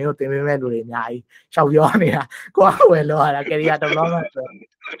ဖြစ်တယ်မင်းတို့သင်ပေးမဲ့လူတွေအများကြီးရှောက်ပြောနေတာကိုယ်ကဝယ်လို့ရတာ career development ဆို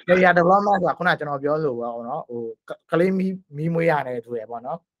career development ဆိုတာခုနကျွန်တော်ပြောလို့ပေါ့နော်ကလေးမီးမွေးရတယ်သူရယ်ပေါ့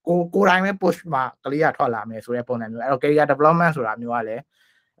နော်ကိုယ်တိုင်းပဲ push မှာကလေးကထွက်လာမယ်ဆိုတဲ့ပုံစံမျိုးအဲ့တော့ career development ဆိုတာမျိုးကလည်း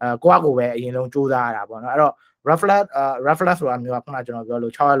ကိုယ့်အကူပဲအရင်ဆုံးစူးစမ်းရတာပေါ့နော်အဲ့တော့ reflect ဆိုတာမျိုးကခုနကျွန်တော်ပြော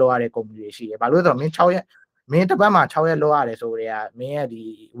လို့6ရက်လောက်ရတဲ့ company တွေရှိတယ်ဘာလို့လဲဆိုတော့မင်း6ရက်မင်းတစ်ပတ်မှာ6ရက်လောက်ရတယ်ဆိုတော့မင်းရဲ့ဒီ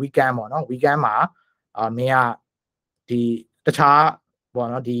weekend ပေါ့နော် weekend မှာမင်းကဒီတခြားပေါ့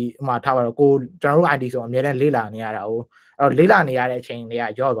နော်ဒီဥမာထားပါတော့ကျွန်တော်တို့ ID ဆိုအများနဲ့လေ့လာနေရတာအဲ့တော့လေ့လာနေရတဲ့အချိန်တွေက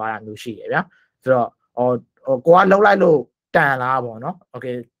ရော့သွားတာမျိုးရှိတယ်ဗျာဆိုတော့ကိုကလှုပ်လိုက်လို့တန်လားပေါ့နော်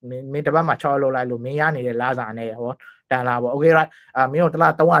okay မင်းတစ်ပတ်မှာ6ရက်လှုပ်လိုက်လို့မင်းရနေတဲ့လစာနဲ့ဟောတန်လားပေါ့ okay right မင်းတို့တစ်လ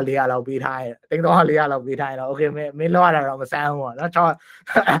300 400လောက်ပေးထားရင်တိတ်300 400လောက်ပေးထားရင်တော့ okay မင်းလောက်ရတာတော့မဆန်းဘူးပေါ့နော်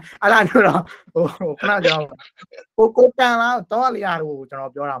6အဲ့လားတို့တော့ခဏကြောင်ကိုတန်လား300 400ကိုကျွန်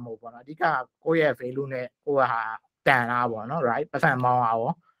တော်ပြောတာမဟုတ်ပေါ့နော်အဓိကကိုယ့်ရဲ့ value နဲ့ကိုယ့်ဟာတန်လားပေါ့နော် right ပတ်စံမောင်းအောင်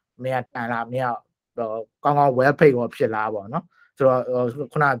ရောမင်းကတန်လားမင်းကကောင်းကောင်း well paid ရောဖြစ်လားပေါ့နော်ဆိုတော့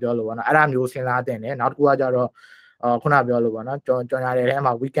ခုနပြောလို့ပေါ့နော်အဲ့ဒါမျိုးစဉ်းစားတင်တယ်နောက်တစ်ခုကကြတော့ခုနပြောလို့ပေါ့နော်ကြော်ညာတဲ့ထဲ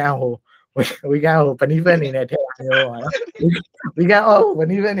မှာ weekend ကို benefit အနေနဲ့ထည့်တာမျိုးပေါ့နော် weekend off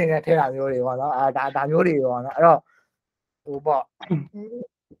benefit အနေနဲ့ထည့်တာမျိုးတွေပေါ့နော်ဒါမျိုးတွေပေါ့နော်အဲ့တော့ဟိုပေါ့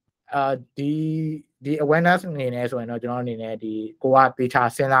ဒီ awareness အနေနဲ့ဆိုရင်တော့ကျွန်တော်အနေနဲ့ဒီကိုကတေချာ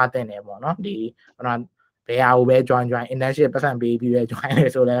စဉ်းစားတင်တယ်ပေါ့နော်ဒီခုနဘယ်ဟာကိုပဲ join internship ပတ်စံပေးပြီးပဲ join လဲ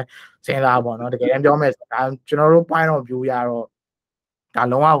ဆိုလဲစဉ်းစားပေါ့နော်တကယ်တမ်းပြောမယ်ဆိုဒါကျွန်တော်တို့ point of view ရတော့ဒါ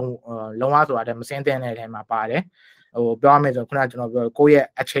လုံးဝဆိုတာတည်းမစင်းတဲ့တဲ့အထဲမှာပါတယ်ပြောရမယ်ဆိုခုနကျွန်တော်ပြောကိုယ့်ရဲ့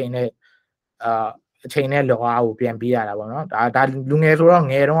အချိန်နဲ့အချိန်နဲ့လောအားကိုပြန်ပေးရတာပေါ့နော်ဒါလူငယ်ဆိုတော့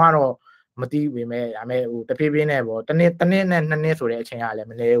ငယ်တုန်းကတော့မသိပေမဲ့ဒါပေမဲ့တဖြည်းဖြည်းနဲ့ပေါ့တစ်နှစ်နဲ့2နှစ်ဆိုတဲ့အချိန်ကလည်း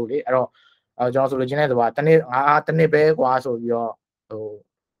မလဲဘူးလေအဲ့တော့ကျွန်တော်ဆိုလိုချင်တဲ့သဘောတစ်နှစ်ပဲကွာဆိုပြီးတော့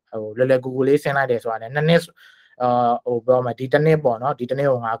လွယ်လွယ်ကူကူလေးဆင်းလိုက်တယ်ဆိုတာနဲ့2နှစ်ပြောမယ်ဒီတစ်နှစ်ပေါ့နော်ဒီတစ်နှစ်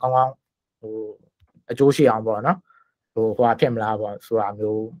ကိုငါကောင်းကောင်းအကျိုးရှိအောင်ပေါ့နော်ဟိုဖြစ်မလားပေါ့ဆိုတာ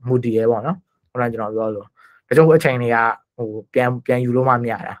မျိုးမူတည်ရဲပေါ့နော်ခုနကျွန်တော်ပြောလို့တချို့အချိန်တွေကပြန်ယူလို့မှမ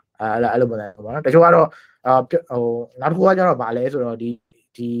ရတာအဲ့လိုပုံစံပေါ့နော်တချို့ကတော့နောက်တစ်ခုကကျတော့ဗာလဲဆိုတော့ဒီ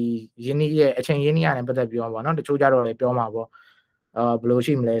ရင်းနှီးရဲ့အချိန်ရင်းနှီးရတဲ့ပတ်သက်ပြီးတော့ပေါ့နော်တချို့ကျတော့လည်းပြောမှာပေါ့ဘယ်လို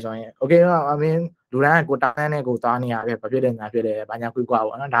ရှိမလဲဆိုရင် okay I mean လူတိုင်းကိုတားနဲ့ကိုသားနေရပဲဘာဖြစ်တယ်ညာဖြစ်တယ်ဘာညာခွေးကွာ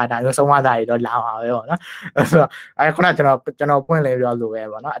ပေါ့နော်ဒါမျိုးဆုံးမသားတွေတော့လာပါပဲပေါ့နော်ဆိုတော့ခုနကျွန်တော်ပွင့်လဲပြောလို့ပဲ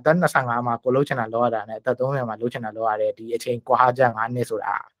ပေါ့နော်အသက်25မှာကိုလုံးချင်တာလောရတာနဲ့အသက်30မှာလုံးချင်တာလောရတယ်ဒီအချိန်ကွာချက်9နှစ်ဆို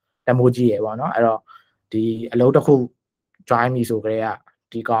တာတမိုးကြီးရယ်ပေါ့နော်အဲ့တော့ဒီအလုံးတစ်ခု join ပြီဆိုကြတဲ့က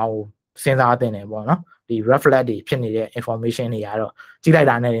ဒီကောင်ကိုစဉ်းစားတင်တယ်ပေါ့နော်ဒီ reflect တွေဖြစ်နေတဲ့ information တွေကတော့ကြည့်လိုက်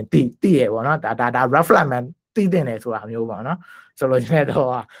တာနဲ့သိရပေါ့နော်ဒါ reflect မှသိတင်တယ်ဆိုတာမျိုးပေါ့နော်ဆိုလို့ရှိရင်တော့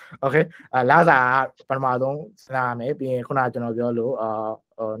okay လာစာပထမဆုံးစဉ်းစားရမယ်ပြီးရင်ခုနကကျွန်တော်ပြောလို့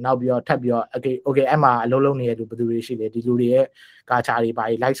နောက်ပြီးတော့ထပ်ပြီးတော့ okay အဲ့မှာအလုပ်လုပ်နေတဲ့လူဘယ်သူတွေရှိလဲဒီလူတွေရဲ့ကာချာတွေဘာ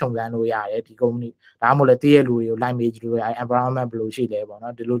တွေ like စုံစမ်းလို့ရတယ်ဒီ company ဒါမှမဟုတ်လည်းတည့်ရဲ့လူတွေကို like မေးကြည့်လို့ရတယ် environment ဘယ်လိုရှိလဲပေါ့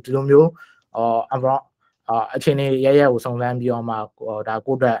နော်ဒီလိုမျိုးအခြေအနေရကိုစုံစမ်းပြီးတော့မှဒါ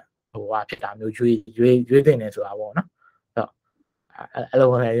ကိုယ့်အတွက်ဖြစ်တာမျိုးရွေးတင်နေဆိုတာပေါ့နော်အဲ့လို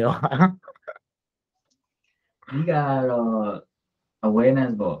ပဲရောအဓိကတော့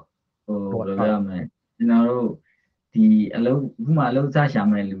awareness ပေါ့ဘယ်လိုပြောမလဲကျွန်တော်တို့ဒီအလုပ်ခုမှအလုပ်စရှာ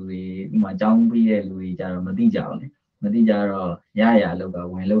မဲ့လူတွေဥမာကျောင်းပြီးတဲ့လူတွေကြတော့မသိကြဘူးလေမသိကြတော့ရအလုပ်က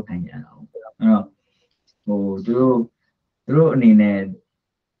ဝင်လုပ်ခံကြတာပေါ့အဲ့တော့သူတို့အနေနဲ့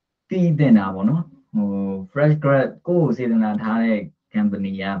တည်တင်တာပေါ့နော်fresh grad ကိုစေတနာထားတဲ့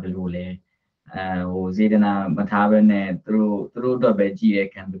company ကဘယ်လိုလဲစေတနာမထားဘဲနဲ့သူတို့အတွက်ပဲကြည့်တဲ့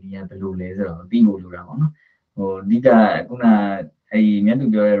company ကဘယ်လိုလဲဆိုတော့သိဖို့လိုတာပေါ့နော်အဓိကခုနမြတ်သူ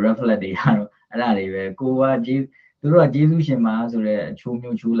ပြောတဲ့ reflect တွေကတော့အဲ့ဒါတွေပဲကိုကသူတို့ကကျေးဇူးရှင်ပါဆိုတဲ့အချိုး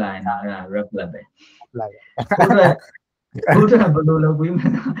မျိုးချိုးလာရင်ဒါ reflect ပဲ ကိုတို့ကဘယ်လိုလုပ်ပြီးမှ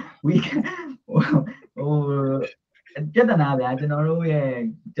ဝီဟိုပြဿနာဗျာကျွန်တော်တို့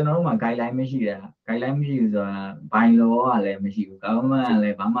မှာ guideline မရှိတာ guideline မရှိဘူးဆိုတာဘိုင်လောကလည်းမရှိဘူး government ကလ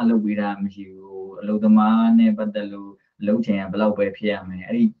ည်းဘာမှလုပ်ပေးတာမရှိဘူးအလုပ်သမားနဲ့ပတ်သက်လို့အလုပ်ချိန်ကဘယ်လောက်ပဲဖြစ်ရမယ်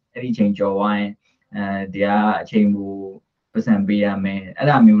အဲ့ဒီချိန်ကျော်ဝိုင်းတရားအချိန်ကိုပတ်စံပေးရမယ်အဲ့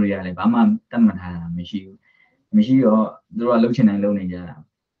ဒါမျိုးတွေကလည်းဘာမှတတ်မှတ်ထားတာမရှိတော့သူတို့ကလုပ်ချင်တိုင်းလုပ်နေကြတာ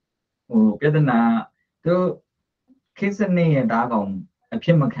ပြဿနာသူခေတ်စနစ်ရဲ့တားကောင်အဖြ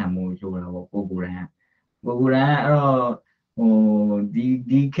စ်မခံမှုလို့တာပေါ့ကိုယ်တိုင်အဲ့တော့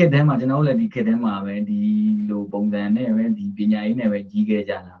ဒီခေတ်ထဲမှာကျွန်တော်လည်းဒီခေတ်ထဲမှာပဲဒီလိုပုံစံနဲ့ပဲဒီပညာရေးနဲ့ပဲကြီးခဲ့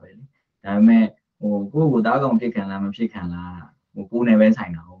ကြတာပဲလေဒါပေမဲ့ကိုယ့်ကိုတားကောင်ဖြစ်ခံလားမဖြစ်ခံလားကိုယ်နဲ့ပဲဆို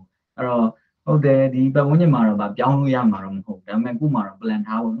င်တာဟုတ်အဲ့တော့ဟုတ်တယ်ဒီပတ်ဝန်းကျင်မှာတော့ပြောင်းလို့ရမှာတော့မဟုတ်ဒါပေမဲ့ကိုယ်မှာတော့ plan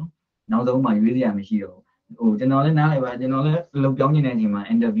ထားဖို့နော်နောက်ဆုံးမှာရွေးစရာမရှိတော့ကျွန်တော်လည်းနားလိုက်ပါကျွန်တော်လည်းအလုပ်ပြောင်းနေတဲ့အချိန်မှာ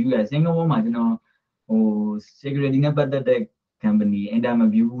interview ရစင်ကာပူမှာကျွန်တော် security နဲ့ပတ်သက်တဲ့ company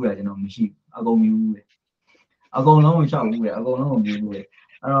interview ဘူးတာကျွန်တော်မရှိအကုန်မြူးတယ်အကုန်လုံးကိုရှောက်ဘူးတယ်အကုန်လုံးကိုမြူးဘူးတယ်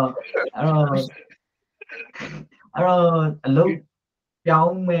အဲ့တော့အလုပ်ပြော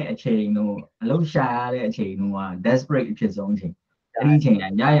င်းမဲ့အချိန်တို့အလုပ်ရှာရတဲ့အချိန်တို့က desperate အဖြစ်ဆုံးအချိန်အဲ့ဒီအချိန်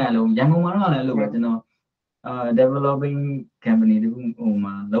ကရလုံးရန်ကုန်မှာတော့လည်းအဲ့လိုပဲကျွန်တော်developing company တခု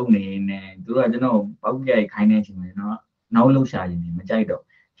မှာလုပ်နေနေသူကကျွန်တော်ပေါက်ကြိုက်ခိုင်းတဲ့အချိန်မှာကျွန်တော်နောက်လုပ်ရှာခြင်းမကြိုက်တော့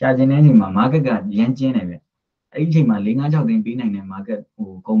ရှာခြင်းတဲ့အချိန်မှာ market ကရမ်းကျင်းတယ်ဗျအဲ့ဒီအချိန်မှာ4-5-6သိန်းပေးနိုင်တဲ့ market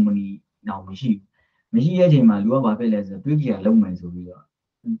company တော့မရှိတဲ့အချိန်မှာလူကဘာဖြစ်လဲဆိုတော့တွေးကြည့်ရလုံးမယ်ဆိုပြီးတော့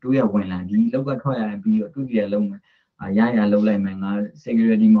တွေးရဝင်လာဒီလောက်ကထွက်ရပြီးတော့တွေးကြည့်ရလုံးမယ်ရလုံးလိုက်မယ်ငါ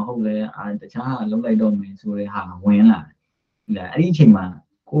security မဟုတ်လဲတခြားလုံးလိုက်တော့မယ်ဆိုတဲ့ဟာဝင်လာတယ်အဲ့ဒီအချိန်မှာ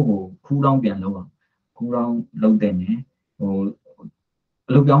ကိုခူးတောင်းပြန်လုပ်အောင်ခူးတောင်းလုပ်တဲ့နေ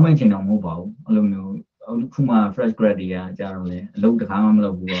အလုပ်ပြောင်းမဲ့အချိန်တော့မဟုတ်ပါဘူးအဲ့လိုမျိုးခုမှ fresh grad တွေကကြာတော့လေအလုပ်တစ်ခါမှမလု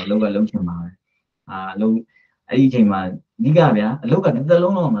ပ်ဘူးတော့အလုပ်ကလုပ်ချင်ပါပဲအလုပ်အဲ့ဒီအချိန်မှာအဓိကဗျာအလုပ်ကတစ်သက်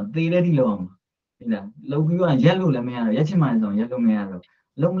လုံးလုံးမှာသေတဲ့ထိလောက်အောင်ဟုတ်လားလုပ်ပြီးတော့ရက်လို့လည်းမရတော့ရက်ချင်မှလည်းဆိုရက်လို့မရတော့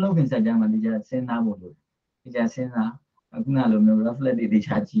လုံးမလုံးခင်စက်ကြမှာဒီကြစဉ်းစားဖို့လို့ဒီကြစဉ်းစားခုနလိုမျိုး reflect တွေချ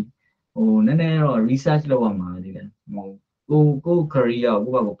ကြည့်နည်းနည်းတော့ research လုပ်ရမှာဒီလေကို career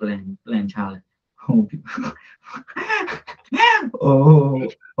ကိုယ့်ဘာကို plan ချလိုက်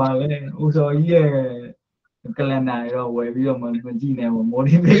ပါလေဥစော်ကြီးရဲ့ calendar ရောဝယ်ပြီးတော့မကြည့်နဲ့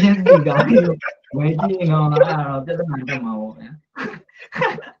motivation speaker တွေဝယ်ကြည့်ရင်တော့အဲ့ဒါတော့ပြဿနာတက်မှာပေါ့ဗျာ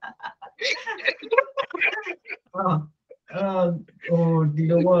ဒီ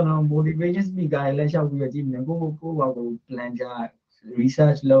လိုပေါ့နော် motivation speaker တွေလည်းရှောက်ပြီးတော့ကြည့်နေကိုဘာကို plan ချ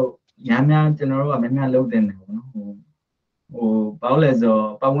research လုပ်များကျွန်တော်တို့ကများလုပ်တင်တယ်ပေါ့နော်ဘာလို့လဲဆိုတော့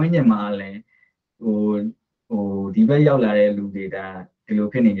ပတ်ဝန်းကျင်မှာလည်းဒီဘက်ရောက်လာတဲ့လူတွေကဒီလို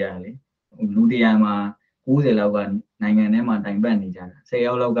ဖြစ်နေကြတယ်လေလူတရားမှာ90လောက်ကနိုင်ငံထဲမှာတိုင်ပတ်နေကြတာ10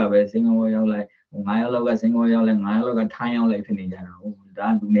ယောက်လောက်ကပဲစင်ကာပူရောက်လိုက်9ယောက်လောက်ကစင်ကာပူရောက်လိုက်9ယောက်လောက်ကထိုင်းရောက်လိုက်ဖြစ်နေကြတာဒါ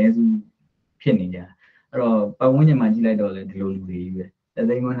လူနည်းစုဖြစ်နေကြအဲ့တော့ပတ်ဝန်းကျင်မှာကြည့်လိုက်တော့လေဒီလိုလူတွေကြီးပဲ3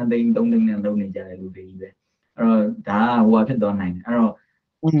သိန်း2သိန်း3သိန်းနဲ့လုပ်နေကြတဲ့လူတွေကြီးပဲအဲ့တော့ဒါကဟိုဖြစ်သွားနိုင်တယ်အဲ့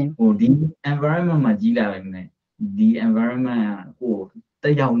တော့ဒီ environment မှာကြီးလာတယ်နဲ့ဒီ environment ကိုတ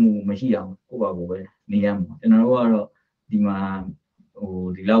က်ရောက်မှုမရှိအောင်ကိုယ့်ဘာကိုပဲနေရမှာကျွန်တော်တို့ကတော့ဒီမှာ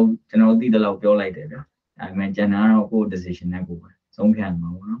ဒီလောက်ကျွန်တော်သိတဲ့လောက်ပြောလိုက်တယ်ဗျာဒါပေမဲ့ကျန်တာတော့ကိုယ့် decision နဲ့ကိုယ်ပဲဆုံးဖြတ်မှာ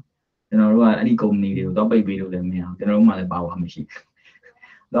ပေါ့နော်ကျွန်တော်တို့ကအဲ့ဒီ company တွေကိုတော့ပိတ်ပေးလို့လည်းမရအောင်ကျွန်တော်တို့မှလည်းပါဝါမရှိ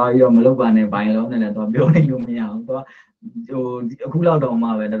တော့ပြီးတော့မလုပ်ပါနဲ့ဘိုင်လုံးနဲ့လည်းတော့ပြောနေလို့မရအောင်တော့အခုလောက်တော့မှ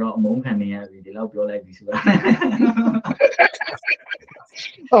ပဲတော့အမုန်းခံနေရပြီဒီလောက်ပြောလိုက်ပြီဆိုတာ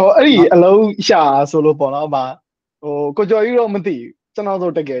အဲ့ဒီအလုံးရှာဆိုလို့ပေါ့နော်ကိုကျော်ကြီးတော့မသိဘူးကျွန်တော်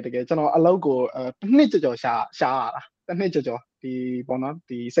တို့တကယ်ကျွန်တော်အလုပ်ကိုတစ်နှစ်ကျော်ရှာရတာတစ်နှစ်ကျော်ဒီပေါ့နော်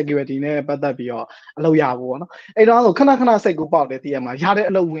ဒီ security နဲ့ပတ်သက်ပြီးတော့အလုပ်ရဖို့ပေါ့နော်အဲ့တော့ဆိုခဏစိတ်ကူပေါက်တယ်တည်ရမှာရတဲ့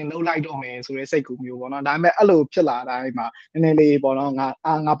အလုပ်ဝင်လုပ်လိုက်တော့မယ်ဆိုတဲ့စိတ်ကူမျိုးပေါ့နော်ဒါပေမဲ့အဲ့လိုဖြစ်လာတိုင်းမှာနည်းနည်းလေးပေါ့နော်ငါ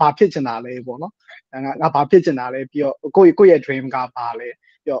ဘာဖြစ်ချင်တာလဲပေါ့နော်ငါဘာဖြစ်ချင်တာလဲပြီးတော့ကိုယ့်ရဲ့ dream ကဘာလဲ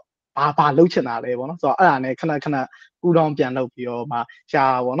ပြီးတော့ဘာလုပ်ချင်တာလဲပေါ့နော်ဆိုတော့အဲ့ဒါနဲ့ခဏကူတောင်းပြန်လုပ်ပြီးတော့မှ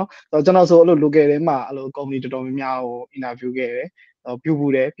ရှားပေါ့နော်ဆိုတော့ကျွန်တော်ဆိုအဲ့လို local ထဲမှာအဲ့လို company တော်တော်များများကို interview ခဲ့တယ်ပြု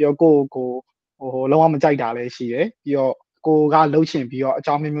ဘူးတယ်ပြီးတော့ကိုလုံးဝမကြိုက်တာလည်းရှိတယ်ပြီးတော့ကိုကလှုပ်ချင်ပြီးတော့အ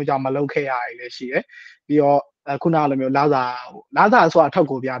ကြောင်းမျိုးကြောင့်မလှုပ်ခဲ့ရရလည်းရှိတယ်ပြီးတော့ခုနလိုမျိုးလာစာဆိုတာထောက်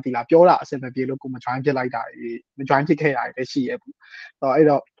ကိုပြသီလားပြောတာအဆင်မပြေလို့ကိုမ join ဖြစ်လိုက်တာမ join ဖြစ်ခဲ့ရလည်းရှိရဘူးအဲ့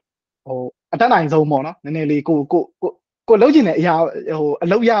တော့အတက်နိုင်ဆုံးပေါ့နော်နည်းနည်းလေးကိုလှုပ်ချင်တဲ့အရာအ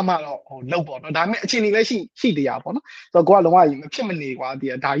လုပ်ရမှတော့လှုပ်ပေါ့နော်ဒါပေမဲ့အခြေအနေလည်းရှိတရားပေါ့နော်ဆိုတော့ကိုကလုံးဝမဖြစ်မနေကွာဒီ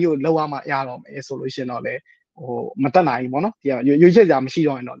ဒါကြီးကိုလှုပ်ရမှရတော့မယ်ဆိုလို့ရှိရင်တော့လေမတက်နိုင်ဘူးပေါ့နော်ဒီရွေးချက်စရာမရှိ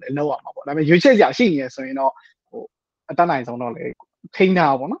တော့ရင်တော့လည်းလောက်ရမှာပေါ့ဒါပေမဲ့ရွေးချက်စရာရှိနေရဆိုရင်တော့အတက်နိုင်ဆုံးတော့လေထိန်းတာ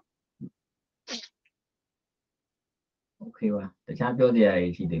ပေါ့နော်โอเคပါတခြားပြောစရာ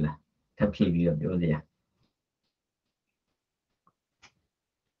ရှိသေးလားထပ်ဖြည့်ပြီးတော့ပြောစရာ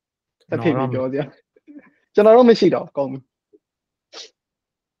တစ်ဖြစ်ပြီးပြောစရာကျွန်တော်တော့မရှိတော့ကောင်းပြီ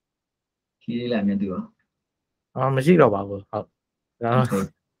ခီးလေးလာမြတ်သူရော မရှိတော့ပါဘူးဟုတ်ကျွန်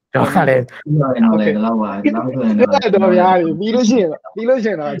တော်ကလည်း ပြီးတော့လည်းဒီလောက်ပါဒီလောက်ဆိုရင်တော့ တော်များပြီပြီးလို့ရှိရင်တော့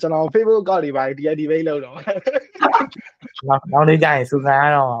ကျွန်တော် Facebook ကောက်တွေပါ deactivate လုပ်တော့ နောက်နေ့ကျရင်စူကန်ရ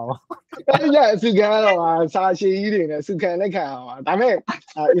တော့မှာပေါ့ အဲ့ဒါအစီကံတော့စာရှည်ကြီးတွေနဲ့စုခံလက်ခံအောင်ပါဒါပေမဲ့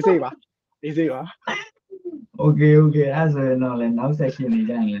အေးစိတ်ပါ โอเคအဲ့ဆိုရင်တော့လည်းနောက် session တွေ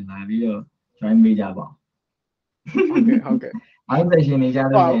ကြရင်လည်းလာပြီးတော့ join ပေးကြပါဦး ဟုတ်ကဲ့ နောက် session တွေကြ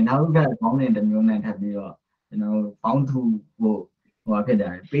လို့ရှိရင်နောက်ကခေါင်းစဉ်တစ်မျိုးနဲ့ထပ်ပြီးတော့ကျွန်တော် bound to ဟိုဖြစ်တ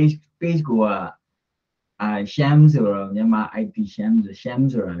ယ် page ကိုsham ဆိုတော့မြန်မာ IT sham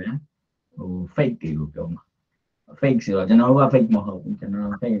ဆိုတာဗျာဟို fake တွေကိုပြောမှာ fake ဆိုတော့ကျွန်တော်တို့က fake မဟုတ်ဘူးကျွန်တော်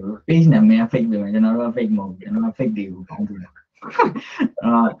တို့ fake ဘူး page နာမည်က fake ပဲကျွန်တော်တို့က fake မဟုတ်ဘူးကျွန်တော်က fake တွေကို bound to တာ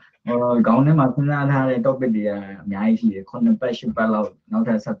ခေါင်းထဲမှာစဉ်းစားထားတဲ့ topic တွေကအများကြီးရှိတယ်9ပတ်10ပတ်လောက်နောက်ထ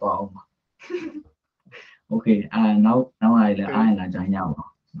ပ်ဆက်သွားအောင်ပါ Okay နောက်အားလည်းအားလာကြရအောင်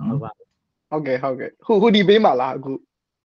နော် ဟုတ်ကဲ့ဟိုဒီပေးမှာလားအခု